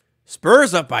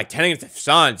 Spurs up by 10 against the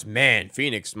Suns. Man,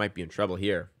 Phoenix might be in trouble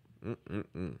here.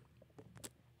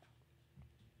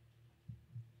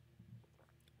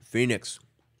 Phoenix,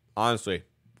 honestly,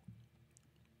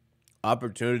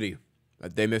 opportunity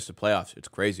that they missed the playoffs. It's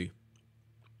crazy.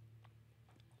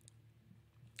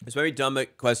 It's a very dumb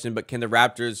question, but can the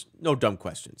Raptors... No dumb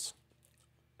questions.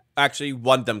 Actually,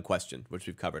 one dumb question, which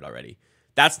we've covered already.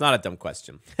 That's not a dumb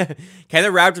question. Can the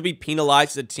Raptors be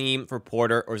penalized as a team for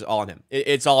Porter, or is it all on him?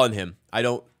 It's all on him.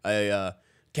 I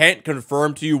can't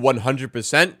confirm to you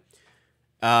 100%.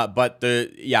 But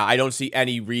I don't see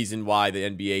any reason why the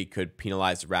NBA could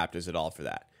penalize the Raptors at all for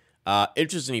that.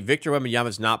 Interestingly, Victor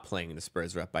Wembanyama's not playing, and the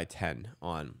Spurs are up by 10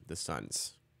 on the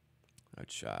Suns.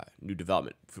 Which, new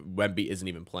development. Wemby isn't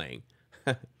even playing.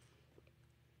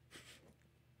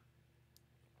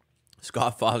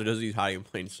 Scott Foster doesn't use hiding in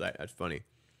plain sight. That's funny.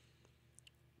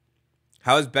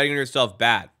 How is betting on yourself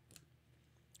bad?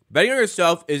 Betting on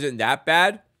yourself isn't that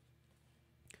bad.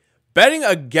 Betting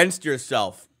against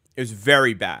yourself is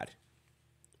very bad.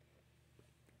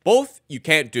 Both you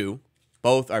can't do.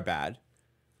 Both are bad.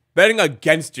 Betting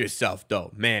against yourself,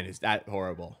 though, man, is that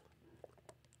horrible.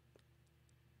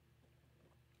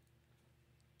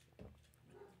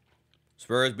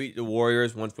 Spurs beat the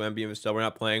Warriors once Wemby and still we're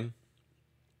not playing.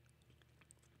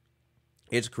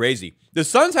 It's crazy. The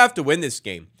Suns have to win this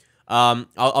game.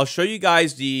 I'll show you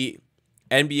guys the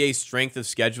NBA strength of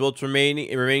schedule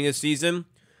remaining this season.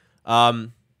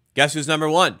 Guess who's number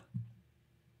 1?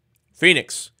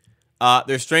 Phoenix.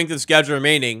 Their strength of schedule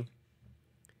remaining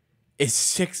is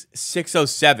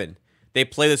 607. They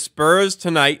play the Spurs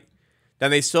tonight.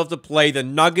 Then they still have to play the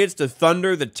Nuggets, the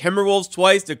Thunder, the Timberwolves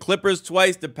twice, the Clippers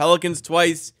twice, the Pelicans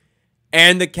twice,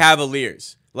 and the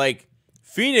Cavaliers. Like,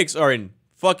 Phoenix are in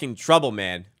fucking trouble,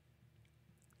 man.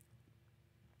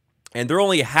 And they're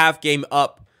only a half game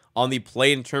up on the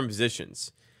play-in term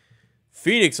positions.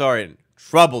 Phoenix are in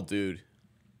trouble, dude.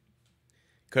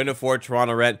 Couldn't afford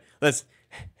Toronto rent.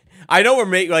 I know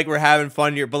we're having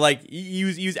fun here, but like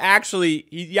he actually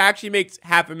makes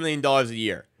 $500,000 a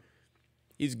year.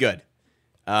 He's good.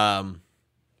 I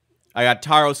got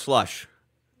Taro Slush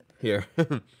here.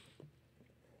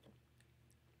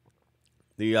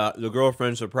 The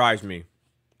girlfriend surprised me.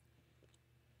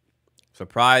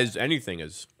 Surprised anything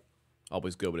is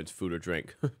always good when it's food or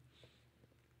drink.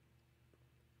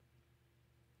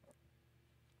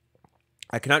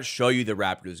 I cannot show you the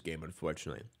Raptors game,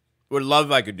 unfortunately. Would love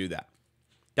if I could do that.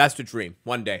 That's the dream.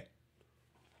 One day.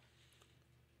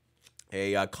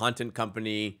 A content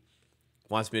company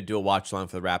wants me to do a watch-along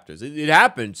for the Raptors. It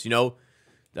happens, you know.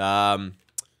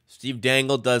 Steve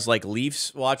Dangle does, like,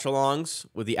 Leafs watch-alongs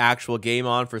with the actual game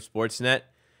on for Sportsnet.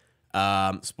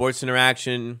 Sports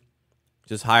Interaction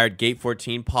just hired Gate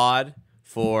 14 Pod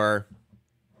for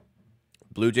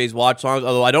Blue Jays watch-alongs.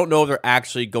 Although I don't know if they're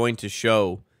actually going to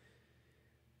show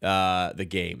the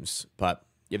games, but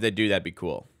if they do, that'd be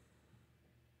cool.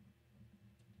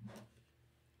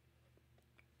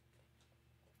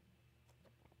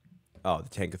 Oh, the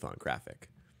Tankathon graphic.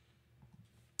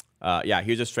 Yeah,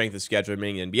 here's the strength of schedule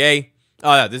remaining in the NBA.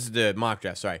 Oh, yeah, this is the mock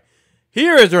draft, sorry.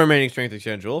 Here is the remaining strength of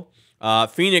schedule.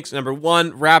 Phoenix, number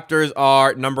 1. Raptors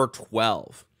are number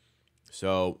 12.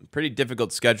 So, pretty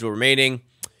difficult schedule remaining.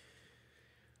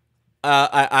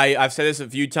 I've said this a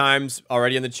few times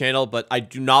already on the channel, but I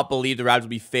do not believe the Raptors will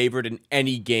be favored in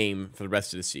any game for the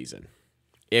rest of the season.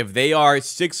 If they are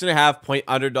 6.5-point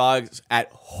underdogs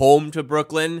at home to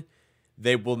Brooklyn,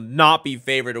 they will not be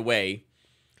favored away.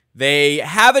 They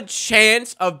have a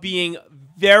chance of being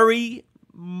very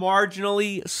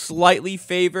marginally, slightly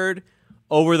favored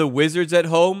over the Wizards at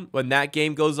home when that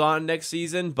game goes on next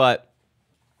season,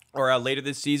 or later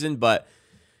this season, but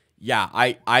yeah,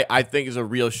 I think there's a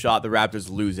real shot the Raptors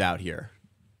lose out here.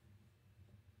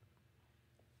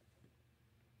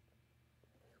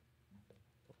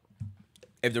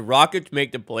 If the Rockets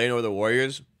make the play over the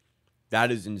Warriors,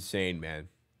 that is insane, man.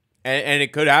 And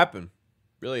it could happen.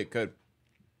 Really, it could.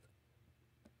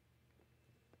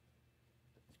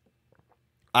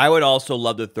 I would also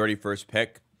love the 31st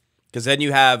pick, because then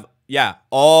you have, yeah,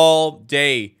 all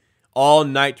day, all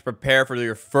night to prepare for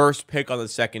your first pick on the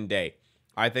second day.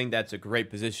 I think that's a great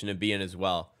position to be in as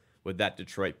well with that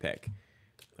Detroit pick.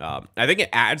 I think it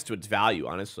adds to its value,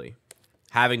 honestly,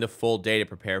 having the full day to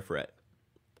prepare for it.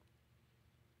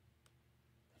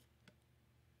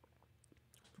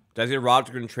 Does the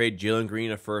Raptors going to trade Jalen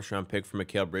Green a first-round pick for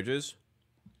Mikal Bridges?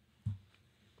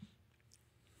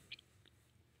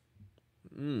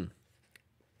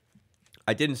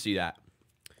 I didn't see that.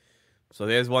 So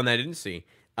there's one that I didn't see.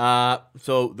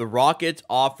 So the Rockets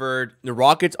offered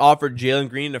Jalen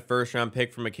Green a first-round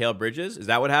pick for Mikal Bridges. Is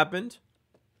that what happened?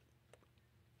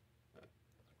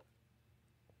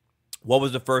 What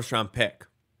was the first-round pick?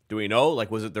 Do we know?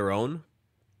 Like, was it their own?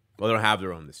 Well, they don't have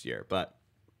their own this year, but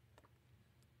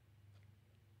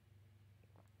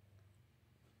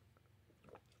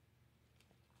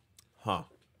huh.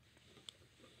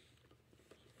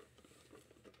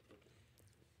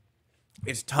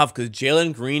 It's tough because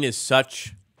Jalen Green is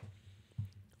such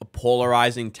a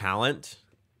polarizing talent.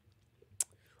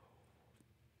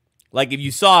 Like, if you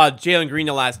saw Jalen Green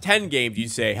the last 10 games, you'd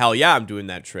say, hell yeah, I'm doing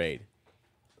that trade.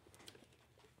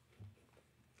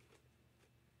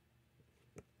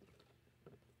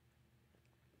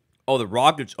 Oh, the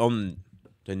Rockets own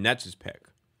the Nets' pick.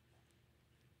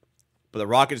 But the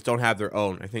Rockets don't have their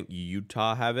own. I think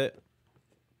Utah have it.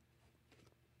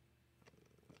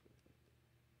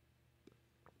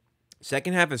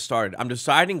 Second half has started. I'm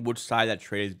deciding which side that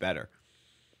trade is better.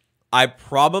 I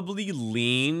probably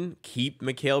lean keep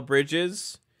Mikal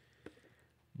Bridges,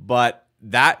 but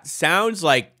that sounds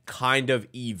like kind of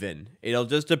even. It'll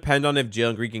just depend on if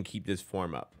Jalen Green can keep this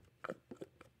form up.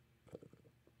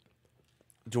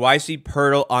 Do I see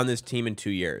Pirtle on this team in 2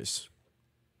 years?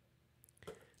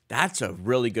 That's a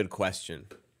really good question.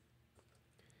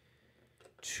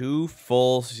 2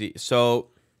 full seasons. So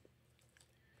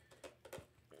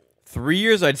 3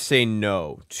 years, I'd say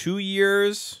no. 2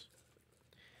 years,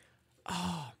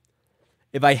 oh,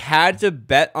 if I had to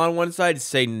bet on one side, I'd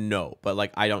say no. But,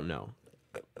 like, I don't know.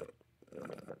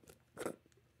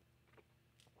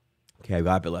 Okay, I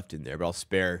got a bit left in there, but I'll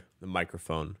spare the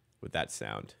microphone with that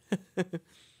sound.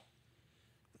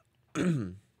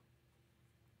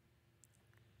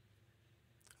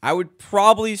 I would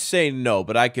probably say no,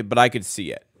 but I could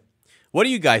see it. What do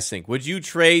you guys think? Would you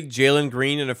trade Jalen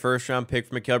Green in a first-round pick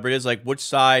for Mikal Bridges? Like, which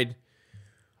side?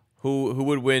 Who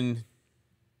would win?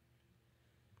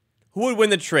 Who would win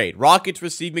the trade? Rockets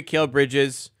receive Mikal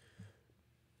Bridges.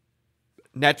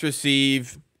 Nets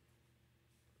receive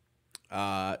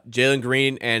Jalen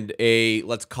Green and a,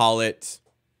 let's call it,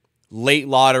 late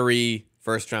lottery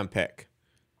first-round pick.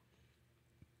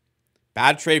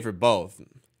 Bad trade for both.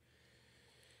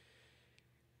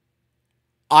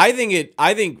 I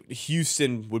think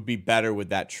Houston would be better with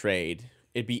that trade.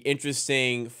 It'd be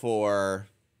interesting for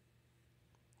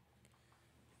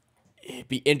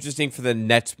the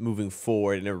Nets moving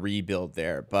forward in a rebuild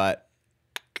there, but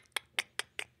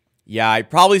yeah, I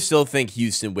probably still think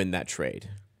Houston win that trade.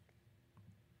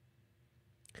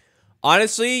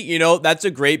 Honestly, you know, that's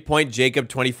a great point. Jacob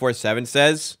 24/7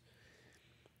 says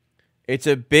it's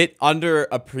a bit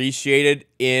underappreciated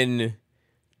in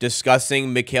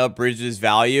discussing Mikal Bridges'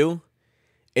 value.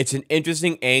 It's an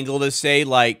interesting angle to say,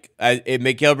 like,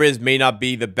 Mikal Bridges may not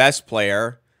be the best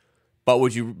player,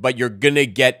 but you're gonna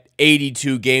get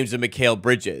 82 games of Mikal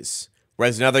Bridges,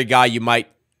 whereas another guy you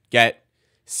might get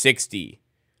 60,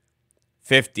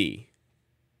 50,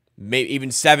 maybe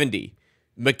even 70.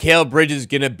 Mikal Bridges is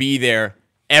gonna be there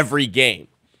every game.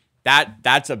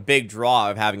 That's a big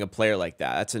draw of having a player like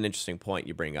that. That's an interesting point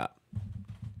you bring up.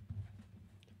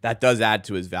 That does add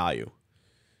to his value.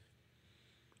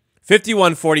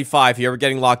 51-45 here. We're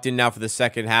getting locked in now for the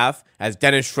second half as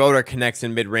Dennis Schroeder connects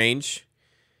in mid-range.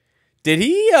 Did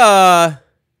he,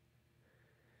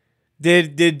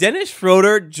 Did Dennis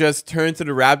Schroeder just turn to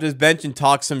the Raptors bench and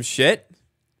talk some shit?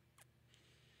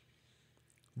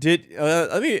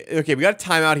 Okay, we got a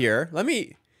timeout here. Let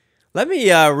me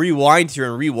rewind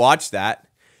here and rewatch that.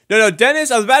 No, Dennis,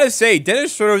 I was about to say,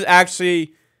 Dennis Schroeder was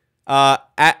actually,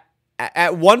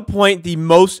 at one point, the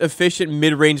most efficient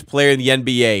mid-range player in the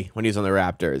NBA when he was on the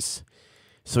Raptors.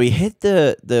 So he hit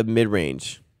the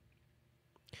mid-range.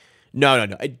 No.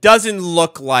 It doesn't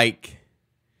look like...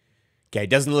 Okay, it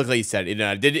doesn't look like he said it.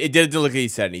 No, it didn't look like he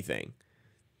said anything.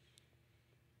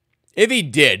 If he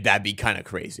did, that'd be kind of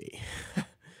crazy.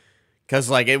 Because,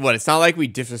 like, it's not like we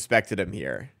disrespected him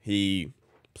here. He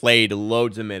played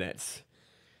loads of minutes.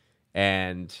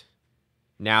 And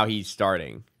now he's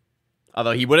starting.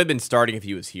 Although he would have been starting if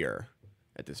he was here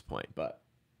at this point, but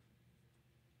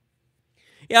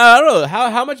yeah, I don't know.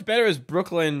 How much better is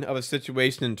Brooklyn of a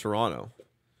situation in Toronto?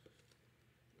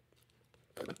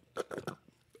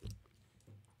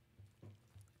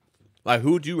 Like,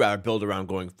 who would you rather build around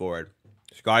going forward?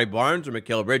 Scotty Barnes or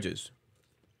Mikal Bridges?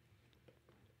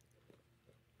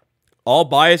 All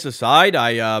bias aside,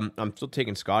 I'm still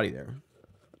taking Scotty there.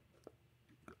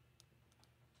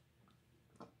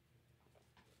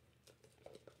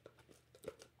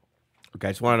 Okay,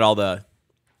 I just wanted all the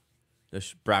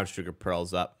brown sugar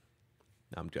pearls up.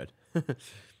 No, I'm good.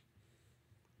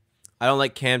 I don't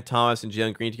like Cam Thomas and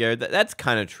Jalen Green together. That's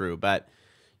kind of true, but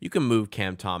you can move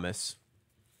Cam Thomas.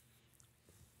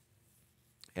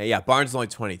 Yeah, Barnes is only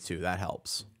 22. That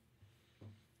helps.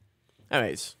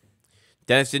 Anyways,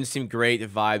 Dennis didn't seem great. The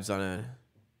vibes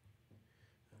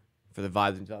for the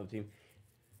vibes and the team.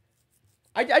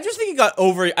 I just think he got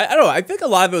over. I don't know. I think a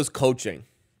lot of it was coaching.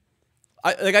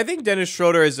 I think Dennis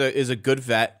Schroeder is a good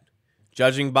vet,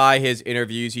 judging by his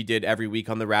interviews he did every week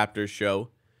on the Raptors show.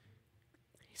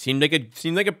 He seemed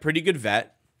like a pretty good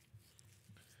vet,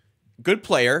 good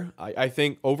player. I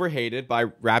think overhated by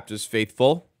Raptors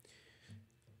faithful.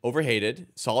 Overhated,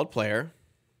 solid player,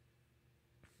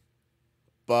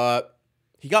 but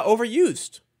he got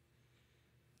overused.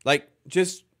 Like,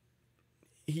 just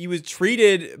he was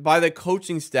treated by the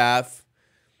coaching staff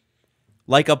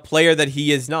like a player that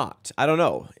he is not. I don't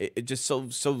know. It just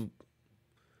so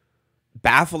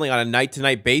baffling on a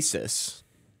night-to-night basis.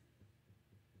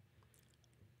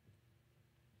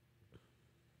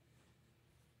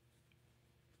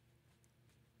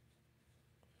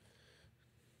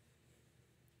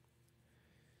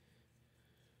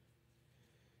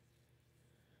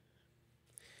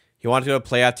 He wanted to go to a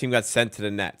playoff team, got sent to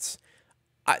the Nets.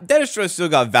 Dennis Schroeder still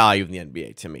got value in the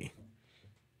NBA to me.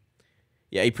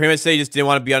 Yeah, he pretty much said he just didn't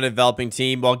want to be on a developing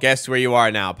team. Well, guess where you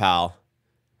are now, pal?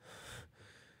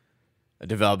 A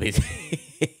developing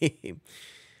team.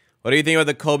 What do you think about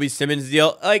the Kobe Simmons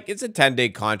deal? Like, it's a 10-day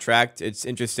contract. It's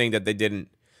interesting that they didn't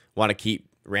want to keep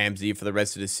Ramsey for the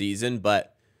rest of the season,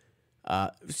 but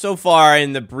so far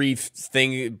in the brief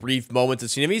moments I've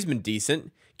seen him, he's been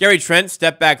decent. Gary Trent,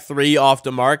 step back 3 off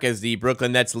the mark as the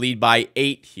Brooklyn Nets lead by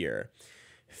 8 here.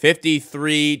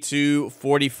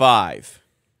 53-45.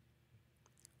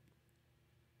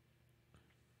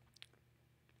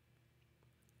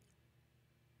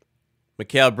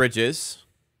 Mikal Bridges.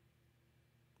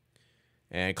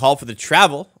 And call for the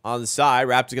travel on the side.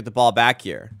 Raptors get the ball back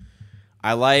here.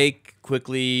 I like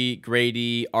quickly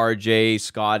Grady, RJ,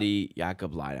 Scotty,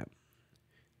 Jakob lineup.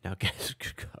 Now guess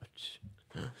coach.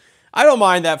 I don't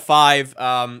mind that 5.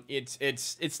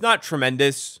 It's not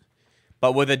tremendous,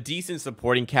 but with a decent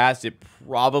supporting cast, it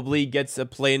probably gets a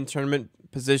play-in tournament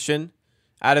position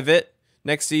out of it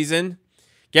next season.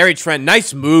 Gary Trent,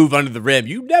 nice move under the rim.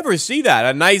 You never see that.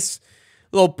 A nice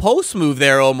little post move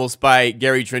there almost by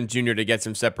Gary Trent Jr. to get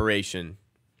some separation.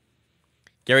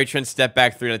 Gary Trent step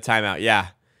back 3 on a timeout. Yeah,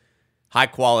 high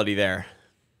quality there.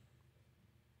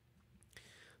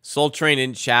 Soul Train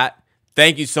in chat.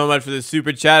 Thank you so much for the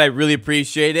super chat. I really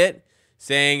appreciate it.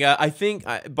 Saying, I think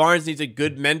Barnes needs a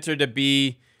good mentor to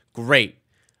be great.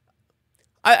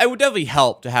 I would definitely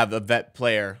help to have a vet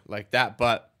player like that,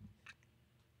 but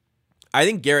I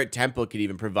think Garrett Temple could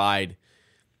even provide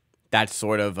that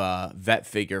sort of vet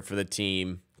figure for the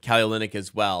team. Kelly Olynyk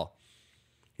as well.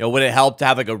 You know, would it help to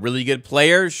have like a really good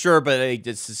player? Sure, but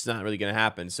it's just not really going to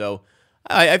happen. So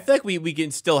I feel like we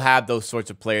can still have those sorts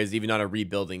of players even on a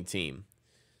rebuilding team.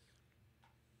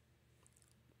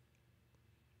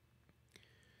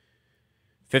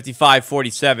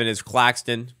 .55-47 is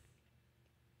Claxton.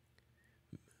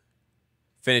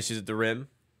 Finishes at the rim.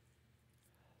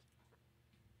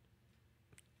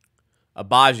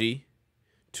 Abaji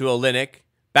to Olynyk.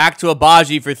 Back to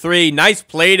Abaji for 3. Nice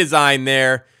play design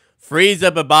there. Frees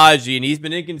up Abaji, and he's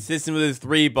been inconsistent with his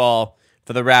 3 ball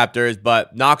for the Raptors,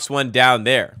 but knocks one down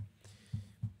there.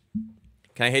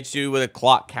 Can I hit you with a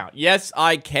clock count? Yes,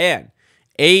 I can.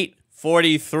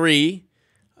 8:43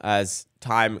 as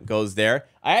time goes there.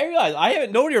 I realize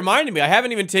nobody reminded me. I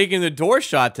haven't even taken the door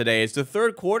shot today. It's the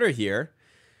 3rd quarter here.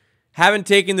 Haven't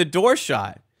taken the door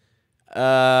shot.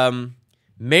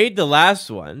 Made the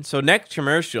last one. So next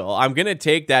commercial, I'm going to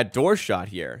take that door shot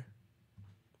here.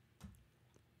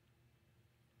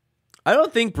 I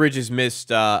don't think Bridges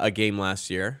missed a game last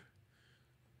year.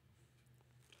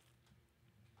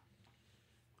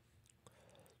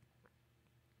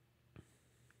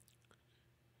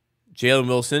 Jalen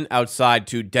Wilson outside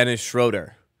to Dennis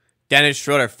Schroeder. Dennis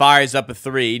Schroeder fires up a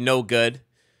 3. No good.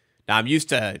 Now, I'm used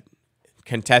to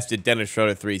contested Dennis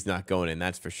Schroeder 3's not going in.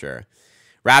 That's for sure.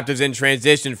 Raptors in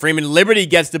transition. Freeman Liberty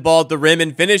gets the ball at the rim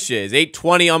and finishes.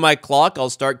 8:20 on my clock. I'll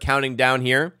start counting down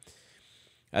here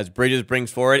as Bridges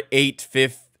brings forward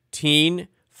 8:15,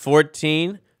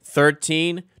 14,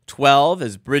 13, 12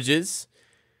 as Bridges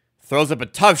throws up a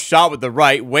tough shot with the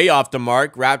right, way off the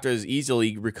mark. Raptors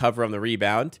easily recover on the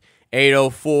rebound.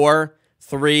 8:04,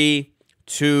 3,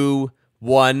 2,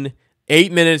 1.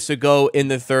 8 minutes to go in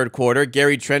the 3rd quarter.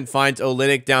 Gary Trent finds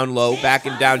Olynyk down low,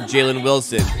 backing down Jalen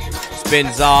Wilson.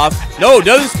 Spins off. No,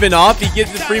 doesn't spin off. He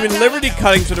gives the Freeman Liberty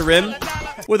cutting to the rim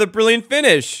with a brilliant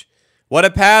finish. What a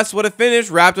pass, what a finish.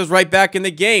 Raptors right back in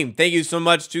the game. Thank you so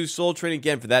much to Soul Train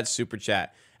again for that super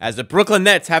chat. As the Brooklyn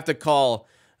Nets have to call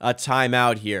a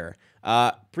timeout here.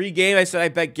 Pre-game, I said I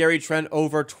bet Gary Trent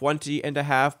over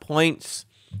 20.5 points.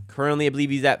 Currently, I believe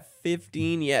he's at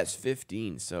 15. Yes,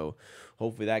 15. So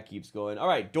hopefully that keeps going. All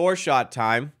right, door shot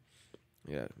time.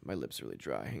 Yeah, my lips are really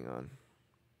dry. Hang on.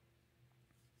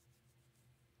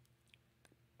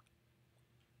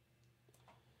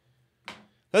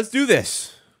 Let's do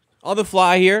this. On the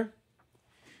fly here.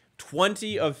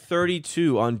 20 of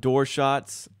 32 on door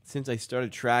shots since I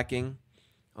started tracking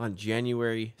on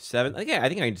January 7th. Again, I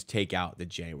think I can just take out the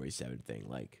January 7th thing.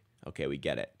 Like, okay, we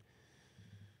get it.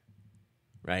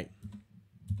 Right?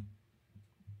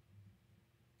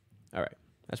 All right.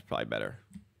 That's probably better.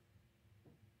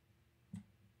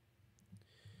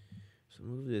 So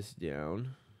move this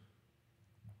down.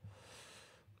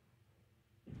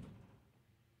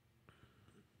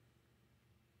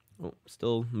 Oh,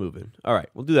 still moving. All right,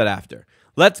 we'll do that after.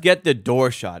 Let's get the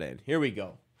door shot in. Here we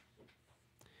go.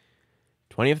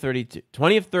 20 of 32,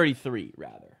 20 of 33,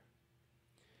 rather.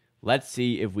 Let's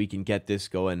see if we can get this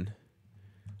going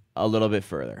a little bit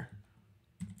further.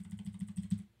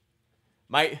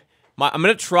 I'm going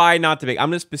to try not to bank. I'm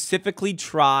going to specifically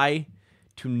try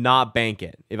to not bank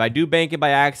it. If I do bank it by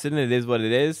accident, it is what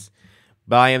it is.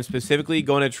 But I am specifically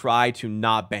going to try to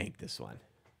not bank this one.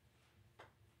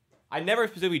 I never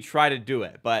specifically try to do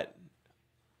it, but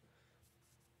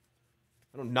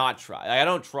I don't not try. I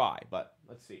don't try, but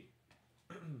let's see.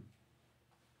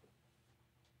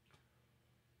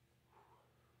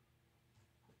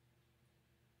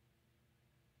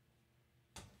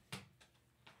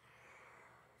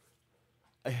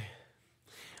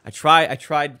 I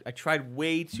tried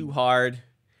way too hard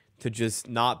to just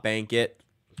not bank it.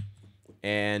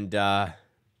 And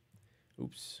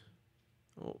oops.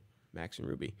 Oh, Max and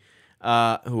Ruby.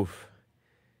 Oof.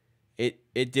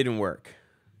 It didn't work.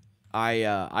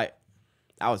 That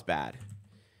was bad.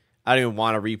 I don't even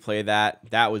want to replay that.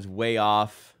 That was way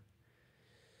off.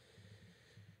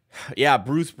 Yeah,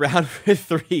 Bruce Brown for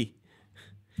 3.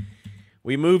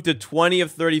 We moved to 20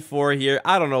 of 34 here.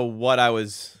 I don't know what I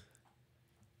was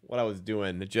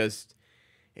doing.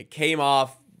 It came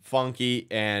off funky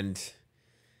and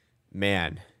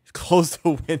man, close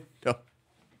the window.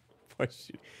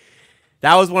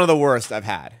 That was one of the worst I've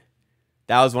had.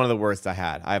 That was one of the worst I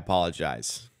had. I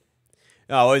apologize.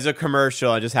 No, it was a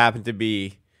commercial. It just happened to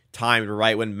be timed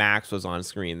right when Max was on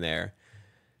screen there.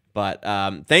 But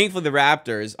thankfully, the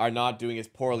Raptors are not doing as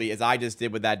poorly as I just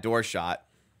did with that door shot.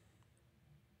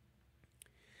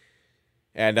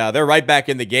 And they're right back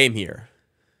in the game here.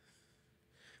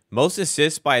 Most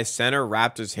assists by a center,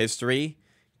 Raptors history.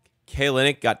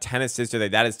 Kalinick got 10 assists today.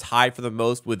 That is tied for the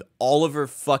most with Oliver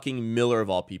fucking Miller of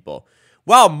all people.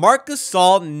 Wow, Marc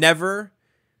Gasol never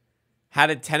had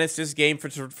a 10 assist game for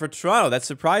Toronto. That's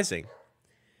surprising.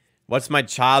 What's my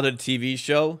childhood TV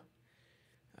show?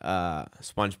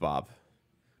 SpongeBob.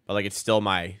 But like it's still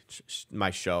my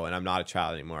show and I'm not a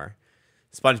child anymore.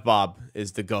 SpongeBob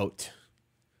is the GOAT.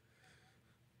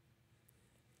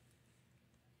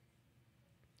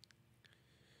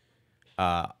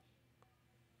 I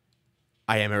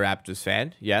am a Raptors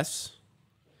fan, yes.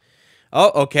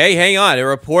 Oh, okay, hang on. A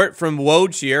report from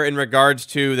Woj here in regards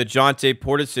to the Jonte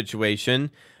Porter situation.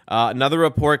 Another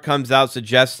report comes out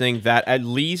suggesting that at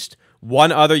least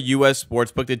one other U.S.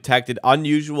 sportsbook detected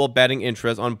unusual betting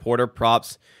interest on Porter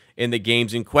props in the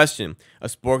games in question. A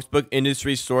sportsbook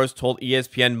industry source told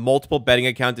ESPN multiple betting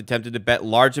accounts attempted to bet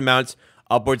large amounts,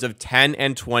 upwards of 10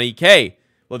 and 20K.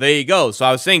 Well, there you go. So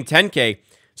I was saying 10K.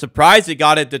 Surprised it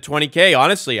got it to 20K.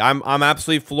 Honestly, I'm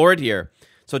absolutely floored here.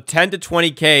 So 10 to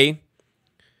 20K.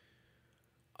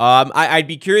 I'd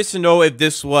be curious to know if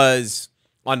this was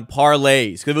on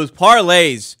parlays. Because if it was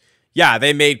parlays, yeah,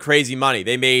 they made crazy money.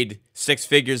 They made 6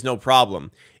 figures, no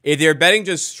problem. If they're betting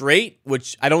just straight,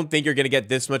 which I don't think you're going to get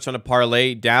this much on a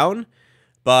parlay down,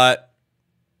 but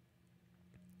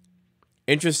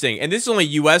interesting. And this is only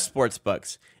U.S. sports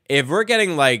books. If we're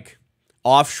getting like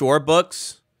offshore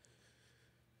books,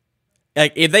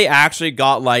 like if they actually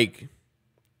got like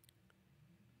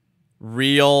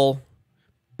real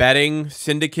betting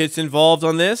syndicates involved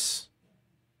on this,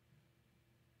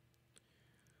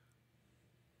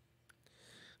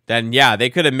 then yeah, they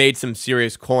could have made some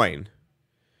serious coin.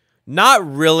 Not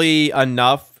really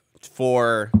enough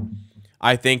for,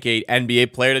 I think, a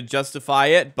NBA player to justify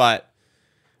it, but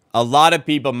a lot of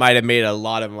people might have made a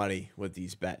lot of money with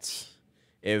these bets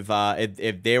if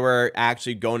they were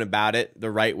actually going about it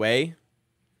the right way.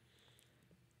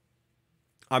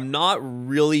 I'm not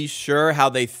really sure how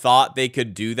they thought they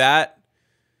could do that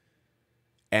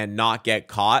and not get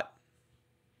caught.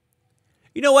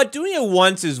 You know what? Doing it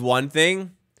once is one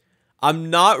thing. I'm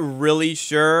not really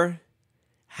sure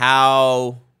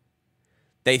how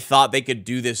they thought they could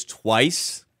do this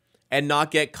twice and not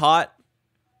get caught.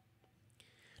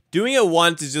 Doing it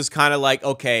once is just kind of like,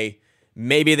 okay,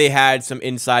 maybe they had some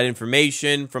inside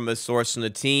information from a source on the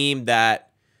team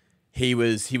that he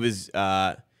was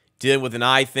dealing with an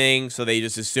eye thing, so they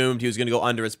just assumed he was going to go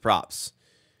under his props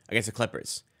against the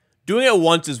Clippers. Doing it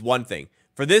once is one thing.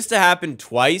 For this to happen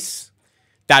twice,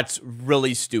 that's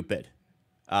really stupid.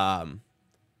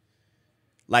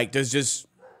 Like, there's just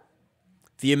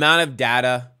the amount of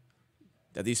data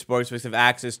that these sportsbooks have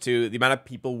access to, the amount of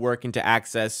people working to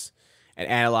access and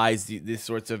analyze these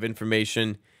sorts of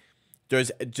information.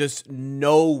 There's just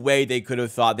no way they could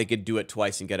have thought they could do it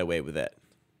twice and get away with it.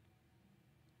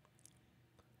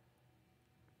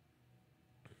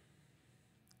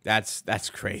 That's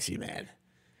crazy, man.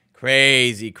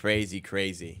 Crazy, crazy,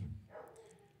 crazy.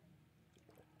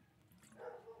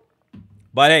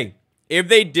 But hey, if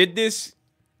they did this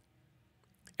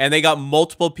and they got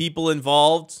multiple people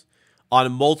involved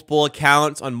on multiple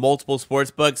accounts, on multiple sports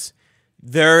books,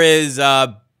 there is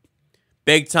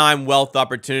big-time wealth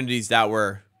opportunities that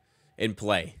were in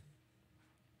play.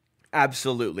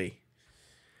 Absolutely.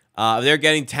 They're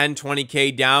getting 10,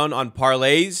 20K down on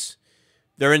parlays.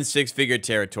 They're in 6-figure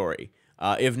territory.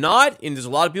 If not, and there's a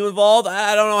lot of people involved,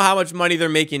 I don't know how much money they're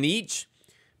making each.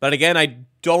 But again, I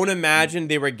don't imagine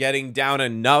they were getting down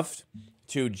enough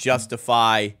to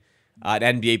justify an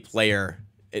NBA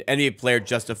player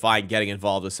justifying getting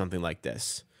involved with something like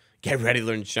this. Get ready to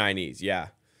learn Chinese, yeah.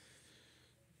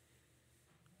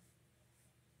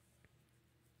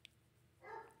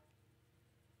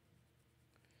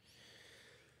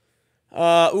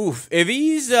 If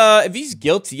he's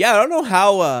guilty, yeah, I don't know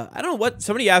how. I don't know what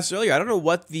somebody asked earlier. I don't know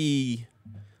what the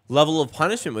level of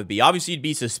punishment would be. Obviously, he'd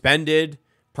be suspended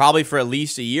probably for at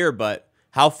least a year, but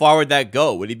how far would that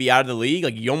go? Would he be out of the league?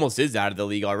 Like, he almost is out of the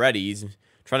league already. He's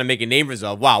trying to make a name for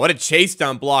himself. Wow, what a chase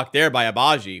down block there by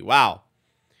Abaji. Wow.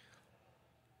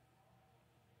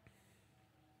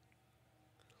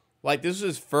 Like, this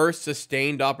was his first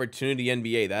sustained opportunity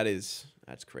NBA.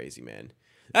 That's crazy, man.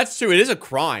 That's true. It is a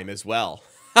crime as well.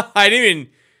 I didn't even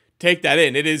take that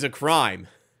in. It is a crime.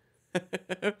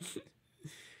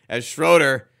 As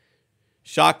Schroeder,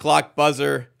 shot clock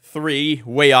buzzer 3,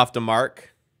 way off the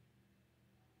mark.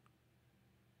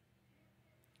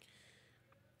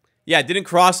 Yeah, it didn't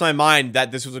cross my mind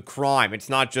that this was a crime. It's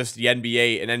not just the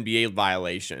NBA, an NBA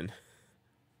violation.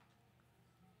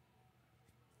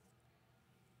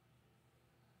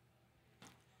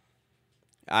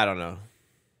 I don't know.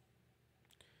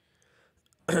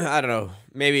 I don't know.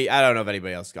 Maybe, I don't know if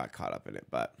anybody else got caught up in it,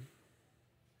 but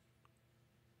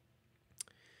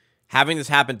having this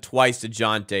happen twice to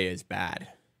Jonte is bad.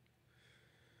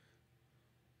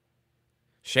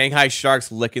 Shanghai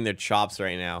Sharks licking their chops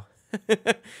right now.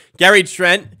 Gary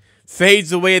Trent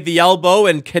fades away at the elbow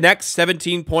and connects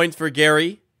 17 points for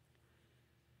Gary.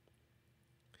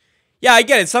 Yeah, I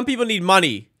get it. Some people need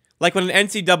money. Like when an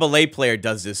NCAA player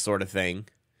does this sort of thing.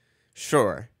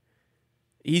 Sure.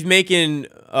 He's making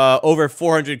over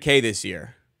 $400K this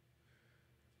year.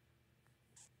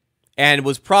 And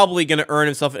was probably going to earn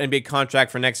himself an NBA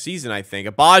contract for next season, I think.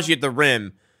 Abaji at the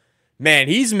rim. Man,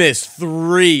 he's missed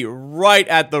 3 right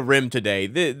at the rim today.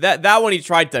 That one he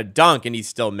tried to dunk and he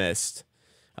still missed.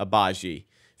 Abaji.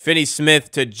 Finney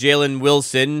Smith to Jalen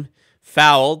Wilson.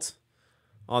 Fouled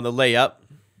on the layup.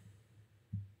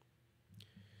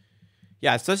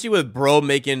 Yeah, especially with Bro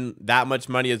making that much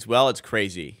money as well, it's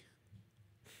crazy.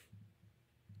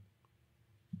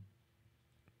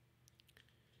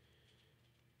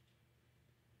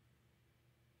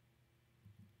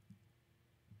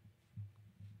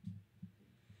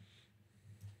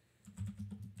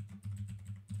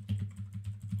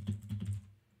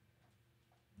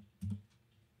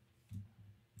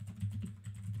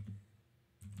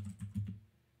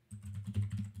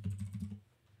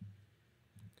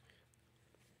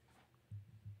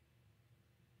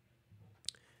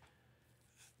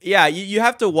 Yeah, you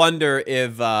have to wonder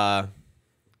if,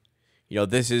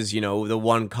 this is, the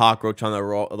one cockroach on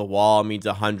the wall means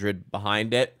 100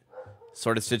 behind it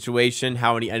sort of situation.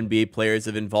 How many NBA players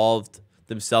have involved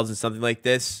themselves in something like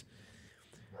this?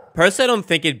 Personally, I don't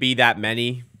think it'd be that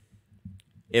many,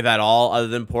 if at all, other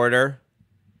than Porter,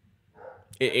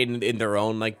 in their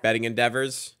own, betting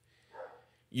endeavors.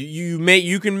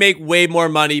 You can make way more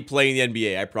money playing the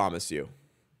NBA, I promise you.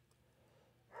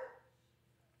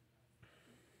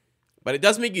 But it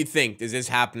does make you think, is this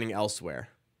happening elsewhere?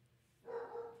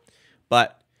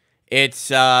 But it's,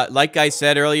 like I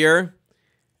said earlier,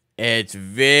 it's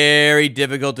very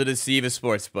difficult to deceive a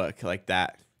sportsbook like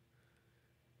that.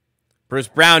 Bruce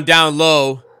Brown down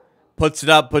low, puts it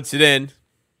up, puts it in.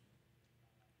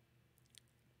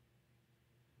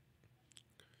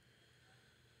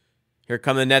 Here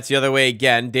come the Nets the other way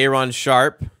again. Day'Ron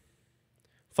Sharpe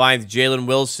finds Jalen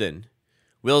Wilson.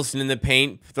 Wilson in the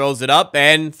paint, throws it up,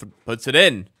 and puts it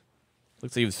in.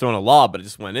 Looks like he was throwing a lob, but it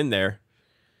just went in there.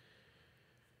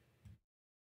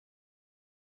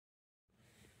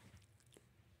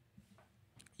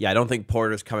 Yeah, I don't think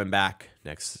Porter's coming back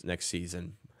next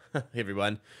season.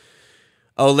 Everyone.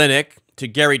 Olynyk to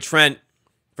Gary Trent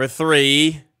for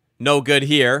 3. No good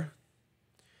here.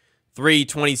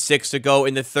 3:26 to go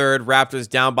in the third. Raptors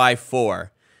down by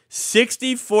 4.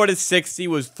 64-60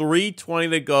 was 3:20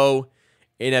 to go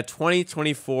in a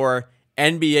 2024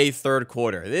 NBA third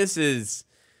quarter. This is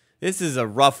a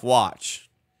rough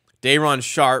watch. Day'Ron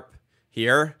Sharpe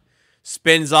here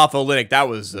spins off Olynyk. That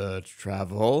was a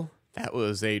travel. That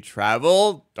was a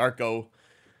travel. Darko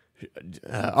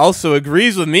also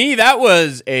agrees with me. That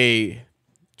was a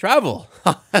travel.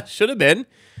 Should have been.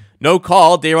 No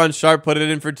call. Day'Ron Sharpe put it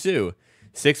in for 2.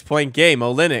 6-point game.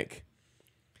 Olynyk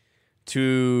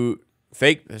to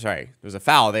fake. Sorry, there's a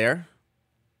foul there.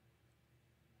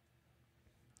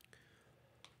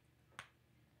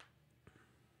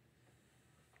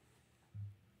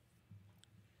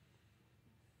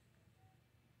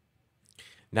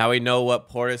 Now we know what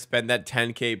Porter spent that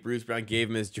 $10K Bruce Brown gave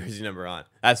him his jersey number on.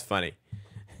 That's funny.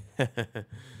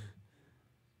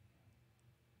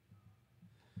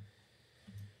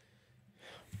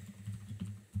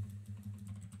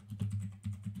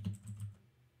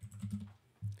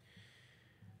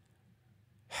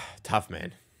 Tough,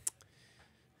 man.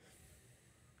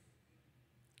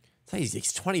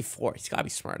 He's 24. He's got to be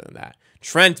smarter than that.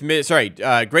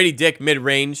 Grady Dick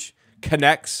mid-range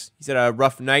connects. He's had a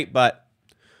rough night, but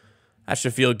That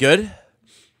should feel good.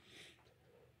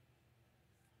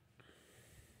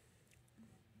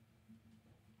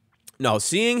 No,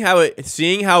 seeing how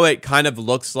it kind of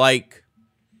looks like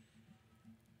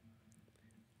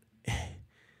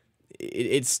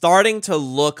it's starting to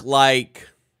look like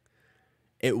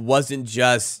it wasn't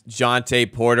just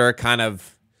Jonte Porter kind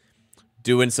of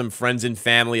doing some friends and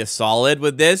family a solid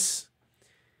with this.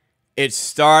 It's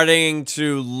starting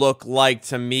to look like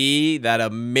to me that a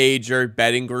major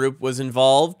betting group was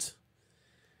involved.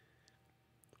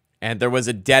 And there was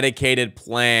a dedicated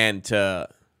plan to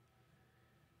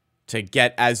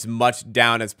get as much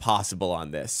down as possible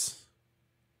on this.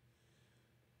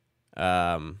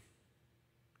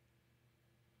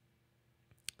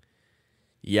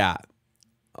 Yeah.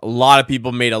 A lot of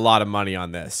people made a lot of money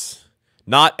on this.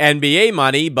 Not NBA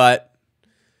money, but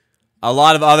a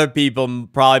lot of other people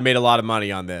probably made a lot of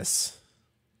money on this.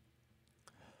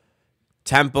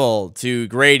 Temple to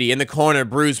Grady in the corner.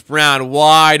 Bruce Brown,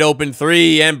 wide open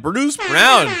three. And Bruce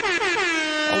Brown,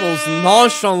 almost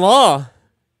nonchalant,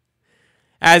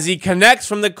 as he connects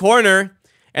from the corner.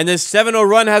 And this 7-0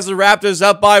 run has the Raptors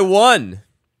up by 1.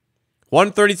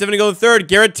 1:37 to go third.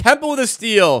 Garrett Temple with a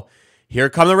steal. Here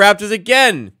come the Raptors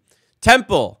again.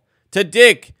 Temple to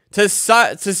Dick to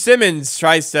Simmons.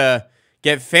 Tries to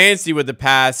get fancy with the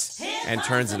pass and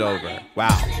turns it over. Wow.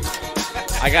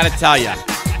 I got to tell you.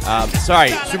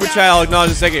 Sorry, Super Chat, I'll acknowledge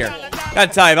in a second here. Got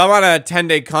to tell you, if I'm on a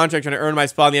 10-day contract trying to earn my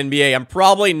spot in the NBA, I'm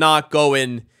probably not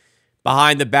going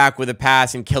behind the back with a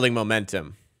pass and killing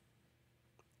momentum.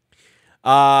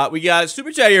 We got a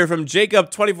Super Chat here from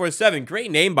Jacob247.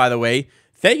 Great name, by the way.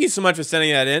 Thank you so much for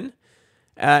sending that in.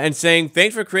 And saying,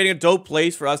 thanks for creating a dope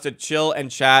place for us to chill and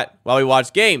chat while we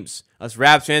watch games. Us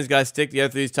Raps fans got to stick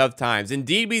together through these tough times.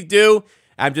 Indeed, we do.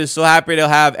 I'm just so happy to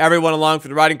have everyone along for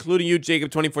the ride, including you,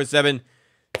 Jacob247.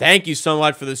 Thank you so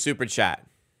much for the Super Chat.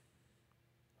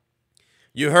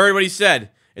 You heard what he said.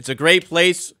 It's a great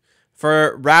place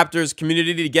for Raptors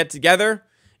community to get together.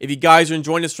 If you guys are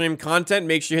enjoying the stream content,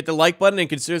 make sure you hit the like button and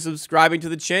consider subscribing to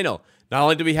the channel. Not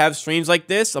only do we have streams like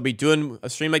this, I'll be doing a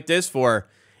stream like this for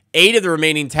 8 of the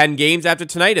remaining 10 games after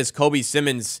tonight as Kobe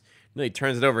Simmons really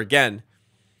turns it over again.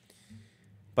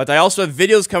 But I also have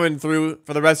videos coming through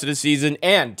for the rest of the season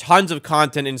and tons of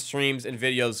content in streams and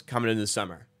videos coming in the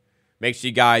summer. Make sure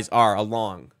you guys are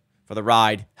along for the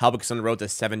ride. Help us on the road to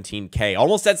 17K.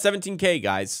 Almost at 17K,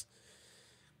 guys.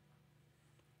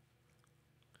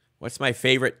 What's my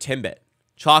favorite Timbit?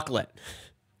 Chocolate.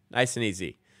 Nice and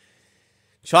easy.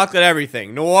 Chocolate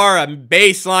everything. Noir,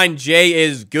 baseline J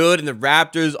is good, and the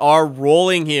Raptors are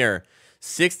rolling here.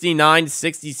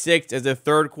 69-66 as the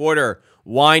third quarter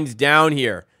winds down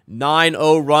here.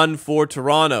 9-0 run for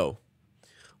Toronto.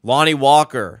 Lonnie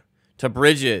Walker to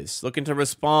Bridges, looking to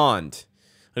respond.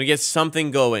 Gonna get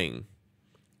something going.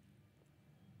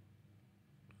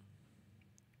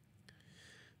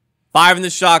 Five in the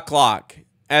shot clock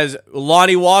as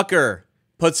Lonnie Walker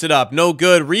puts it up. No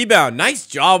good. Rebound. Nice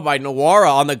job by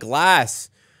Nwora on the glass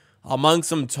among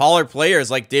some taller players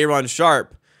like Day'Ron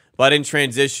Sharpe. But in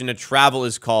transition, a travel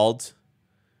is called.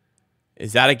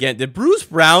 Is that again? Did Bruce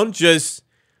Brown just...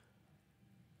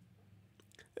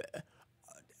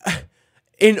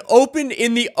 In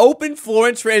the open floor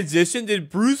in transition, did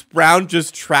Bruce Brown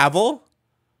just travel?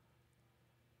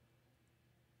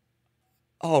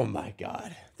 Oh my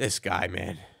God. This guy,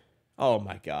 man. Oh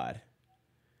my God.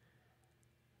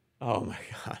 Oh my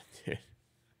God, dude.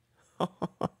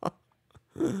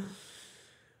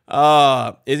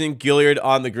 Isn't Gilliard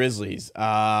on the Grizzlies? Nope.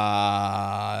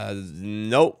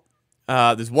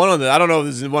 There's one on the, I don't know if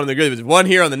this is one on the Grizzlies, but there's one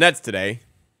here on the Nets today.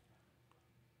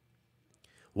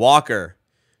 Walker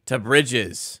to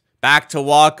Bridges. Back to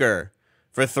Walker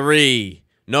for three.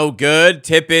 No good.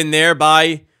 Tip in there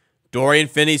by Dorian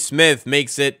Finney-Smith.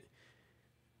 Makes it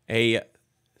a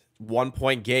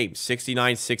 1-point game.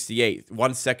 69-68.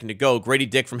 1 second to go. Grady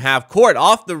Dick from half court.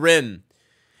 Off the rim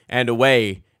and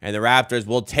away. And the Raptors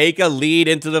will take a lead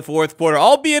into the fourth quarter.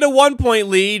 Albeit a 1-point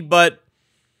lead, but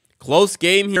close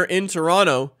game here in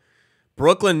Toronto.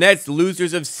 Brooklyn Nets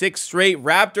losers of 6 straight.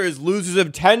 Raptors losers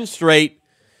of 10 straight.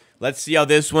 Let's see how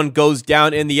this one goes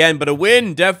down in the end. But a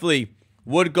win definitely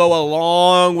would go a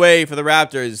long way for the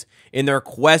Raptors in their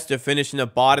quest to finish in the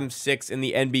bottom 6 in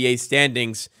the NBA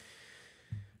standings.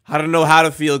 I don't know how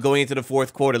to feel going into the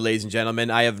fourth quarter, ladies and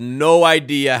gentlemen. I have no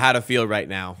idea how to feel right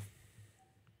now.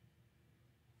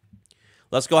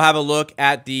 Let's go have a look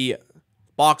at the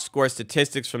box score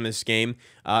statistics from this game.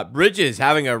 Bridges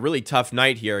having a really tough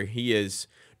night here. He is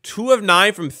 2 of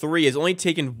 9 from 3. Has only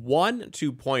taken 1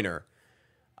 2-pointer.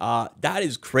 That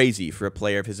is crazy for a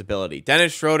player of his ability.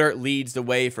 Dennis Schroeder leads the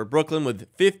way for Brooklyn with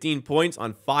 15 points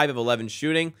on 5 of 11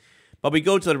 shooting. But we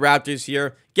go to the Raptors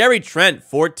here. Gary Trent,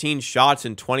 14 shots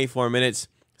in 24 minutes,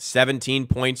 17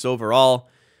 points overall.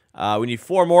 We need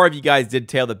 4 more if you guys did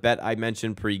tail the bet I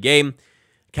mentioned pregame.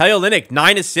 Kelly Olynyk,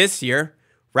 9 assists here.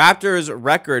 Raptors'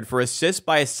 record for assists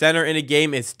by a center in a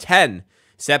game is 10,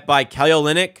 set by Kelly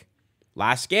Olynyk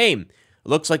last game.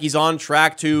 Looks like he's on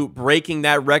track to breaking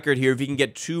that record here if he can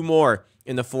get 2 more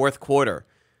in the fourth quarter.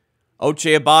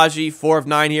 Ochai Agbaji, 4 of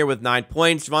 9 here with 9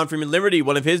 points. Javon Freeman-Liberty,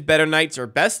 one of his better nights or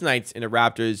best nights in a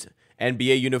Raptors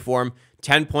NBA uniform.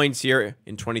 10 points here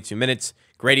in 22 minutes.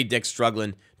 Grady Dick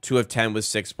struggling, 2 of 10 with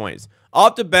 6 points.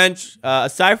 Off the bench,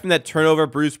 aside from that turnover,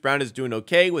 Bruce Brown is doing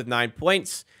okay with 9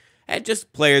 points. And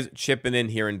just players chipping in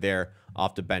here and there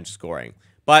off the bench scoring.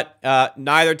 But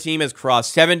neither team has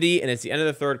crossed 70, and it's the end of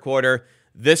the third quarter.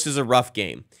 This is a rough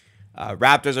game.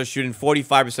 Raptors are shooting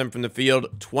 45% from the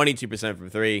field, 22% from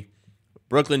 3.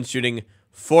 Brooklyn shooting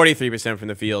 43% from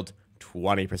the field,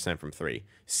 20% from 3.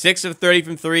 6 of 30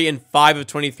 from 3 and 5 of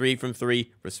 23 from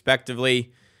 3,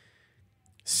 respectively.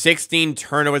 16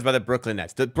 turnovers by the Brooklyn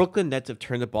Nets. The Brooklyn Nets have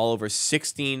turned the ball over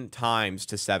 16 times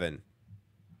to 7.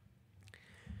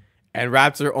 And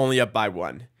Raptors are only up by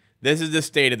 1. This is the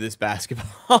state of this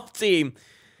basketball team.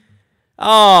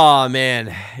 Oh,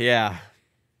 man. Yeah.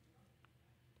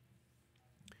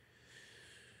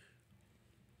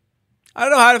 I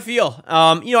don't know how to feel.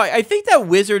 I think that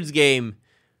Wizards game,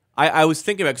 I was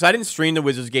thinking about, because I didn't stream the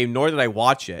Wizards game, nor did I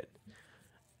watch it.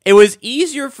 It was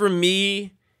easier for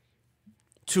me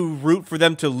to root for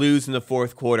them to lose in the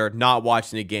fourth quarter, not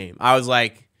watching the game. I was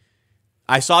like,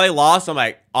 I saw they lost. I'm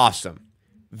like, awesome.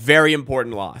 Very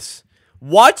important loss.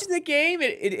 Watching the game,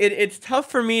 it's tough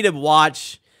for me to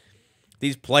watch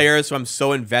these players who I'm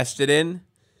so invested in.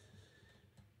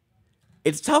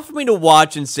 It's tough for me to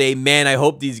watch and say, man, I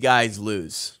hope these guys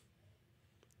lose.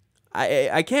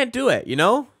 I can't do it, you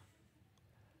know?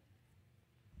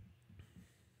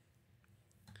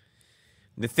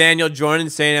 Nathaniel Jordan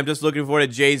saying, I'm just looking forward to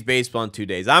Jays baseball in 2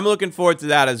 days. I'm looking forward to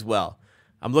that as well.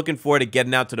 I'm looking forward to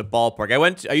getting out to the ballpark.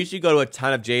 I usually go to a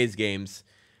ton of Jays games.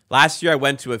 Last year I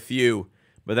went to a few,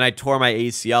 but then I tore my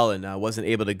ACL and wasn't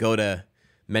able to go to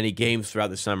many games throughout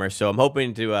the summer. So I'm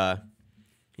hoping to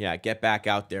get back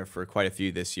out there for quite a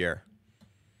few this year.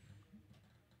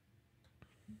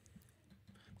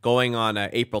 Going on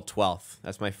April 12th.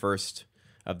 That's my first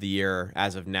of the year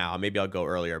as of now. Maybe I'll go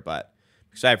earlier, but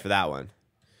I'm excited for that one.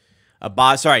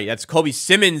 That's Kobe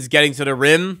Simmons getting to the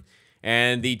rim.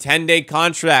 And the 10-day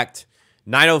contract,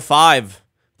 905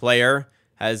 player,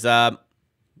 has a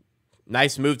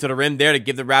nice move to the rim there to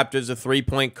give the Raptors a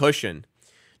 3-point cushion.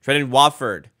 Trendon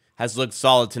Watford has looked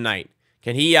solid tonight.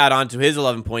 Can he add on to his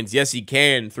 11 points? Yes, he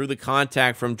can, through the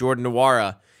contact from Jordan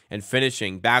Nwora and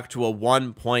finishing back to a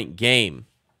 1-point game.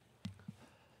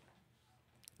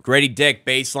 Grady Dick,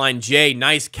 baseline J.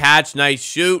 Nice catch, nice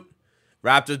shoot.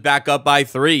 Raptors back up by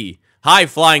 3. High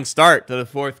flying start to the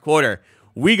fourth quarter.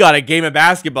 We got a game of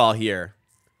basketball here.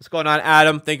 What's going on,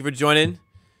 Adam? Thank you for joining.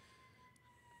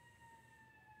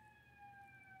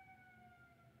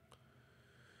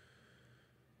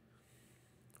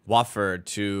 Wofford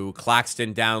to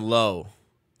Claxton down low.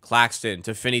 Claxton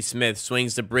to Finney-Smith.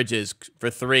 Swings to Bridges for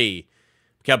 3.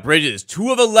 Got Bridges.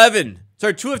 2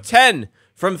 of 10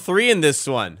 from 3 in this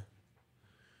one.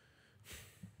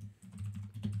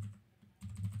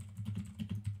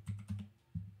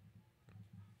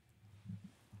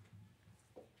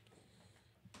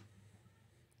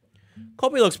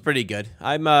 Kobe looks pretty good.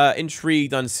 I'm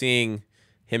intrigued on seeing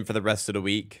him for the rest of the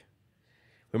week.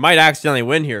 We might accidentally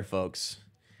win here, folks.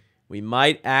 We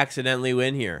might accidentally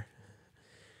win here.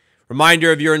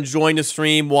 Reminder, if you're enjoying the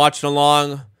stream, watching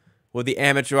along with the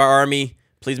amateur army,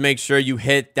 please make sure you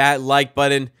hit that like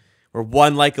button. We're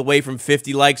 1 like away from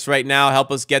 50 likes right now. Help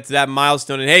us get to that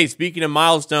milestone. And hey, speaking of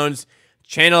milestones,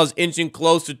 channel is inching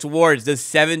closer towards the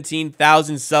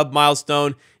 17,000 sub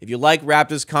milestone. If you like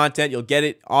Raptors content, you'll get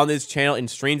it on this channel in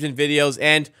streams and videos.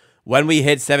 And when we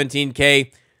hit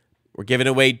 17K, we're giving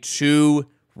away 2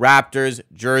 Raptors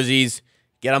jerseys.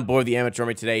 Get on board the amateur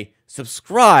army today.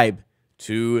 Subscribe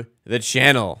to the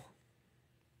channel.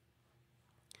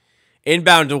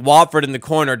 Inbound to Watford in the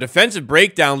corner. Defensive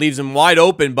breakdown leaves him wide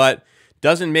open, but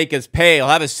doesn't make us pay. He'll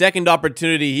have a second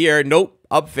opportunity here. Nope,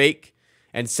 up fake.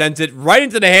 And sends it right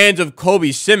into the hands of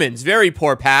Kobe Simmons. Very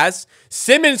poor pass.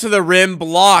 Simmons to the rim,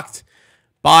 blocked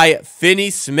by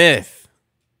Finney-Smith.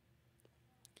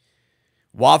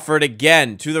 Watford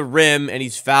again to the rim, and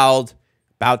he's fouled.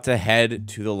 About to head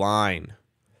to the line.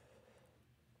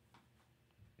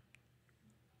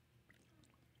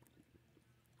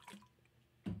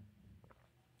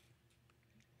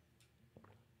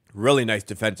 Really nice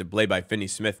defensive play by Finney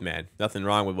Smith, man. Nothing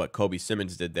wrong with what Kobe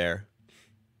Simmons did there.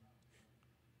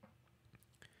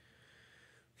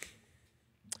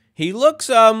 He looks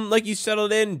like you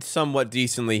settled in somewhat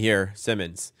decently here,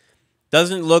 Simmons.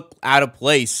 Doesn't look out of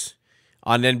place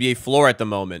on an NBA floor at the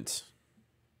moment.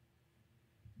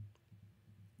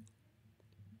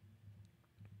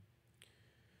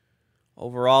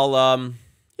 Overall,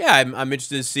 yeah, I'm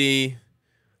interested to see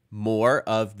more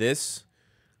of this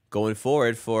going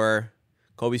forward for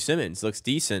Kobe Simmons. Looks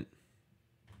decent.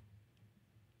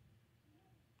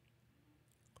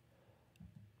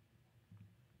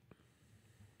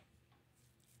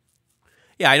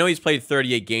 Yeah, I know he's played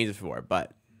 38 games before,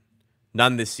 but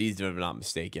none this season, if I'm not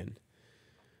mistaken.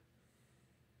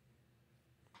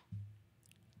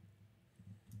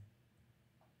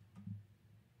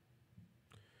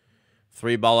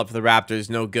 Three ball up for the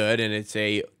Raptors, no good, and it's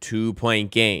a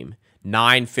 2-point game.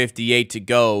 9:58 to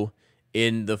go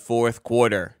in the fourth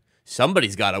quarter.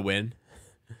 Somebody's got to win.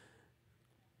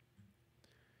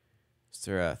 Is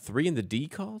there a 3 in the D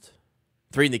called?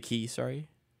 3 in the key, sorry.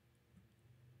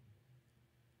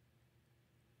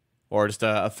 Or just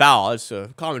a foul. It's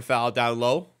a common foul down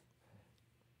low.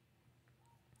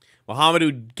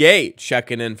 Mohamed Gay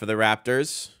checking in for the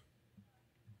Raptors.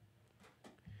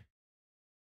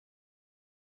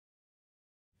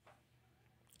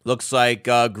 Looks like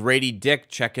Grady Dick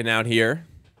checking out here.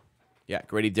 Yeah,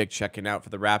 Grady Dick checking out for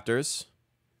the Raptors.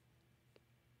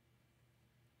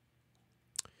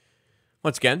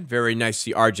 Once again, very nice to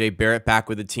see RJ Barrett back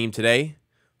with the team today.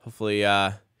 Hopefully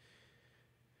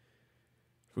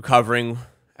recovering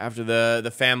after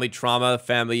the family trauma,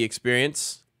 family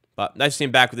experience. But nice to see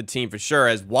him back with the team for sure,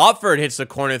 as Watford hits the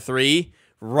corner 3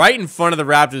 right in front of the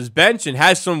Raptors bench and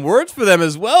has some words for them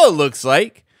as well, it looks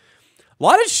like. A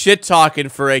lot of shit talking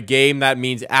for a game that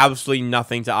means absolutely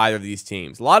nothing to either of these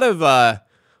teams. A lot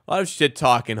of shit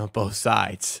talking on both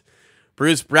sides.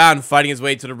 Bruce Brown fighting his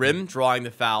way to the rim, drawing the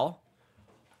foul.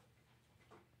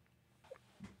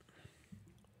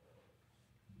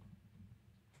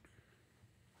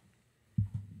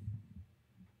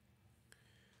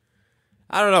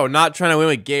 I don't know, not trying to win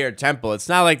with Gay or Temple. It's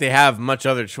not like they have much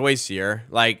other choice here.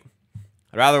 Like,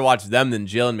 I'd rather watch them than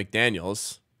Jalen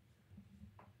McDaniels.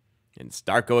 And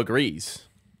Starko agrees.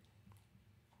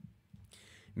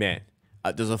 Man,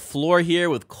 there's a floor here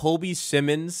with Kobe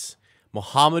Simmons,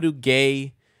 Mohamed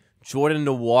Gay, Jordan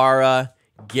Nwora,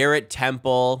 Garrett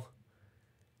Temple,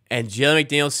 and Jalen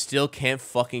McDaniels still can't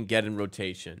fucking get in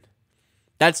rotation.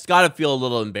 That's got to feel a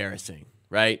little embarrassing,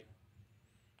 right?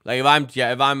 Like if I'm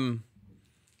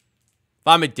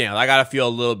McDaniels, I got to feel a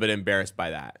little bit embarrassed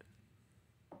by that.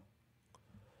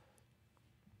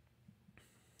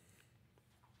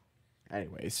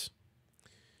 Anyways,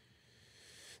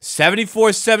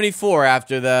 74-74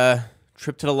 after the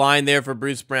trip to the line there for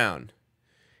Bruce Brown.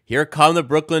 Here come the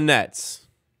Brooklyn Nets.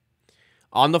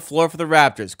 On the floor for the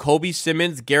Raptors, Kobe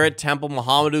Simmons, Garrett Temple,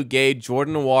 Mohamed Gay,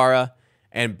 Jordan Nwora,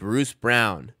 and Bruce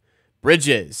Brown.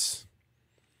 Bridges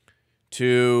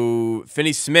to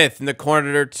Finney Smith in the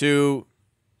corner to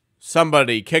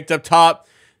somebody. Kicked up top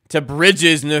to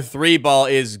Bridges, and the 3-ball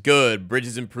is good.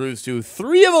 Bridges improves to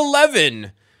 3 of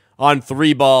 11 on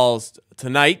 3 balls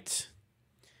tonight.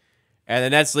 And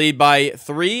the Nets lead by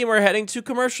 3. We're heading to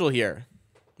commercial here.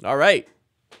 All right.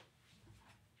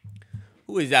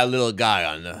 Who is that little guy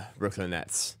on the Brooklyn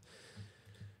Nets?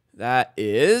 That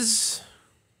is...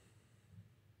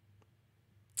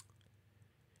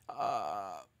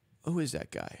 who is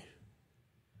that guy?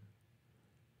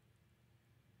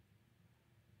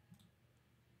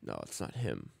 No, it's not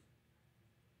him.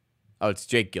 Oh, it's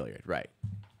Jake Gilliard, right.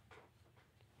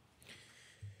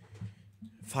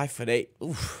 5'8".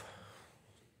 Oof.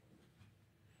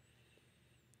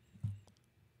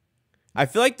 I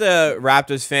feel like the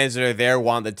Raptors fans that are there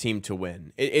want the team to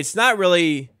win. It's not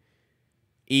really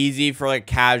easy for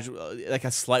like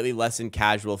a slightly less than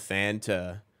casual fan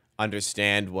to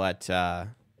understand what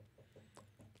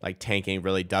like tanking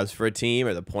really does for a team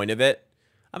or the point of it.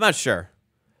 I'm not sure.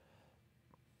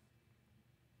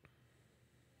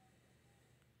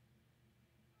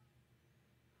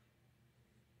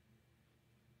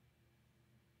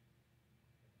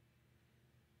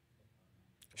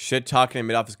 Shit talking in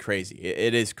mid-off is crazy.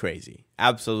 It is crazy.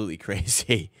 Absolutely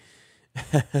crazy.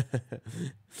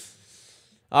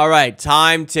 All right,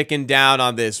 time ticking down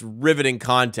on this riveting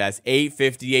contest.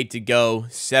 8:58 to go,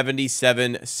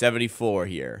 77-74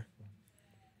 here.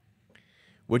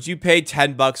 Would you pay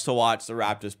 $10 to watch the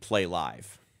Raptors play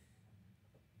live?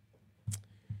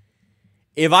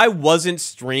 If I wasn't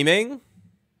streaming,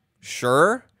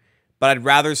 sure. but I'd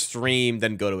rather stream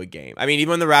than go to a game. I mean,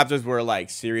 even when the Raptors were like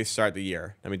serious start of the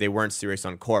year, I mean, they weren't serious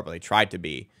on court, but they tried to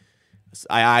be.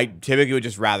 I typically would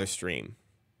just rather stream.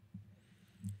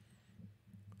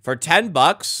 For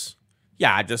 $10,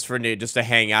 yeah, just to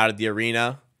hang out at the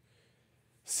arena,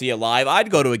 see it live, I'd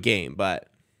go to a game, but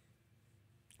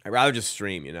I'd rather just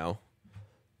stream, you know,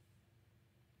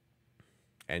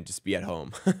 and just be at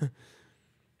home.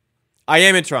 I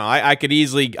am in Toronto. I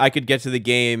could get to the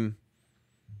game.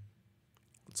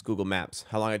 Let's Google Maps.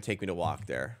 How long would it take me to walk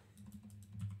there?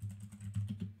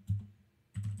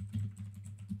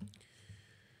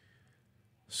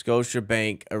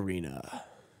 Scotiabank Arena.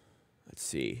 Let's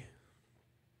see.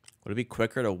 Would it be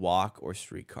quicker to walk or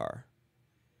streetcar?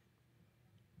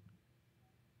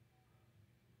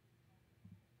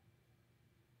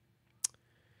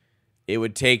 It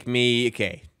would take me,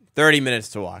 okay, 30 minutes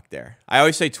to walk there. I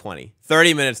always say 20.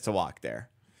 30 minutes to walk there.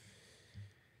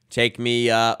 Take me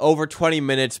over 20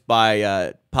 minutes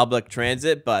by public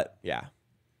transit, but yeah,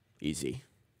 easy.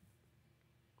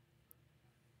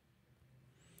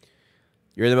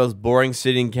 You're the most boring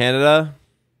city in Canada?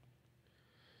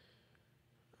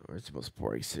 Where's the most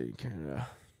boring city in Canada?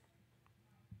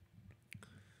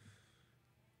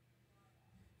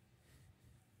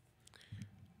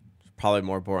 It's probably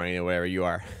more boring than wherever you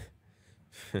are.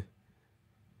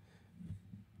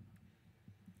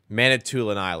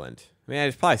 Manitoulin Island. I mean,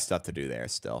 there's probably stuff to do there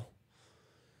still.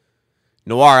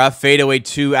 Noara, fadeaway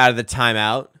 2 out of the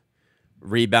timeout.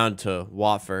 Rebound to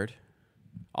Watford.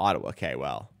 Ottawa. Okay,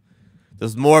 well.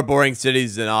 There's more boring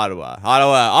cities than Ottawa.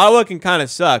 Ottawa can kind of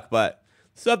suck, but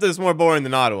stuff that's more boring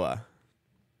than Ottawa.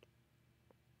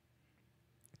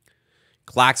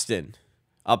 Claxton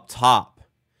up top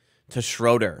to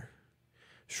Schroeder.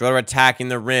 Schroeder attacking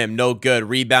the rim. No good.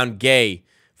 Rebound Gay.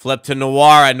 Flip to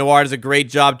Noara. Noara does a great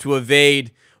job to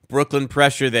evade Brooklyn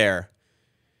pressure there.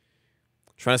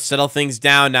 Trying to settle things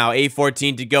down now.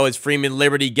 8:14 to go as Freeman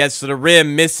Liberty gets to the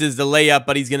rim. Misses the layup,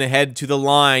 but he's going to head to the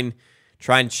line.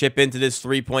 Try and chip into this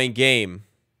three-point game.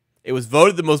 It was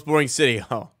voted the most boring city.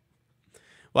 Oh.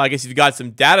 Well, I guess you've got some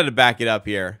data to back it up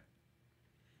here.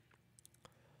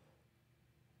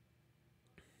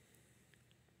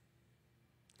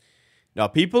 Now,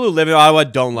 people who live in Ottawa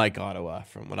don't like Ottawa,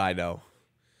 from what I know.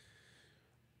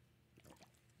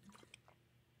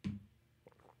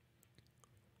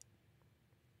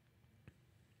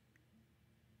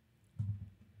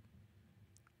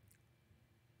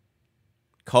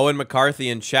 Cohen McCarthy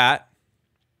in chat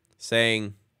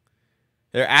saying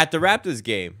they're at the Raptors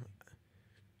game.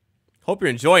 Hope you're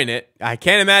enjoying it. I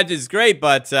can't imagine it's great,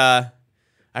 but I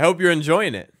hope you're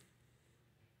enjoying it.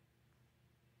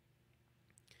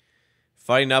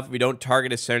 Funny enough, if we don't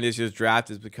target a center this year's draft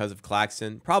is because of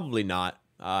Claxton. Probably not.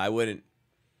 I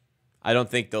don't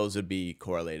think those would be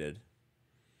correlated.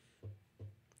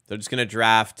 They're just going to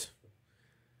draft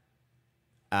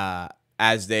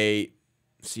as they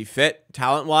see fit,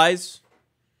 talent-wise.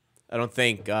 I don't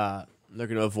think they're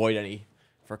going to avoid any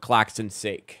for Claxton's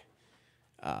sake.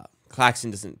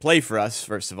 Claxton doesn't play for us,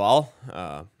 first of all.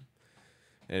 And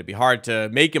it'd be hard to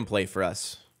make him play for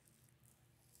us.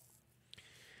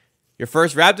 Your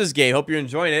first Raptors game. Hope you're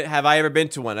enjoying it. Have I ever been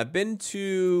to one? I've been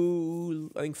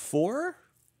to, I think, 4?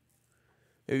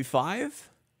 Maybe 5?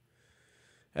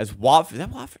 As Watford. Is that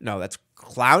Watford? No, that's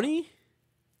Clowney?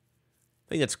 I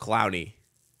think that's Clowney.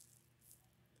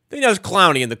 I think that was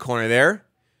Clowney in the corner there.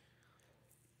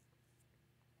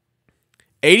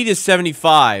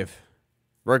 80-75,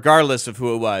 regardless of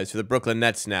who it was, for the Brooklyn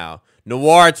Nets now.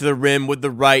 Noir to the rim with the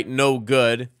right, no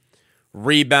good.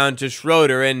 Rebound to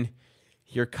Schroeder, and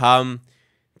here come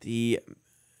the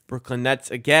Brooklyn Nets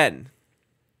again.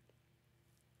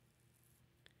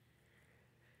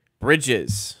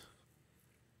 Bridges.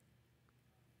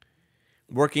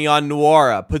 Working on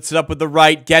Noira. Puts it up with the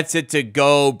right. Gets it to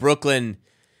go. Brooklyn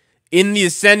in the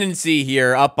ascendancy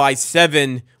here. Up by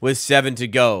 7 with 7 to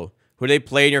go. Who they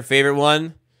play in your favorite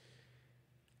one?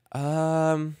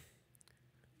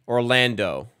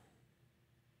 Orlando.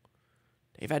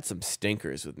 They've had some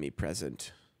stinkers with me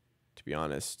present, to be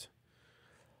honest.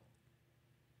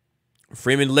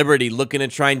 Freeman Liberty looking to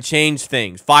try and change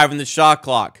things. 5 on the shot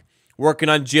clock. Working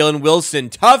on Jalen Wilson.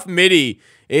 Tough midi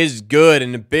is good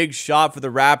and a big shot for the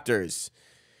Raptors.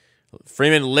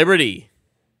 Freeman Liberty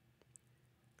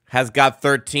has got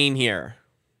 13 here.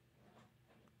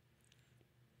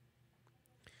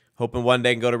 Hoping one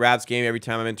day I can go to Raps game every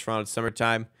time I'm in Toronto. It's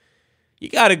summertime. You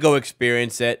got to go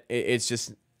experience it. It's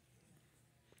just,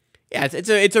 yeah,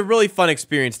 it's a really fun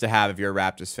experience to have if you're a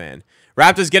Raptors fan.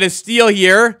 Raptors get a steal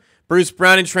here. Bruce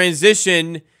Brown in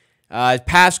transition.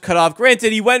 Pass cut off.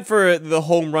 Granted, he went for the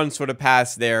home run sort of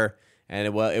pass there, and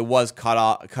it was cut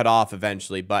off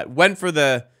eventually, but went for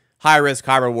the high risk,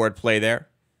 high reward play there.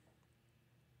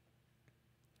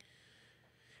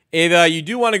 If you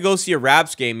do want to go see a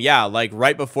Raps game, yeah, like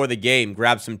right before the game,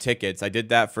 grab some tickets. I did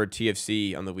that for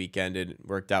TFC on the weekend. It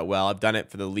worked out well. I've done it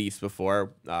for the Leafs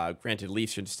before. Granted,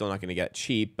 Leafs are still not going to get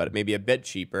cheap, but maybe a bit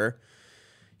cheaper.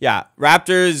 Yeah,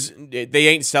 Raptors, they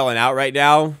ain't selling out right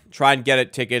now. Try and get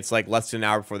it tickets like less than an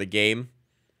hour before the game,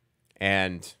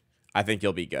 and I think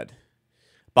you'll be good.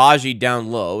 Baji down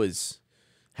low has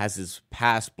his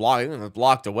pass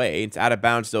blocked away. It's out of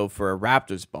bounds, though, for a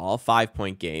Raptors ball.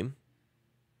 5-point game.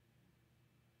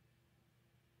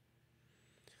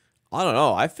 I don't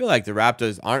know. I feel like the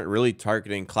Raptors aren't really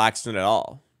targeting Claxton at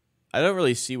all. I don't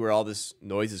really see where all this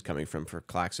noise is coming from for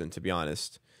Claxton, to be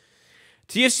honest.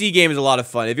 TFC game is a lot of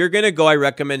fun. If you're going to go, I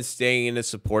recommend staying in the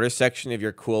supporter section if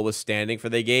you're cool with standing for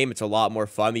the game. It's a lot more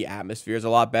fun. The atmosphere is a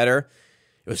lot better.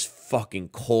 It was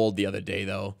fucking cold the other day,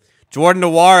 though. Jordan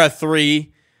Nwora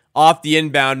 3 off the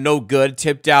inbound. No good.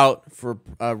 Tipped out for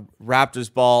a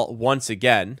Raptors ball once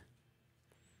again.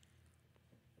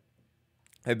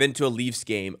 I've been to a Leafs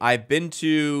game. I've been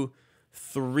to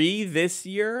 3 this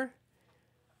year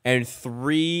and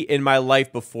 3 in my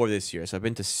life before this year. So I've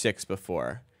been to 6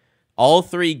 before. All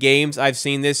 3 games I've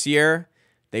seen this year,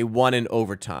 they won in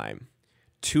overtime.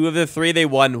 2 of the 3, they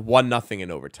won 1-0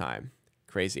 in overtime.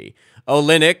 Crazy.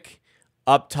 Olynyk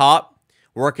up top,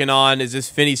 working on, is this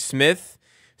Finney Smith?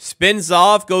 Spins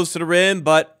off, goes to the rim,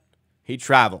 but he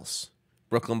travels.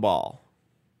 Brooklyn ball.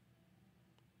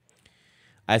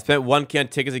 I spent $1K on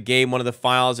tickets a game, one of the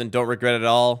finals, and don't regret it at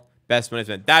all. Best money I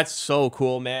spent. That's so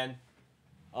cool, man.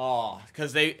 Oh,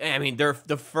 because they're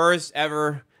the first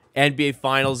ever NBA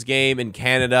Finals game in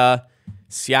Canada.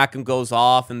 Siakam goes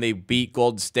off, and they beat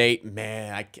Golden State.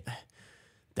 Man,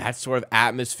 that sort of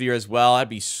atmosphere as well. That'd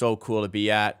be so cool to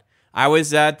be at. I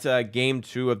was at Game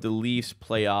 2 of the Leafs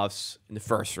playoffs in the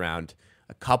first round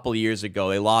a couple years ago.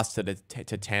 They lost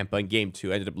to Tampa in Game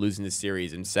 2. Ended up losing the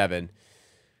series in 7.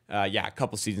 Yeah, a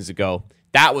couple seasons ago.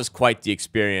 That was quite the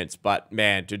experience, but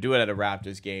man, to do it at a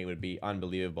Raptors game would be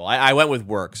unbelievable. I went with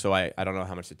work, so I don't know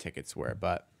how much the tickets were,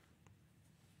 but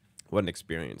what an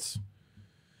experience.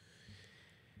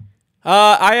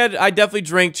 I definitely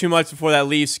drank too much before that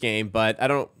Leafs game, but I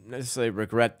don't necessarily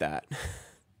regret that.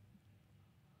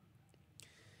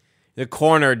 The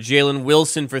corner, Jalen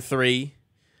Wilson for 3.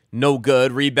 No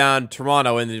good. Rebound,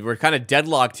 Toronto, and we're kind of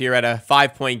deadlocked here at a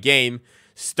 5-point game.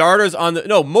 Starters on the...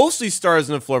 No, mostly starters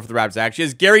on the floor for the Raptors, actually.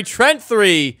 As Gary Trent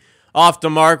 3 off the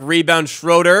mark. Rebound,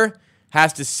 Schroeder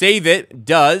has to save it.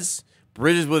 Does.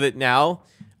 Bridges with it now.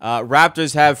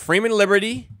 Raptors have Freeman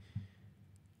Liberty,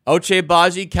 Ochai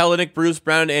Baji, Kellenic, Bruce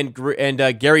Brown, and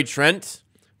Gary Trent.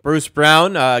 Bruce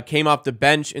Brown came off the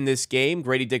bench in this game.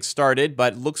 Grady Dick started,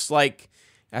 but looks like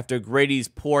after Grady's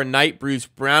poor night, Bruce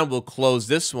Brown will close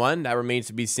this one. That remains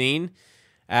to be seen.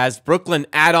 As Brooklyn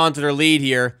add on to their lead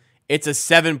here, it's a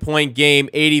 7-point game,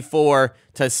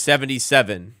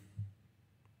 84-77.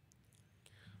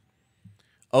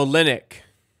 Olynyk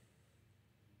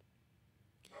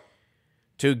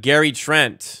to Gary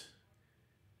Trent.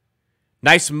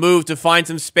 Nice move to find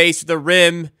some space at the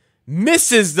rim.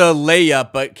 Misses the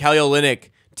layup, but Kelly Olynyk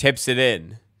tips it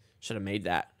in. Should have made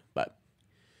that, but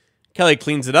Kelly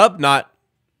cleans it up. Not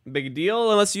a big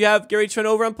deal unless you have Gary Trent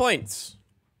over on points.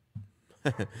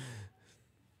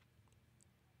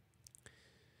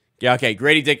 Yeah, okay.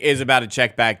 Grady Dick is about to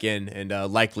check back in and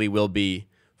likely will be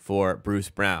for Bruce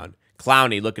Brown.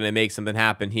 Clowney looking to make something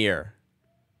happen here.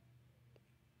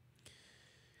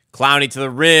 Clowney to the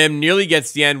rim. Nearly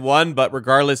gets the end one, but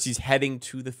regardless, he's heading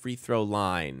to the free throw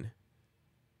line.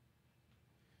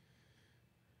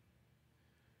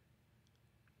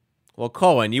 Well,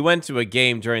 Cohen, you went to a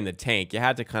game during the tank. You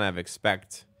had to kind of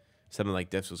expect something like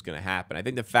this was going to happen. I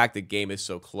think the fact the game is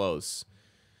so close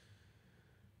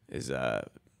is all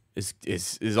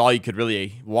you could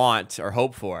really want or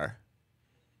hope for.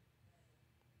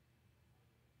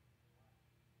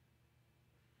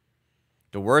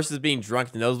 The worst is being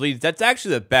drunk in the nosebleeds. That's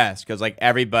actually the best because like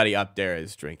everybody up there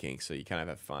is drinking, so you kind of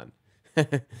have fun.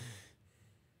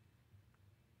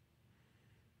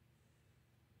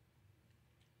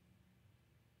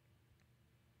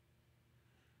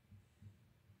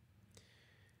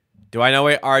 Do I know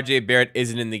why RJ Barrett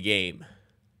isn't in the game?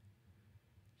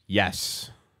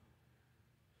 Yes.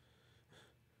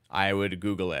 I would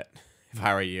Google it if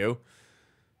I were you.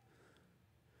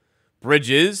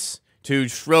 Bridges to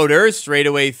Schroeder.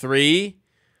 Straightaway 3.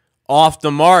 Off the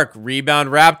mark. Rebound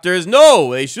Raptors.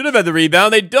 No, they should have had the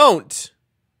rebound. They don't.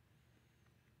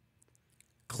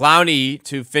 Clowney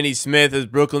to Finney Smith as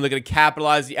Brooklyn looking to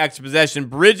capitalize the extra possession.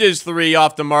 Bridges 3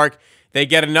 off the mark. They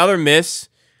get another miss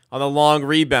on the long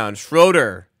rebound.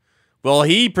 Schroeder, will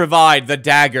he provide the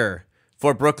dagger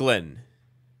for Brooklyn?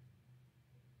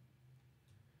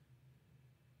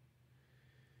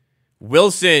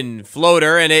 Wilson,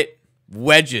 floater, and it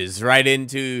wedges right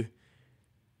into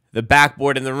the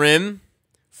backboard and the rim.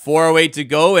 4:08 to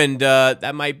go, and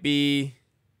that might be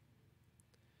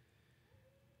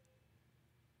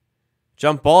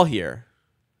jump ball here.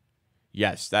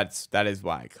 Yes, that is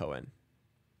why, Cohen.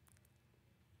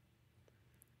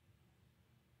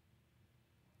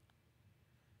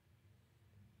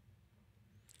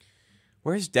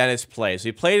 Where's Dennis play? So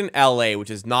he played in LA, which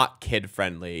is not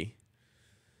kid-friendly.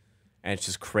 And it's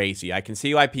just crazy. I can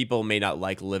see why people may not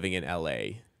like living in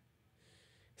LA.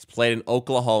 He's played in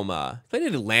Oklahoma. Played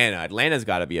in Atlanta. Atlanta's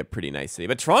got to be a pretty nice city.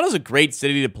 But Toronto's a great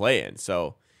city to play in.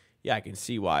 So, yeah, I can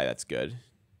see why that's good.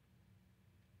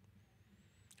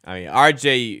 I mean,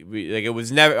 RJ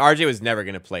was never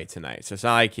going to play tonight. So it's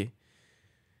not like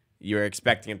you were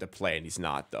expecting him to play, and he's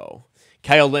not, though.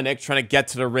 Kyle Olynyk trying to get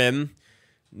to the rim.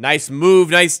 Nice move,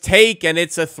 nice take, and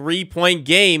it's a 3-point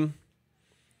game.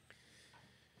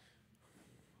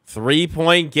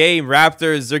 3-point game.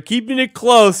 Raptors, they're keeping it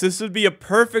close. This would be a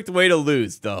perfect way to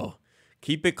lose, though.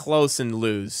 Keep it close and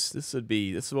lose. This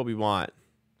is what we want.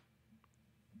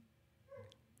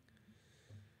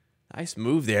 Nice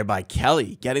move there by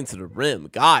Kelly, getting to the rim.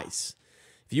 Guys,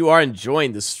 if you are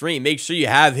enjoying the stream, make sure you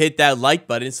have hit that like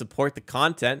button and support the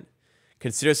content.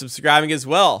 Consider subscribing as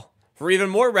well for even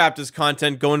more Raptors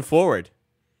content going forward.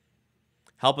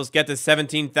 Help us get to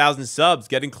 17,000 subs.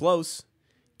 Getting close.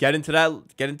 Get into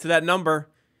that number.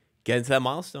 Get into that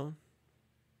milestone.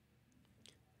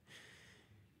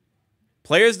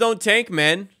 Players don't tank,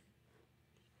 man.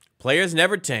 Players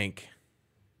never tank.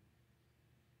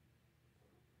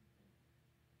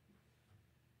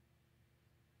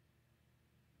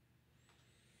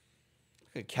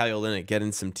 Look at Kelly Olynyk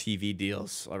getting some TV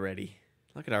deals already.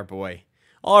 Look at our boy.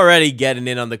 Already getting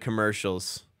in on the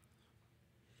commercials.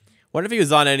 Wonder if he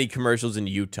was on any commercials in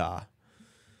Utah.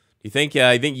 You think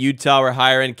Utah were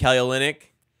hiring Kelly Olynyk?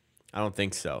 I don't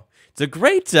think so. It's a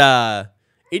great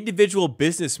individual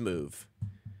business move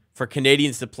for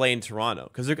Canadians to play in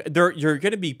Toronto because you're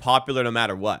going to be popular no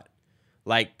matter what.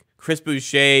 Like Chris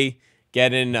Boucher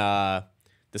getting the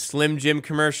Slim Jim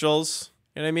commercials.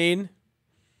 You know what I mean?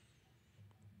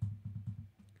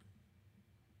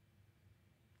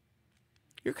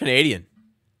 You're Canadian.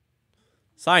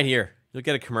 Sign here. You'll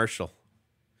get a commercial.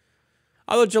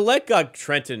 Although Gillette got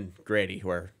Trenton Grady, who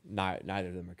are neither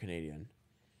of them are Canadian.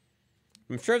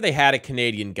 I'm sure if they had a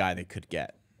Canadian guy they could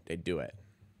get, they'd do it.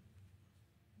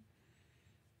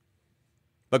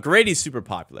 But Grady's super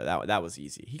popular. That was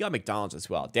easy. He got McDonald's as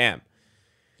well. Damn.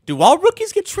 Do all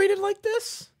rookies get treated like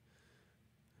this?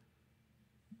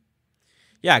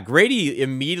 Yeah, Grady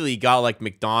immediately got like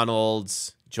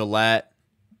McDonald's, Gillette.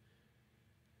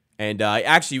 And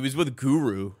actually, he was with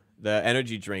Guru, the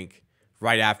energy drink,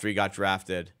 right after he got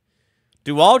drafted.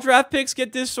 Do all draft picks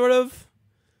get these sort of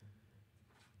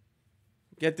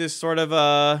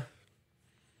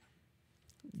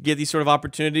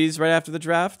opportunities right after the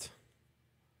draft?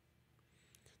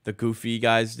 The goofy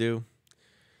guys do.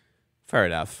 Fair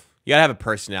enough. You gotta have a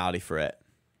personality for it.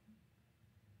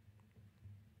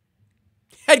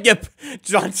 I'd get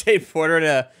John T. Porter in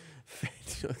a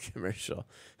commercial.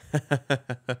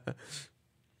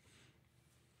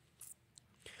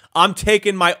 I'm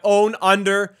taking my own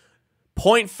under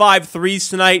 0.5 threes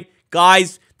tonight.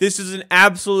 Guys, this is an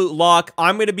absolute lock.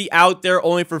 I'm going to be out there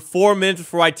only for 4 minutes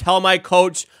before I tell my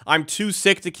coach I'm too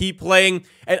sick to keep playing.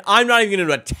 And I'm not even going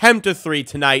to attempt a three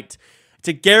tonight. It's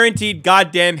a guaranteed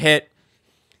goddamn hit.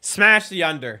 Smash the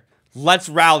under. Let's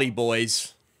rally,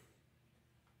 boys.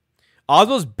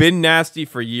 Oswald's been nasty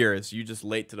for years. You just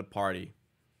late to the party.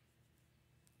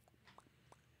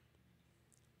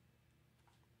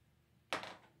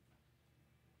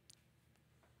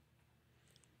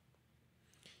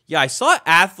 Yeah, I saw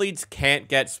athletes can't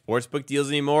get sportsbook deals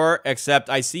anymore, except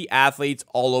I see athletes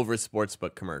all over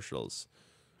sportsbook commercials.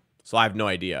 So I have no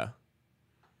idea.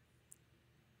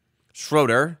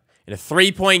 Schroeder in a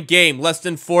 3-point game, less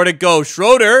than 4 to go.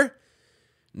 Schroeder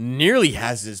nearly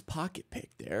has his pocket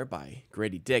picked there by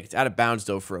Grady Dick. It's out of bounds,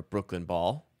 though, for a Brooklyn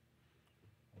ball.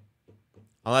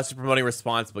 Unless you're promoting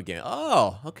responsible game.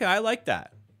 Oh, okay, I like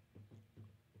that.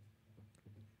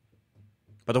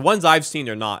 But the ones I've seen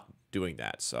are not doing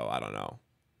that, so I don't know.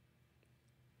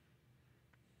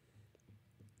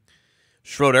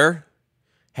 Schroeder,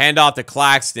 hand off to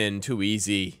Claxton. Too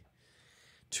easy.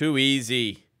 Too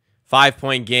easy.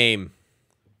 5-point game.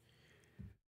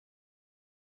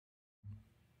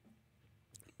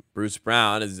 Bruce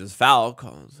Brown is his foul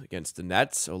calls against the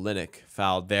Nets. Olynyk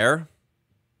fouled there.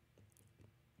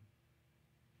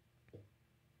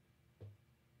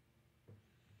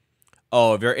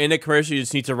 Oh, if you're in a commercial, you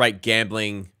just need to write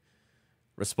gambling,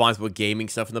 responsible gaming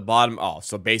stuff in the bottom. Oh,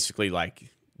 so basically,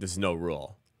 like, there's no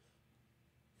rule.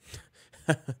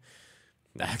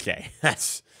 Okay,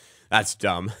 that's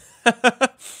dumb.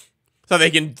 So they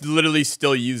can literally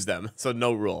still use them. So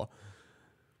no rule.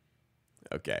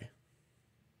 Okay.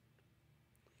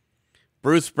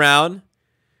 Bruce Brown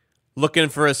looking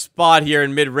for a spot here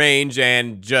in mid-range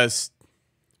and just...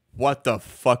 What the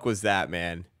fuck was that,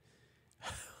 man?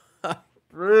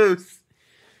 Bruce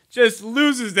just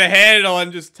loses the handle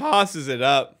and just tosses it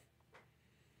up.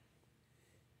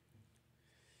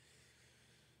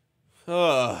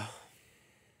 Ugh.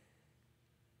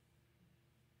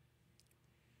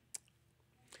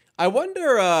 I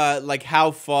wonder, like,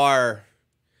 how far,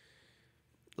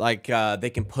 like, they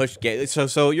can push.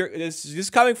 So you're this is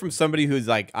coming from somebody who's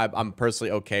like, I'm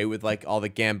personally okay with like all the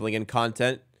gambling and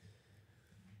content.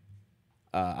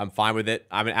 I'm fine with it.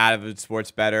 I'm an avid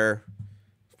sports bettor.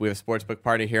 We have a sportsbook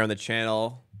partner here on the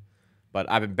channel, but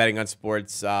I've been betting on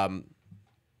sports,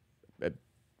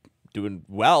 doing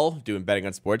betting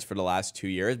on sports for the last 2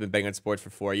 years. Been betting on sports for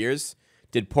 4 years.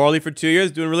 Did poorly for 2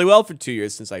 years. Doing really well for 2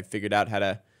 years since I figured out how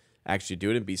to actually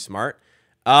do it and be smart.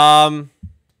 I'm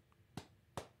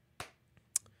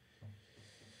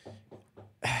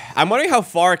wondering how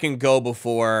far it can go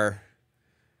before,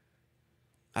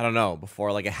 I don't know,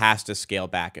 before like it has to scale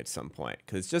back at some point,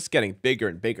 because it's just getting bigger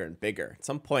and bigger and bigger. At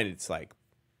some point, it's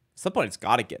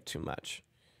got to get too much.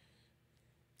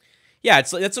 Yeah,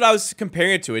 that's what I was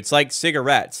comparing it to. It's like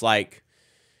cigarettes, like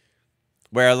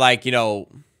where, like, you know,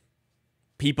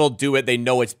 people do it, they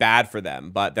know it's bad for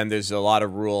them, but then there's a lot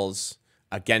of rules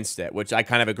against it, which I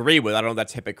kind of agree with. I don't know if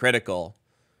that's hypocritical.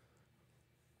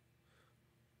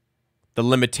 The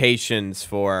limitations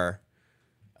for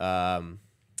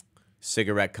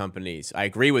cigarette companies, I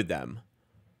agree with them,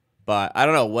 but I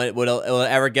don't know when will it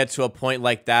ever get to a point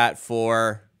like that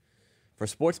for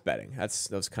sports betting. That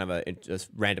was kind of a just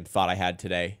random thought I had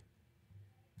today.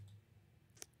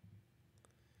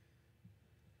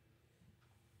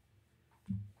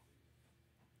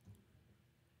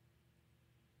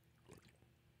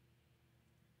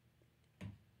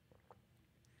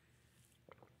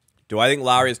 Do I think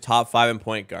Lowry is top 5 in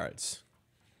point guards?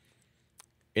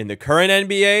 In the current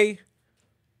NBA?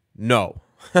 No.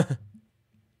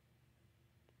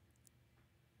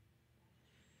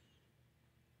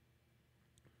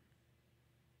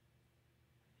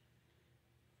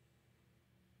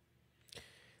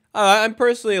 I'm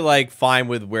personally like fine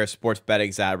with where sports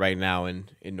betting's at right now in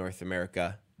North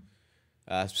America,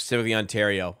 specifically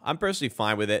Ontario. I'm personally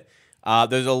fine with it.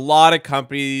 There's a lot of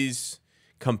companies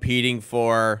competing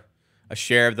for a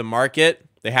share of the market.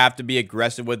 They have to be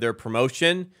aggressive with their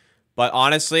promotion, but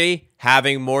honestly,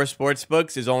 having more sports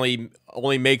books is only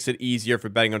makes it easier for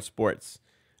betting on sports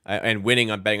and winning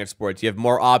on betting on sports. You have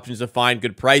more options to find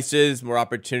good prices, more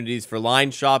opportunities for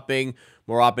line shopping,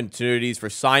 more opportunities for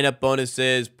sign-up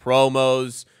bonuses,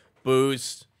 promos,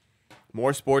 boosts.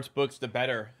 More sports books, the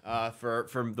better.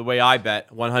 For the way I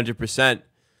bet, 100%.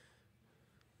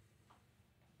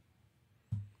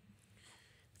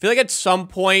 I feel like at some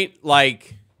point,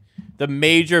 like, the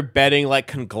major betting like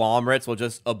conglomerates will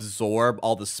just absorb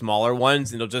all the smaller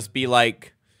ones, and it'll just be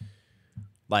like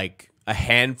a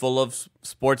handful of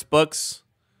sports books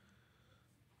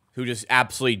who just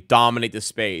absolutely dominate the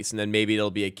space, and then maybe it'll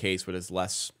be a case where there's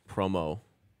less promo.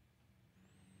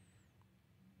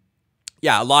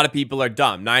 Yeah, a lot of people are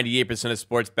dumb. 98% of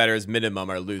sports bettors minimum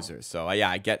are losers. So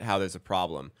yeah, I get how there's a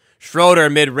problem.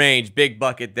 Schroeder mid-range, big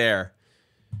bucket there.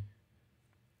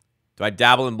 Do I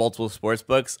dabble in multiple sports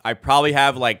books? I probably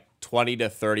have like 20 to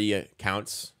 30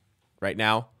 accounts right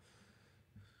now.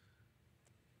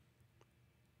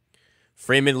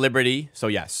 Freeman Liberty, so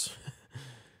yes.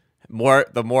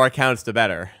 The more accounts, the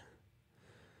better.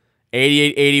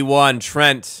 88-81,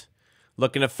 Trent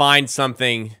looking to find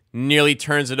something. Nearly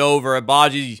turns it over.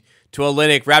 Abaji to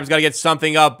Olynyk. Raptors got to get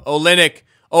something up. Olynyk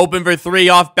open for 3,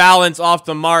 off balance, off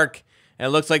the mark. And it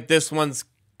looks like this one's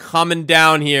coming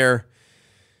down here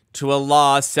to a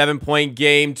loss. 7-point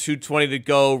game, 2:20 to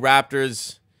go.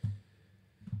 Raptors.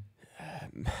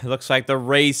 Looks like the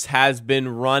race has been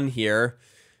run here.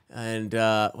 And,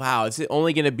 wow, is it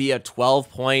only going to be a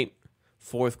 12-point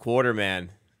fourth quarter,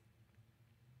 man?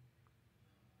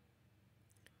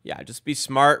 Yeah, just be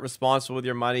smart, responsible with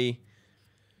your money.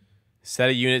 Set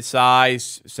a unit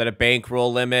size, set a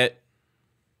bankroll limit.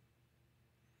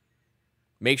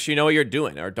 Make sure you know what you're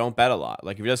doing, or don't bet a lot.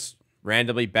 Like, if you're just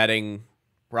randomly betting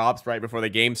props right before the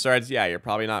game starts, yeah, you're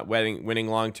probably not winning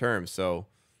long term. So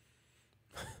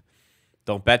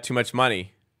don't bet too much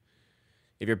money.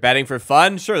 If you're betting for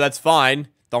fun, sure, that's fine.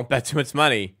 Don't bet too much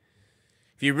money.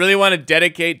 If you really want to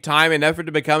dedicate time and effort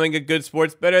to becoming a good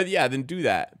sports bettor, yeah, then do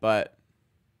that. But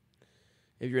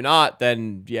if you're not,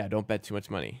 then yeah, don't bet too much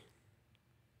money.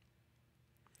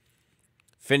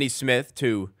 Finney Smith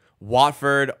to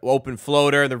Watford, open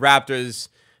floater. The Raptors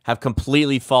have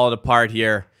completely fallen apart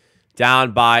here.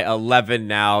 Down by 11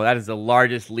 now. That is the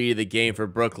largest lead of the game for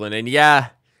Brooklyn. And yeah,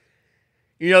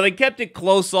 you know, they kept it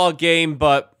close all game,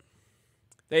 but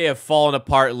they have fallen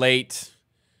apart late.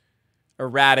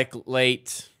 Erratic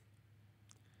late.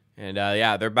 And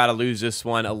yeah, they're about to lose this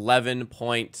one.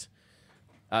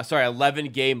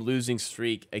 11-game losing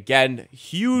streak. Again,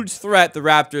 huge threat. The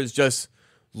Raptors just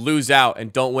lose out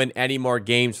and don't win any more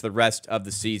games for the rest of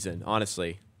the season,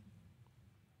 honestly.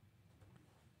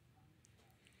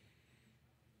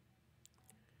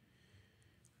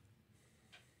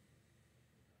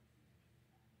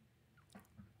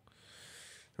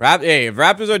 Hey, if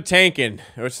Raptors are tanking,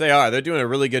 which they are, they're doing a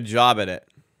really good job at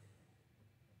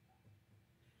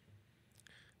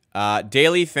it.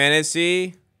 Daily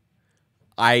fantasy,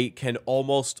 I can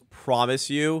almost promise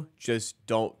you, just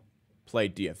don't play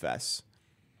DFS.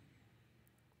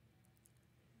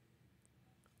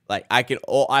 Like, I can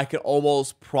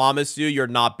almost promise you you're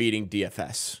not beating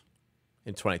DFS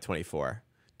in 2024.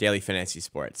 Daily fantasy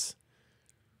sports.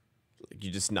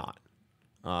 You're just not.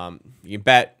 You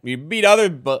beat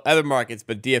other markets,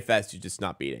 but DFS you're just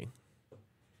not beating.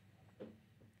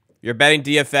 You're betting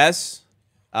DFS.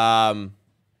 Yeah,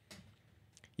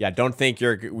 don't think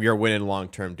you're winning long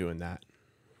term doing that.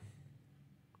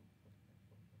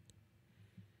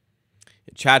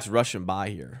 Chat's rushing by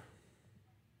here.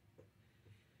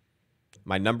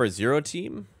 My number 0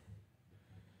 team?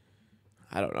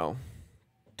 I don't know.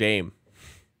 Dame.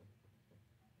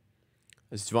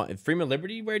 Is Freeman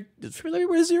Liberty does Freeman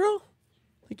Liberty wear 0? I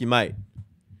think you might.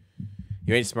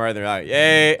 You ain't smarter than I.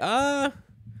 Yay.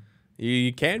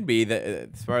 You can be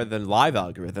smarter than live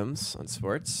algorithms on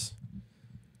sports.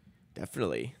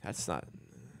 Definitely. That's not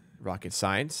rocket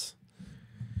science.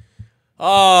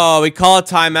 Oh, we call a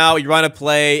timeout. We run a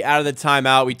play. Out of the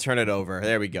timeout, we turn it over.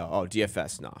 There we go. Oh,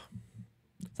 DFS. Nah.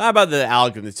 It's not about the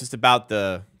algorithm. It's just about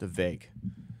the VIG.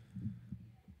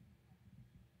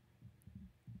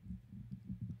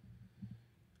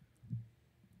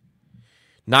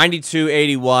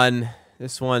 $92.81.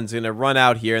 This one's going to run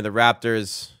out here. And the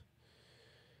Raptors,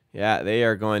 yeah, they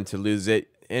are going to lose it.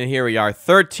 And here we are,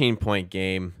 13-point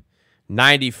game,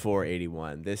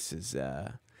 94-81. This is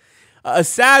a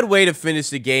sad way to finish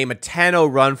the game. A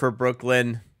 10-0 run for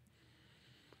Brooklyn.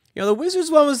 You know, the Wizards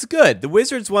one was good. The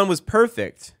Wizards one was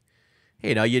perfect.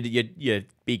 You know, you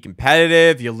be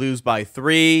competitive. You lose by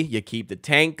 3. You keep the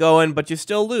tank going, but you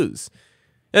still lose.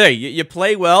 Hey, you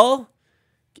play well.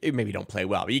 Maybe you don't play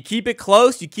well, but you keep it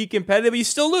close. You keep competitive, but you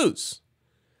still lose.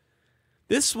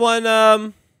 This one,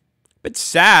 a bit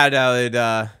sad how it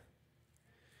kind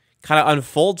of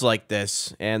unfolds like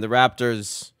this. And the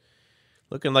Raptors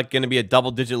looking like going to be a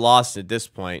double-digit loss at this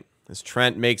point. As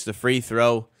Trent makes the free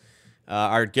throw.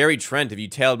 Our Gary Trent, if you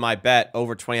tailed my bet,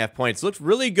 over 20.5 points. Looked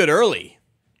really good early.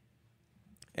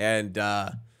 And,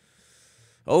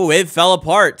 oh, it fell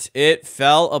apart. It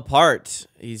fell apart.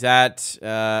 He's at,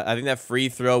 I think that free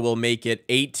throw will make it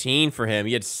 18 for him.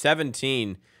 He had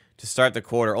 17 to start the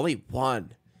quarter. Only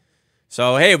 1.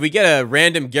 So, hey, if we get a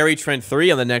random Gary Trent 3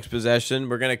 on the next possession,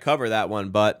 we're going to cover that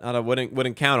one. But I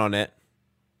wouldn't count on it.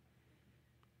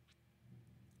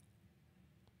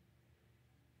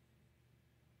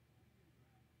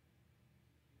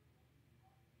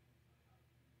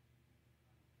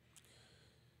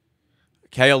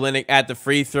 Kelly Olynyk at the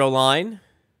free throw line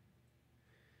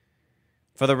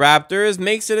for the Raptors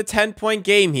makes it a 10-point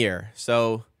game here.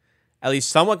 So at least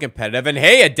somewhat competitive. And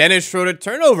hey, a Dennis Schroeder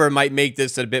turnover might make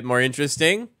this a bit more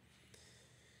interesting.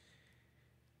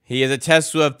 He is a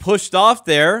test to have pushed off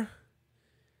there.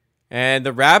 And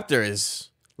the Raptors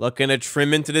looking to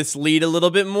trim into this lead a little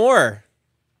bit more.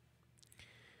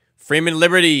 Freeman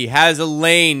Liberty has a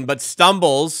lane but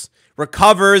stumbles,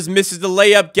 recovers, misses the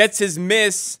layup, gets his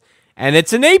miss. And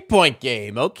it's an 8-point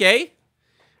game. Okay.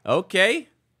 Okay.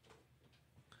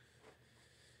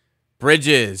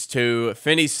 Bridges to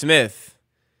Finney Smith.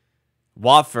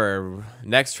 Watford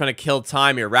next trying to kill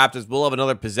time here. Raptors will have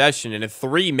another possession. And a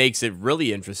 3 makes it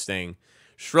really interesting.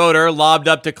 Schroeder lobbed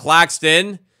up to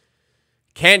Claxton.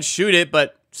 Can't shoot it,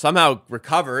 but somehow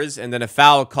recovers. And then a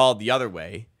foul called the other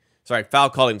way. Sorry, foul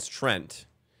called against Trent.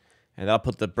 And that'll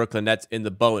put the Brooklyn Nets in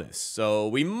the bonus. So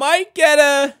we might get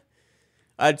a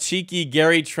a cheeky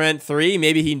Gary Trent 3.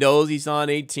 Maybe he knows he's on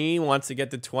 18, wants to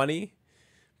get to 20.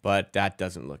 But that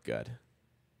doesn't look good.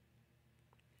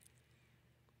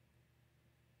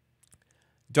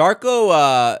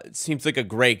 Darko seems like a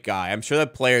great guy. I'm sure the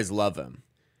players love him.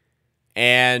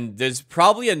 And there's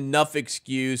probably enough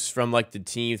excuse from like the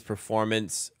team's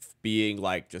performance being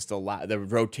like just the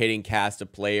rotating cast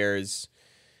of players.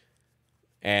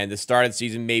 And the start of the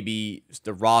season, maybe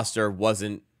the roster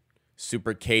wasn't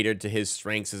super catered to his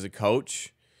strengths as a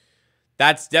coach.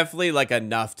 That's definitely like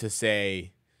enough to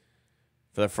say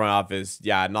for the front office,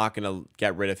 yeah, I'm not going to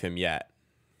get rid of him yet.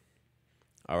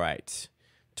 All right.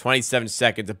 27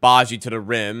 seconds. Abaji to the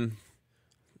rim.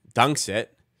 Dunks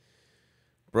it.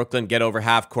 Brooklyn get over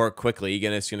half court quickly.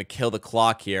 It's going to kill the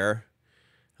clock here.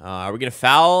 Are we going to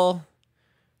foul?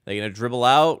 They're going to dribble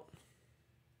out.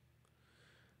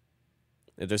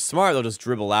 If they're smart, they'll just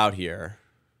dribble out here.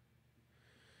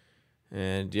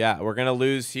 And yeah, we're going to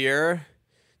lose here.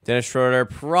 Dennis Schroeder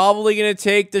probably going to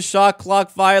take the shot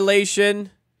clock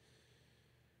violation.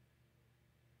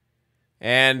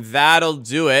 And that'll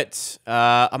do it.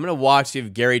 I'm going to watch, see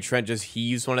if Gary Trent just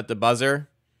heaves one at the buzzer.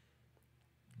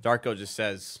 Darko just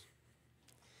says.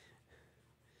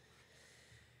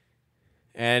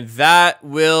 And that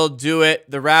will do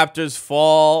it. The Raptors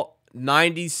fall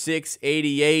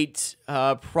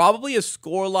 96-88. Probably a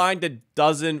scoreline that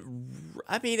doesn't...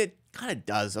 I mean, it kind of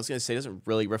does. I was going to say it doesn't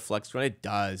really reflect scoreline. It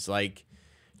does. Like,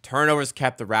 turnovers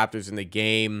kept the Raptors in the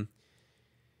game.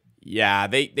 Yeah,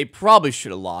 they probably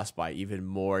should have lost by even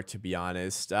more, to be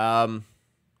honest.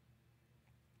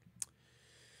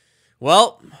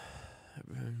 Well,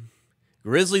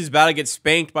 Grizzlies about to get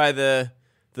spanked by the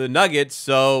Nuggets,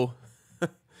 so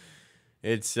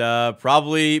it's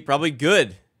probably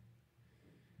good.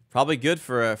 Probably good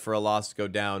for a loss to go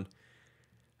down.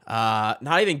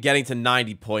 Not even getting to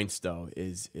 90 points though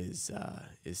is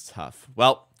tough.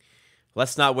 Well,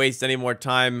 let's not waste any more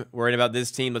time worrying about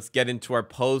this team. Let's get into our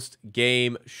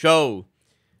post-game show,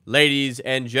 ladies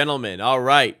and gentlemen. All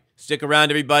right, stick around,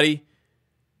 everybody.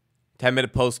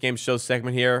 10-minute post-game show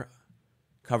segment here,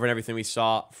 covering everything we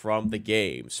saw from the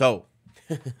game. So,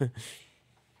 the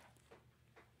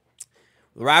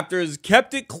Raptors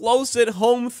kept it close at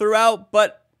home throughout,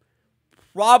 but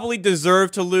probably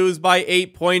deserved to lose by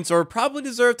 8 points, or probably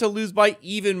deserved to lose by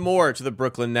even more to the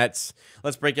Brooklyn Nets.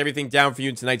 Let's break everything down for you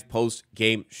in tonight's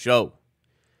post-game show.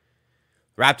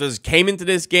 Raptors came into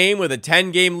this game with a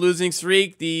 10-game losing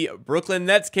streak. The Brooklyn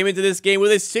Nets came into this game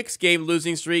with a 6-game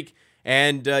losing streak.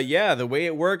 And yeah, the way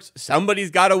it works,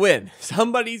 somebody's got to win.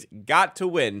 Somebody's got to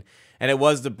win. And it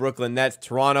was the Brooklyn Nets.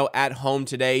 Toronto at home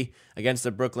today against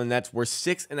the Brooklyn Nets. We're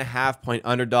 6.5-point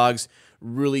underdogs.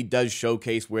 Really does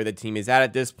showcase where the team is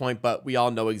at this point, but we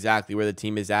all know exactly where the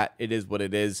team is at. It is what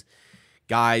it is.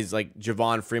 Guys like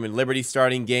Javon Freeman, Liberty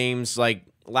starting games, like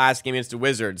last game against the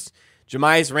Wizards.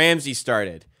 Jamias Ramsey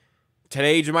started.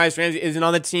 Today, Jamias Ramsey isn't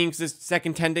on the team because his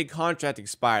second 10-day contract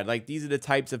expired. Like, these are the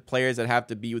types of players that have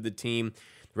to be with the team.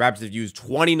 The Raptors have used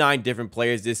 29 different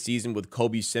players this season, with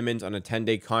Kobe Simmons on a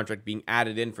 10-day contract being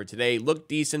added in for today. Looked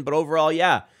decent, but overall,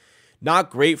 yeah, not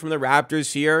great from the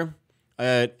Raptors here.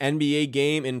 An NBA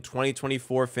game in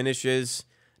 2024 finishes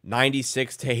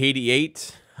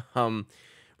 96-88.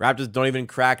 Raptors don't even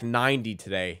crack 90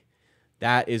 today.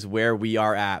 That is where we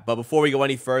are at. But before we go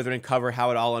any further and cover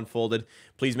how it all unfolded,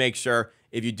 please make sure,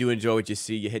 if you do enjoy what you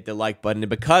see, you hit the like button. And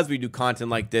because we do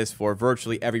content like this for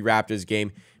virtually every Raptors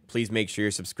game, please make sure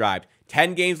you're subscribed.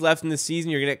 10 games left in the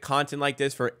season. You're going to get content like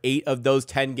this for 8 of those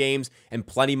 10 games, and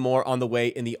plenty more on the way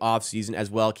in the offseason as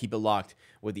well. Keep it locked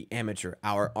with the Amateur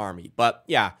Hour Army. But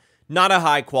yeah, not a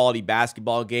high-quality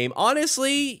basketball game.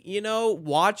 Honestly,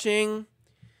 watching,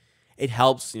 it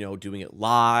helps, doing it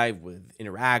live with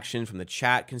interaction from the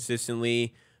chat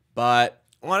consistently. But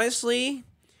honestly,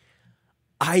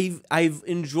 I've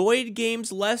enjoyed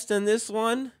games less than this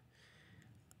one.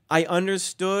 I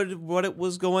understood what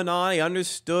was going on. I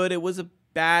understood it was a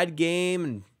bad game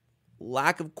and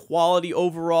lack of quality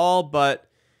overall, but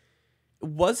it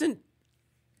wasn't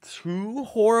too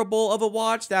horrible of a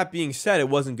watch. That being said, it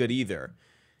wasn't good either.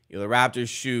 The Raptors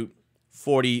shoot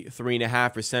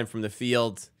 43.5% from the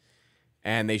field,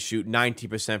 and they shoot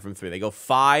 19% from 3. They go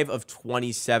 5 of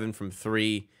 27 from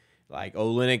 3. Like,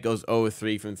 Olynyk goes 0 of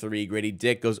 3 from 3. Grady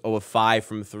Dick goes 0 of 5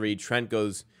 from 3. Trent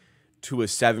goes 2 of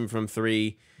 7 from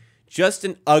 3. Just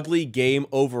an ugly game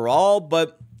overall,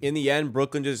 but in the end,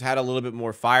 Brooklyn just had a little bit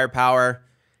more firepower.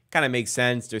 Kind of makes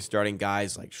sense. They're starting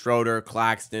guys like Schroeder,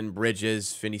 Claxton,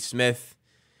 Bridges, Finney-Smith.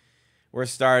 We're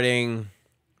starting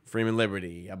Freeman,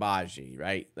 Liberty, Abaji,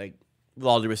 right? Like, with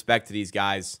all due respect to these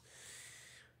guys,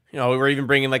 We're even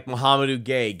bringing like Mohamedou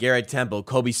Gay, Garrett Temple,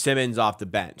 Kobe Simmons off the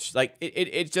bench. Like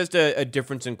it's just a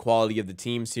difference in quality of the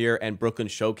teams here, and Brooklyn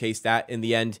showcased that in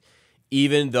the end.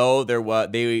 Even though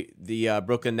the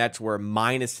Brooklyn Nets were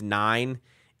 -9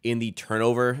 in the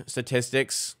turnover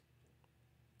statistics.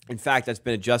 In fact, that's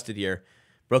been adjusted here.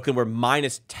 Brooklyn were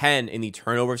 -10 in the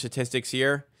turnover statistics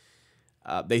here.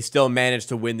 They still managed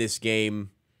to win this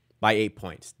game by 8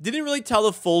 points. Didn't really tell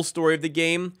the full story of the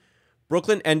game.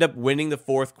 Brooklyn ended up winning the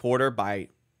fourth quarter by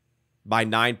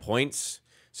 9 points.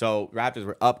 So Raptors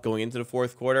were up going into the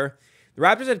fourth quarter. The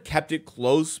Raptors had kept it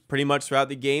close pretty much throughout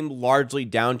the game, largely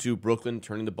down to Brooklyn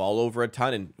turning the ball over a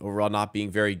ton and overall not being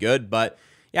very good. But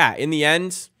yeah, in the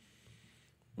end,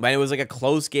 when it was like a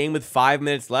close game with 5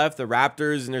 minutes left, the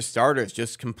Raptors and their starters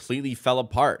just completely fell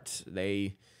apart.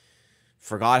 They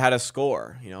forgot how to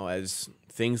score. As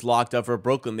things locked up for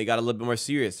Brooklyn, they got a little bit more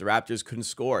serious. The Raptors couldn't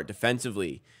score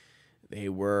defensively. They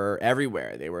were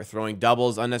everywhere. They were throwing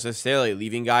doubles unnecessarily,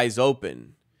 leaving guys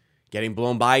open, getting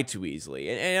blown by too easily,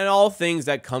 and all things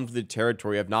that come to the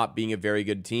territory of not being a very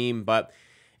good team. But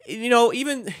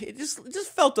even it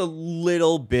just felt a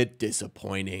little bit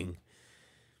disappointing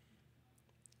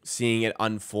seeing it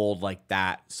unfold like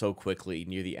that so quickly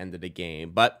near the end of the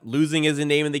game. But losing is the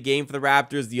name of the game for the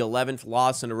Raptors. The 11th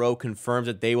loss in a row confirms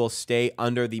that they will stay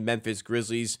under the Memphis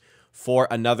Grizzlies for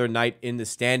another night in the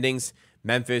standings.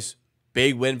 Memphis,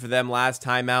 big win for them last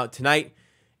time out. Tonight,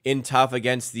 in tough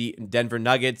against the Denver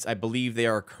Nuggets. I believe they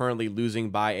are currently losing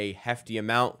by a hefty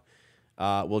amount.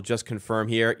 We'll just confirm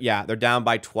here. Yeah, they're down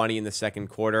by 20 in the second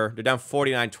quarter. They're down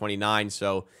 49-29,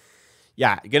 so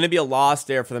yeah, going to be a loss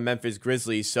there for the Memphis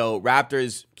Grizzlies. So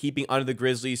Raptors keeping under the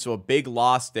Grizzlies, so a big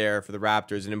loss there for the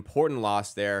Raptors, an important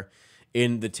loss there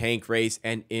in the tank race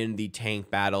and in the tank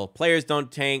battle. Players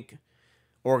don't tank,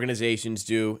 organizations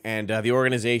do, and the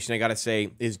organization, I got to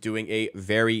say, is doing a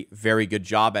very, very good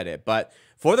job at it. But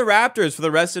for the Raptors, for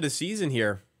the rest of the season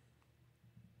here,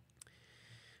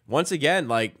 once again,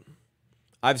 like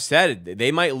I've said,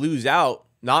 they might lose out.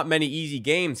 Not many easy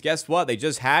games. Guess what? They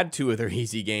just had 2 of their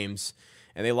easy games,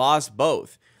 and they lost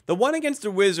both. The one against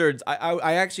the Wizards,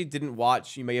 I actually didn't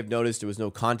watch. You may have noticed there was no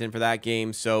content for that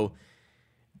game. So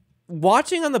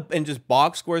watching and just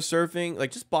box score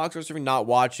surfing, not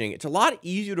watching, it's a lot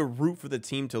easier to root for the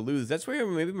team to lose. That's where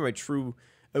maybe my true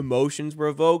emotions were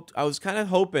evoked. I was kind of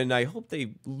hoping, I hope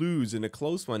they lose in a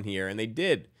close one here, and they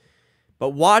did.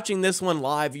 But watching this one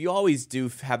live, you always do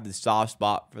have the soft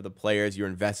spot for the players you're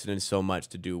invested in so much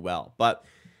to do well. But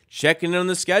checking in on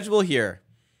the schedule here.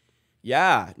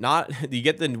 Yeah, you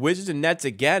get the Wizards and Nets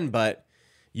again, but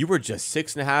you were just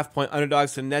 6.5-point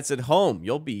underdogs to the Nets at home.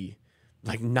 You'll be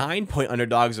like 9-point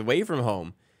underdogs away from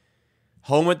home.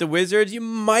 Home with the Wizards, you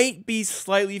might be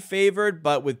slightly favored,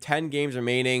 but with 10 games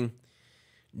remaining,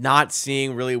 not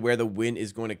seeing really where the win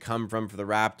is going to come from for the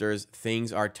Raptors.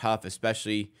 Things are tough,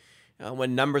 especially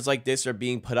when numbers like this are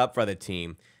being put up for the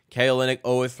team. Kelly Olynyk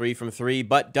 0-3 from 3,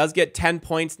 but does get 10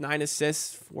 points, 9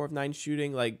 assists, 4 of 9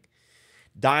 shooting, like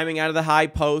diming out of the high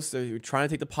post. We're trying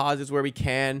to take the positives where we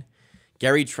can.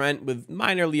 Gary Trent with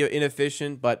minorly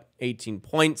inefficient, but 18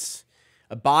 points.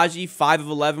 Abaji, 5 of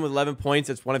 11 with 11 points.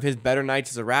 That's one of his better nights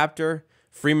as a Raptor.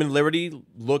 Freeman Liberty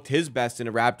looked his best in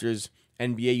a Raptors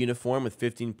NBA uniform with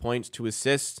 15 points, 2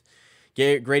 assists.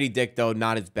 Grady Dick, though,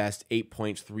 not his best. 8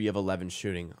 points, 3 of 11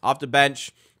 shooting. Off the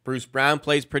bench, Bruce Brown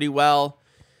plays pretty well.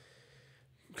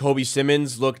 Kobe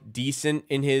Simmons looked decent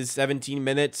in his 17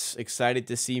 minutes. Excited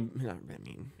to see.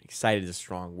 Excited is a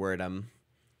strong word. I'm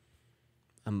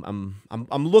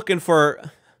looking for.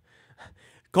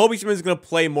 Kobe Simmons is going to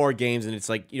play more games, and it's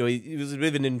like, it was a bit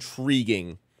of an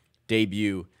intriguing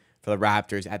debut for the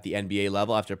Raptors at the NBA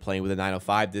level after playing with a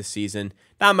 905 this season.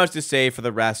 Not much to say for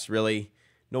the rest, really.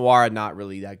 Noir, not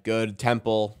really that good.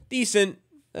 Temple, decent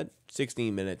at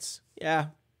 16 minutes. Yeah.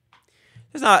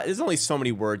 There's only so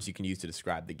many words you can use to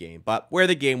describe the game. But where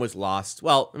the game was lost,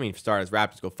 well, for starters,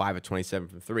 Raptors go 5 of 27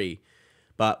 from 3.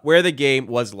 But where the game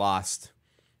was lost,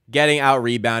 getting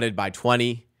out-rebounded by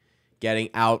 20, getting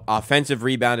out offensive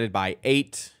rebounded by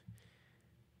 8,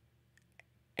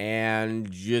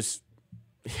 and just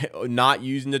not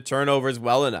using the turnovers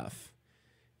well enough.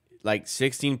 Like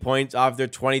 16 points off their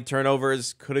 20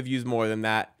 turnovers. Could have used more than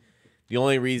that. The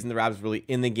only reason the Raptors were really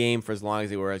in the game for as long as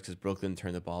they were is because Brooklyn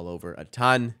turned the ball over a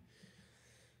ton.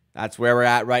 That's where we're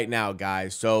at right now,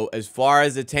 guys. So as far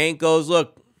as the tank goes,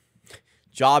 look,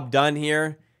 job done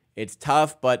here. It's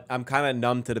tough, but I'm kind of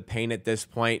numb to the pain at this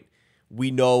point.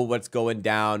 We know what's going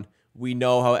down. We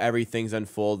know how everything's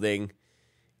unfolding.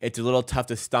 It's a little tough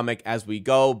to stomach as we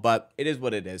go, but it is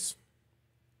what it is.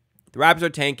 The Raptors are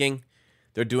tanking.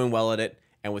 They're doing well at it.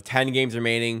 And with 10 games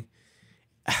remaining,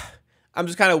 I'm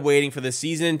just kind of waiting for the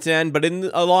season to end. But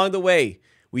along the way,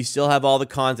 we still have all the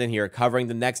content here covering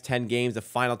the next 10 games, the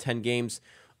final 10 games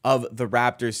of the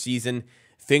Raptors season.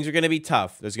 Things are going to be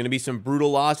tough. There's going to be some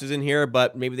brutal losses in here,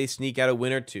 but maybe they sneak out a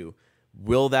win or two.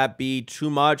 Will that be too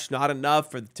much, not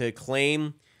enough to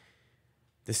claim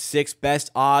the 6th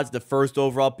best odds, the first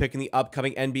overall pick in the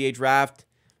upcoming NBA draft?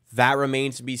 That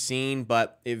remains to be seen,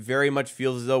 but it very much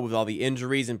feels as though with all the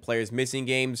injuries and players missing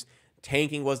games,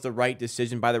 tanking was the right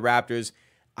decision by the Raptors.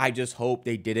 I just hope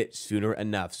they did it sooner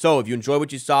enough. So if you enjoyed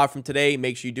what you saw from today,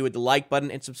 make sure you do hit the like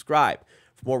button and subscribe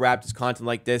for more Raptors content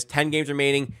like this. 10 games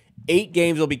remaining. 8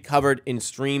 games will be covered in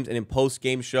streams and in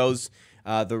post-game shows.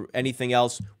 Anything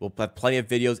else, we'll have plenty of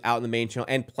videos out in the main channel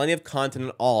and plenty of content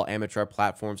on all amateur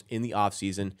platforms in the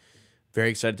offseason. Very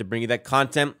excited to bring you that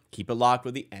content. Keep it locked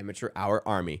with the Amateur Hour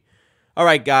Army. All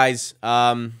right, guys.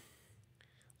 Long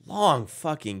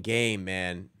fucking game,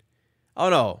 man. Oh,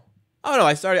 no. I thought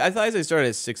I started at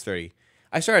 6:30.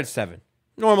 I started at 7.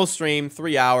 Normal stream,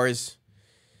 3 hours.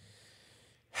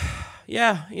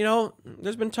 Yeah, you know,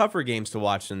 there's been tougher games to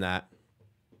watch than that.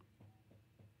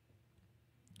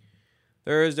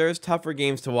 There's tougher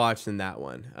games to watch than that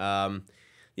one.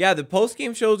 Yeah, the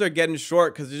post-game shows are getting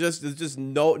short because there's just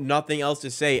nothing else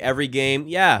to say. Every game,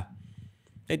 yeah,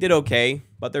 they did okay,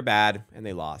 but they're bad, and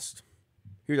they lost.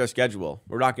 Here's our schedule.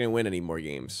 We're not going to win any more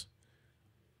games.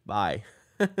 Bye.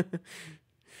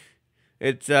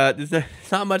 It's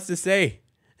not much to say.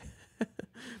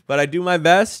 But I do my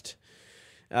best.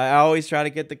 I always try to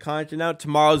get the content out.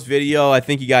 Tomorrow's video, I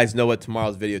think you guys know what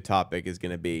tomorrow's video topic is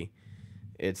going to be.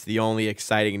 It's the only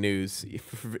exciting news,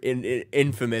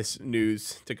 infamous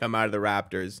news to come out of the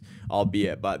Raptors,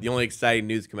 albeit, but the only exciting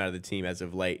news to come out of the team as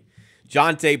of late.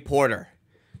 Jonte Porter.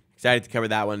 Excited to cover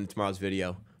that one in tomorrow's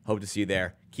video. Hope to see you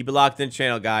there. Keep it locked in the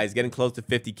channel, guys. Getting close to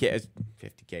 50K.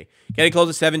 Getting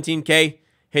close to 17K.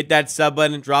 Hit that sub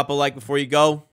button. Drop a like before you go.